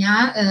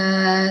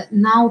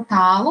 nav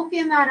tālu,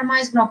 piemēram,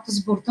 aizbraukt uz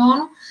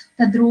Burtonu,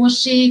 tad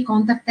droši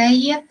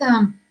kontaktējiet.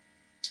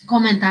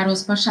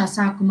 Komentāros pašā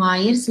sākumā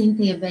ir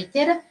Sintija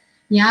Beķere.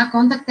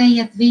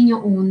 Kontaktējiet viņu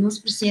un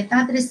uzprasiet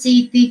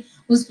adresīti,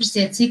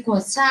 uzprasiet,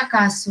 cikos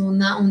sākās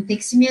un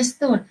tiksimies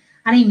tur.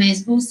 Arī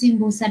mēs būs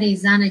arī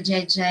Zane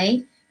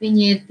JJ.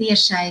 Viņa ir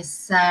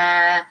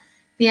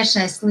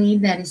tiešais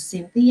līderis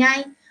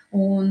Sintijai.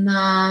 Un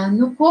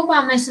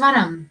kopā mēs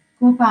varam,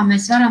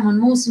 un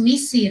mūsu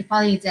misija ir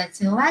palīdzēt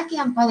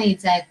cilvēkiem,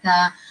 palīdzēt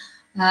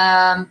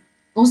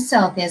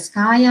uzcelties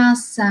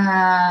kājās,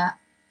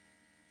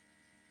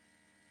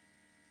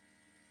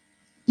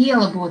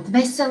 pielabot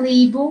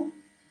veselību,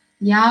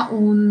 ja,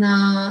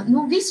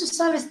 un visu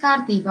savest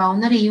kārtībā,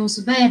 un arī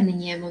jūsu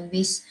bērniņiem un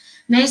viss.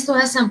 Mēs to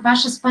esam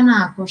pašas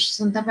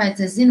panākušas, un tāpēc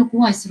es zinu,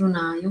 ko es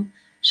runāju.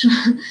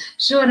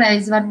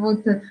 Šoreiz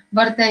varbūt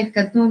var teikt,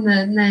 ka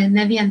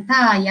nevien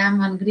tā, ja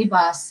man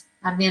gribās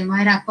arvien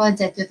vairāk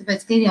palīdzēt, jo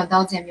tāpēc, ka ir jau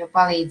daudziem jau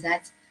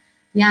palīdzēts.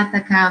 Jā,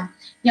 tā kā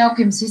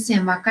jauki jums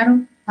visiem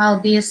vakaru.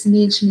 Paldies,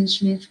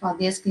 mīļš,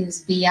 paldies, ka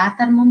jūs bijāt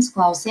ar mums,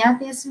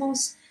 klausījāties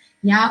mūs.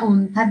 Jā,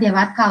 un tad jau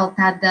atkal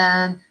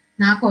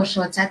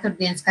nākošo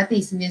ceturtdienu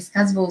skatīsimies,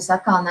 kas būs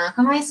atkal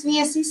nākamais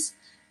viesis.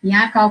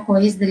 Jā, kaut ko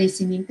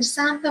izdarīsim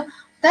interesantu.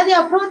 Tad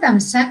jau,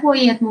 protams,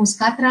 sekojiet mūs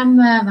katram,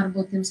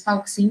 varbūt jums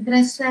kaut kas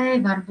interesē,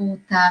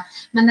 varbūt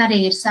man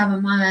arī ir sava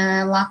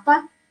lapa,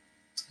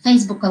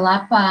 Facebooka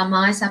lapa,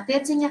 mājas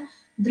aptieciņa.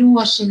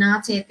 Droši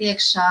nāciet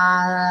iekšā,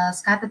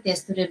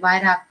 skatāties, tur ir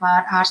vairāk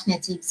par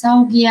ārstniecības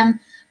augiem,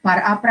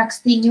 par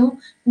aprakstiņu,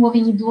 ko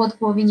viņi dod,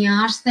 ko viņi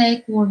ārstē,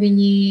 ko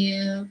viņi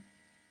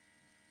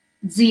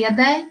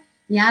dziedē.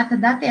 Jā,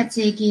 tad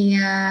attiecīgi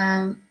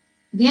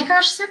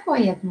vienkārši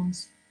sekojiet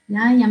mums.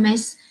 Jā, ja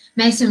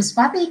mēs jums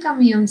patīkam,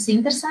 jums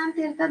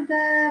interesanti ir, tad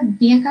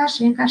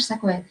vienkārši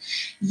sekojiet.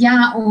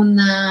 Jā, un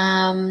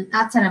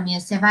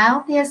atceramies, ja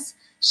vēlaties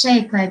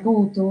šeit, lai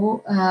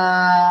būtu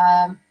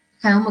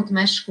Helmuta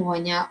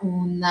Meškoņa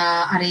un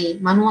arī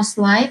manos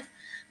live,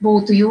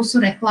 būtu jūsu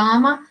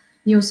reklāma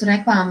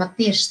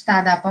tieši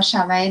tādā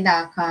pašā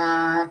veidā,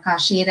 kā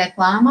šī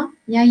reklāma,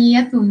 ja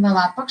iet un vēl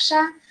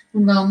apakšā,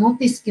 un vēl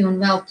mutiski, un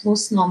vēl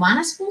plus no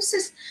manas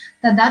puses,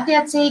 tad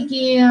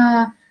attiecīgi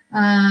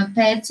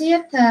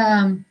pērciet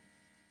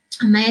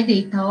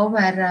Mēdīta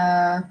over,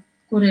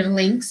 kur ir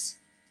links,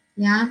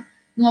 jā,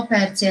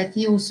 nopērciet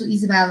jūsu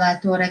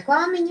izvēlēto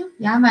reklāmiņu,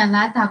 jā, vai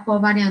lētāko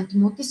variantu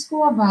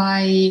mutisko,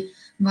 vai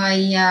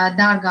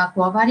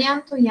dārgāko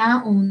variantu, jā,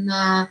 un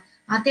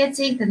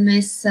attiecīgi tad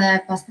mēs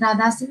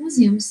pastrādāsim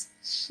uz jums.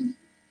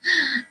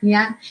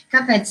 Jā,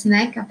 kāpēc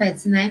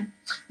ne?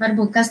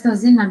 Varbūt, kas to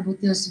zina,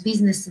 varbūt jūsu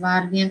biznesa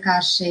var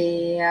vienkārši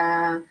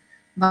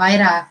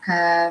vairāk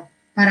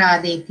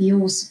parādīt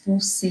jūsu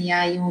pusi,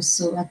 jā,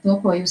 ar to,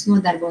 ko jūs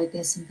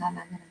nodarbojaties un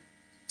tādā garā.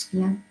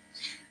 Jā.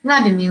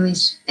 Labi,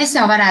 mīlīši, es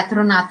jau varētu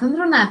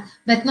runāt,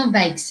 bet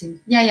beigsim.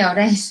 Ja jau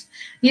reiz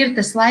ir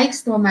tas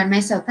laiks, tomēr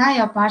mēs jau tā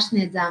jau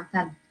pārsniedzām,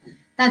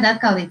 tad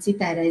atkal līdz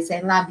citai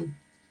reizei. Labi.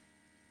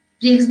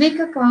 Prieks bija,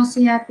 ka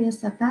klausījāties.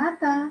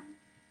 Tā.